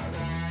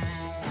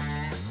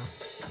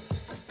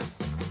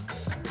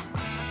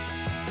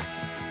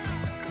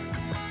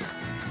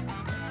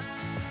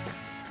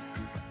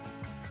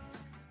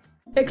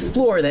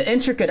 Explore the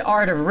intricate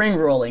art of ring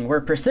rolling,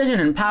 where precision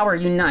and power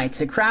unite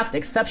to craft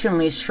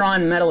exceptionally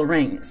strong metal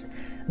rings.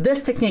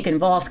 This technique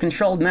involves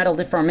controlled metal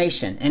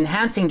deformation,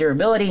 enhancing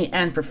durability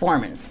and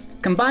performance.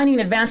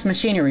 Combining advanced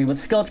machinery with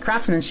skilled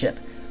craftsmanship,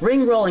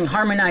 ring rolling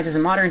harmonizes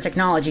modern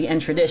technology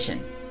and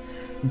tradition.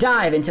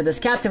 Dive into this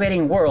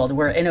captivating world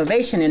where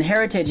innovation and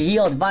heritage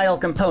yield vital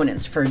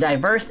components for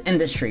diverse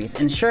industries,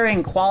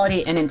 ensuring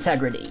quality and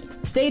integrity.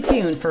 Stay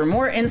tuned for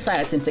more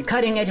insights into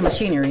cutting-edge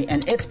machinery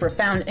and its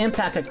profound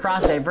impact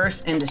across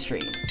diverse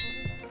industries.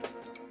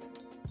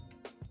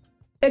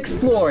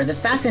 Explore the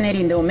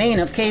fascinating domain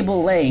of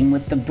cable laying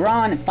with the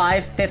Braun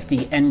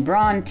 550 and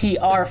Braun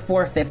TR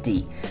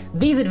 450.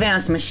 These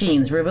advanced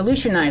machines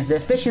revolutionize the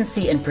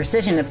efficiency and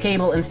precision of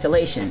cable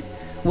installation.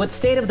 With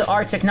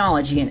state-of-the-art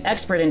technology and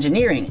expert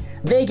engineering,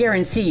 they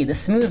guarantee the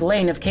smooth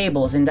laying of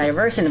cables in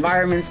diverse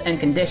environments and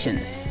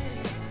conditions.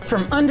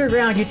 From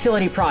underground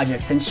utility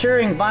projects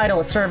ensuring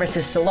vital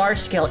services to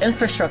large-scale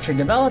infrastructure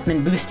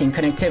development boosting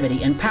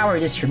connectivity and power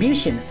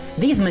distribution,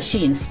 these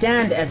machines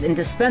stand as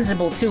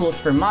indispensable tools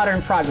for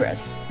modern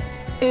progress.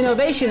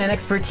 Innovation and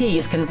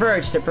expertise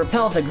converge to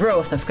propel the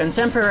growth of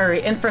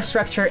contemporary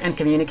infrastructure and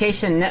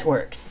communication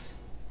networks.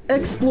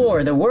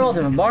 Explore the world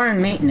of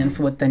barn maintenance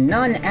with the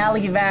Nunn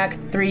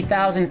AlleyVac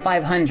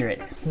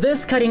 3500.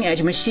 This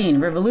cutting-edge machine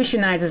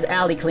revolutionizes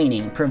alley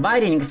cleaning,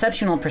 providing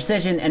exceptional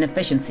precision and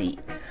efficiency.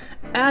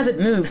 As it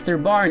moves through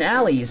barn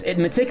alleys, it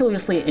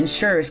meticulously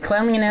ensures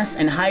cleanliness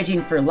and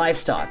hygiene for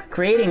livestock,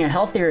 creating a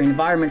healthier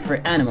environment for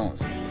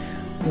animals.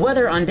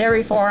 Whether on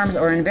dairy farms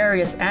or in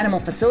various animal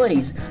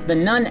facilities, the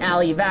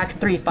Non-Alley Vac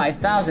 3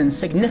 5000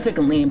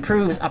 significantly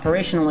improves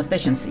operational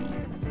efficiency.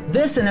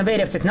 This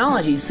innovative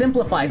technology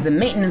simplifies the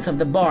maintenance of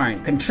the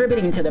barn,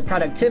 contributing to the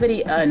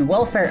productivity and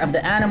welfare of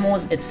the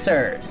animals it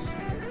serves.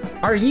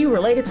 Are you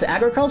related to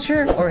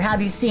agriculture, or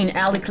have you seen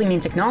alley cleaning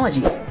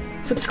technology?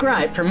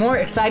 Subscribe for more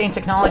exciting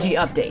technology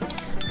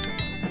updates.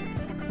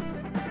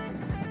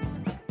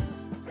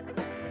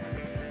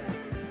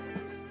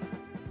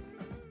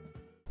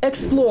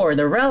 Explore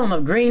the realm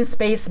of green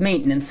space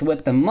maintenance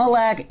with the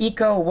Mulag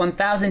Eco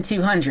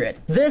 1200.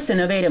 This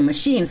innovative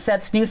machine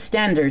sets new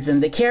standards in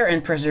the care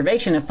and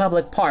preservation of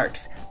public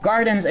parks,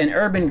 gardens, and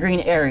urban green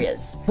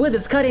areas. With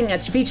its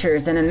cutting-edge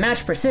features and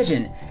unmatched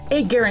precision,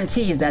 it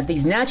guarantees that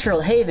these natural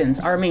havens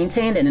are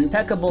maintained in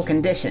impeccable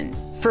condition.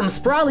 From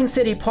sprawling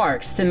city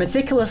parks to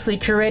meticulously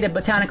curated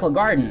botanical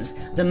gardens,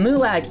 the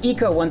Mulag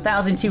Eco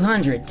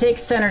 1200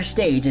 takes center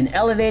stage in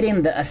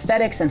elevating the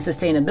aesthetics and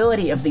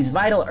sustainability of these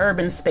vital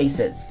urban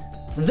spaces.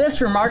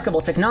 This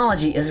remarkable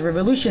technology is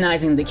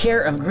revolutionizing the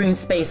care of green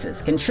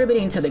spaces,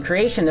 contributing to the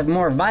creation of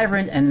more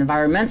vibrant and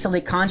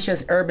environmentally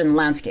conscious urban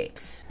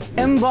landscapes.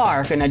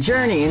 Embark on a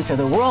journey into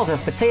the world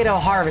of potato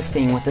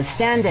harvesting with the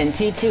Stand-in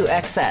T2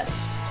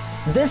 XS.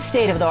 This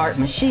state-of-the-art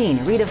machine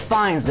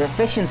redefines the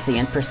efficiency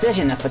and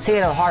precision of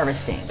potato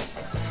harvesting.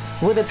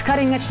 With its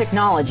cutting-edge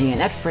technology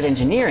and expert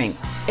engineering,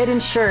 it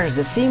ensures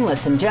the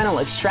seamless and gentle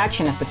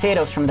extraction of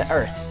potatoes from the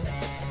earth.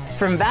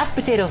 From vast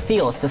potato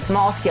fields to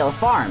small-scale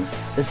farms,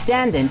 the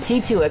Stand-in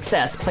T2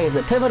 XS plays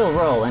a pivotal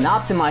role in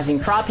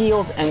optimizing crop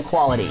yields and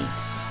quality.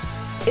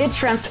 It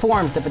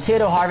transforms the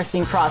potato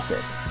harvesting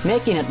process,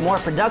 making it more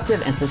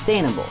productive and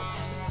sustainable.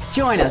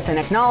 Join us in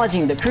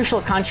acknowledging the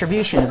crucial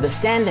contribution of the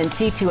Stand-in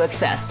T2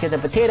 XS to the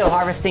potato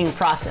harvesting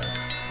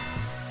process.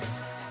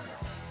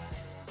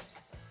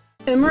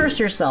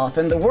 Immerse yourself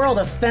in the world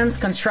of fence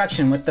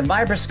construction with the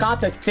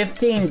vibroscopic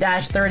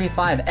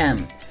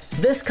 15-35M.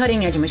 This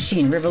cutting-edge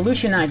machine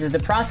revolutionizes the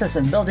process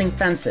of building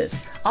fences,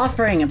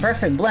 offering a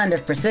perfect blend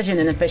of precision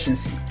and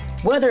efficiency.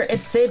 Whether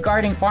it's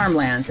safeguarding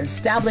farmlands,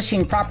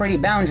 establishing property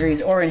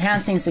boundaries, or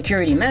enhancing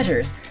security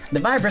measures, the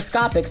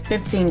vibroscopic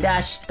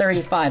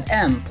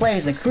 15-35M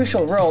plays a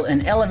crucial role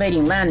in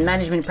elevating land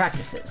management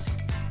practices.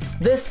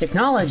 This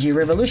technology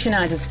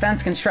revolutionizes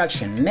fence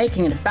construction,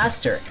 making it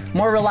faster,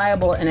 more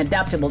reliable, and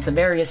adaptable to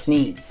various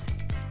needs.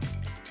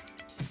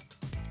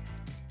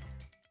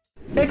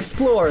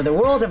 Explore the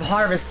world of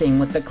harvesting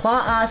with the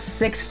Claas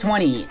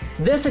 620.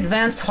 This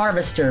advanced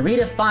harvester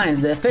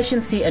redefines the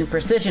efficiency and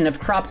precision of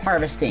crop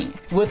harvesting.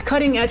 With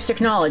cutting-edge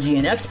technology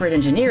and expert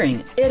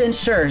engineering, it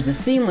ensures the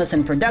seamless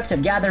and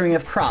productive gathering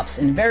of crops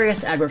in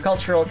various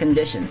agricultural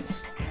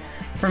conditions.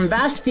 From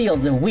vast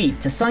fields of wheat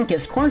to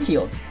sun-kissed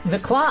cornfields, the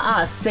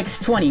Claas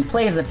 620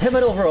 plays a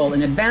pivotal role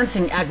in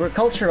advancing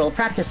agricultural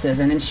practices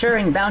and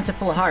ensuring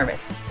bountiful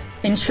harvests.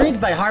 Intrigued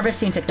by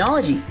harvesting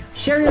technology?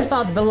 Share your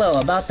thoughts below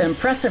about the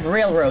impressive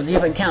railroads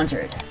you've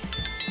encountered.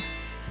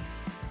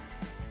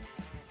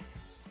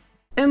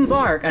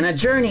 Embark on a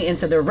journey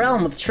into the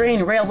realm of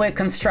train railway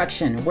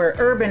construction, where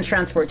urban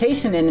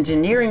transportation and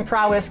engineering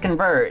prowess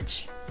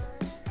converge.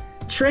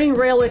 Train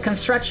railway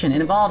construction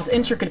involves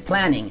intricate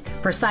planning,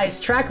 precise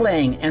track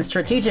laying, and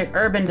strategic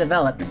urban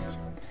development.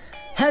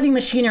 Heavy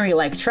machinery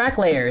like track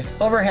layers,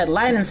 overhead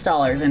line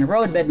installers, and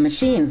roadbed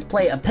machines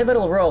play a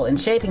pivotal role in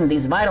shaping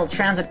these vital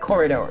transit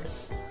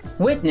corridors.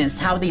 Witness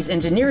how these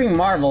engineering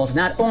marvels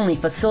not only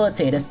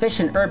facilitate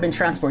efficient urban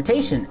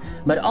transportation,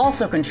 but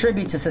also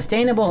contribute to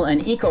sustainable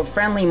and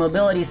eco-friendly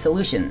mobility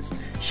solutions,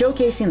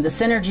 showcasing the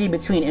synergy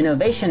between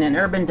innovation and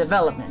urban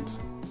development.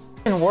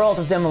 World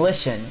of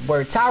demolition,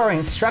 where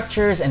towering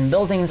structures and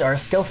buildings are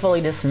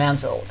skillfully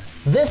dismantled.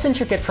 This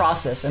intricate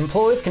process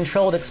employs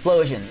controlled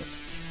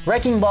explosions,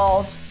 wrecking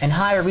balls, and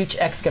high-reach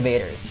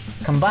excavators,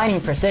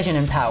 combining precision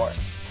and power.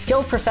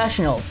 Skilled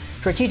professionals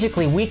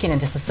strategically weaken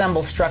and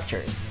disassemble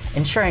structures,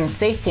 ensuring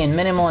safety and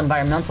minimal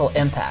environmental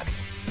impact.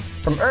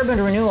 From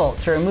urban renewal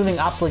to removing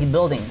obsolete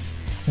buildings,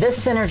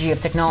 this synergy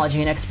of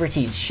technology and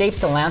expertise shapes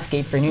the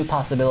landscape for new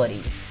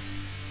possibilities.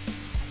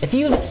 If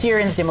you've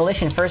experienced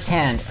demolition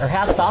firsthand or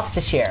have thoughts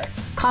to share,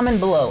 comment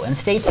below and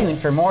stay tuned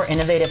for more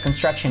innovative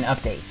construction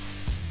updates.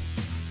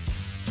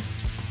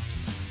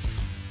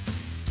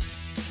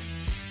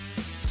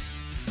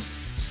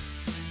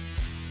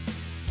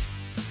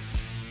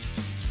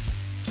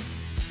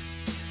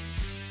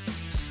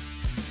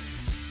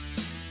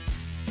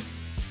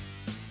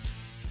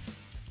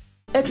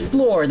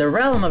 Explore the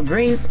realm of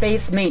green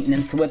space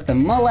maintenance with the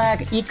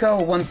Mulag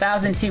Eco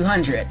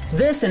 1200.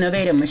 This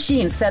innovative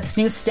machine sets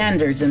new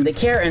standards in the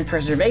care and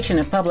preservation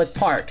of public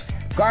parks,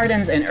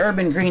 gardens, and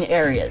urban green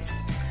areas.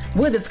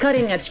 With its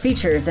cutting-edge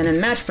features and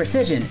unmatched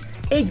precision,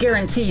 it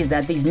guarantees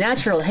that these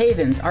natural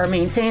havens are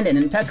maintained in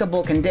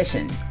impeccable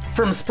condition.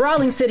 From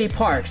sprawling city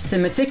parks to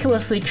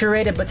meticulously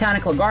curated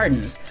botanical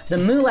gardens, the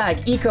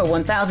Mulag Eco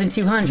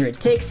 1200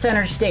 takes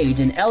center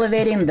stage in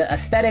elevating the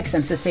aesthetics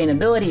and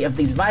sustainability of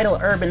these vital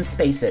urban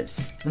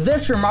spaces.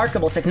 This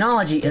remarkable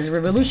technology is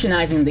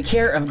revolutionizing the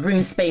care of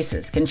green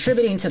spaces,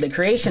 contributing to the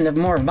creation of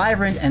more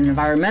vibrant and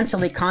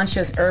environmentally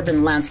conscious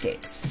urban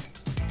landscapes.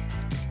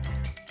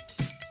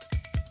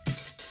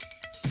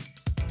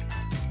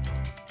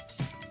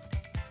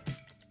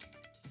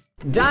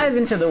 Dive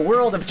into the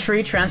world of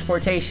tree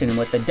transportation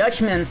with the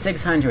Dutchman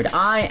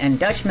 600i and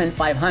Dutchman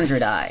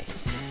 500i.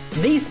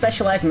 These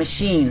specialized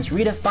machines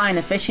redefine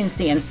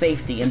efficiency and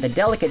safety in the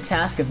delicate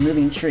task of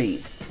moving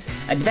trees.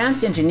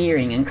 Advanced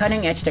engineering and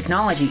cutting-edge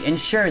technology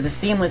ensure the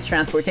seamless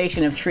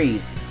transportation of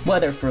trees,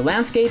 whether for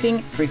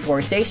landscaping,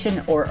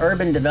 reforestation, or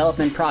urban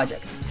development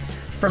projects.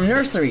 From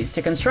nurseries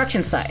to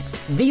construction sites,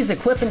 these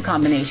equipment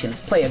combinations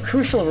play a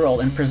crucial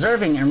role in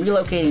preserving and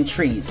relocating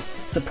trees,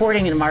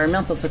 supporting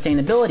environmental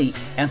sustainability,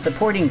 and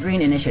supporting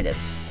green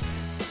initiatives.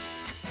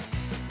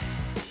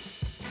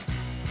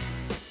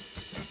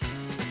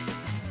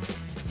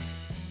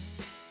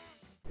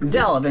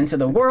 Delve into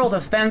the world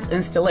of fence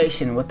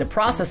installation with the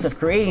process of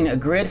creating a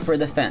grid for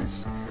the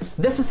fence.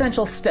 This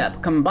essential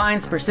step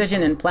combines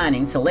precision and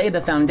planning to lay the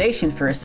foundation for a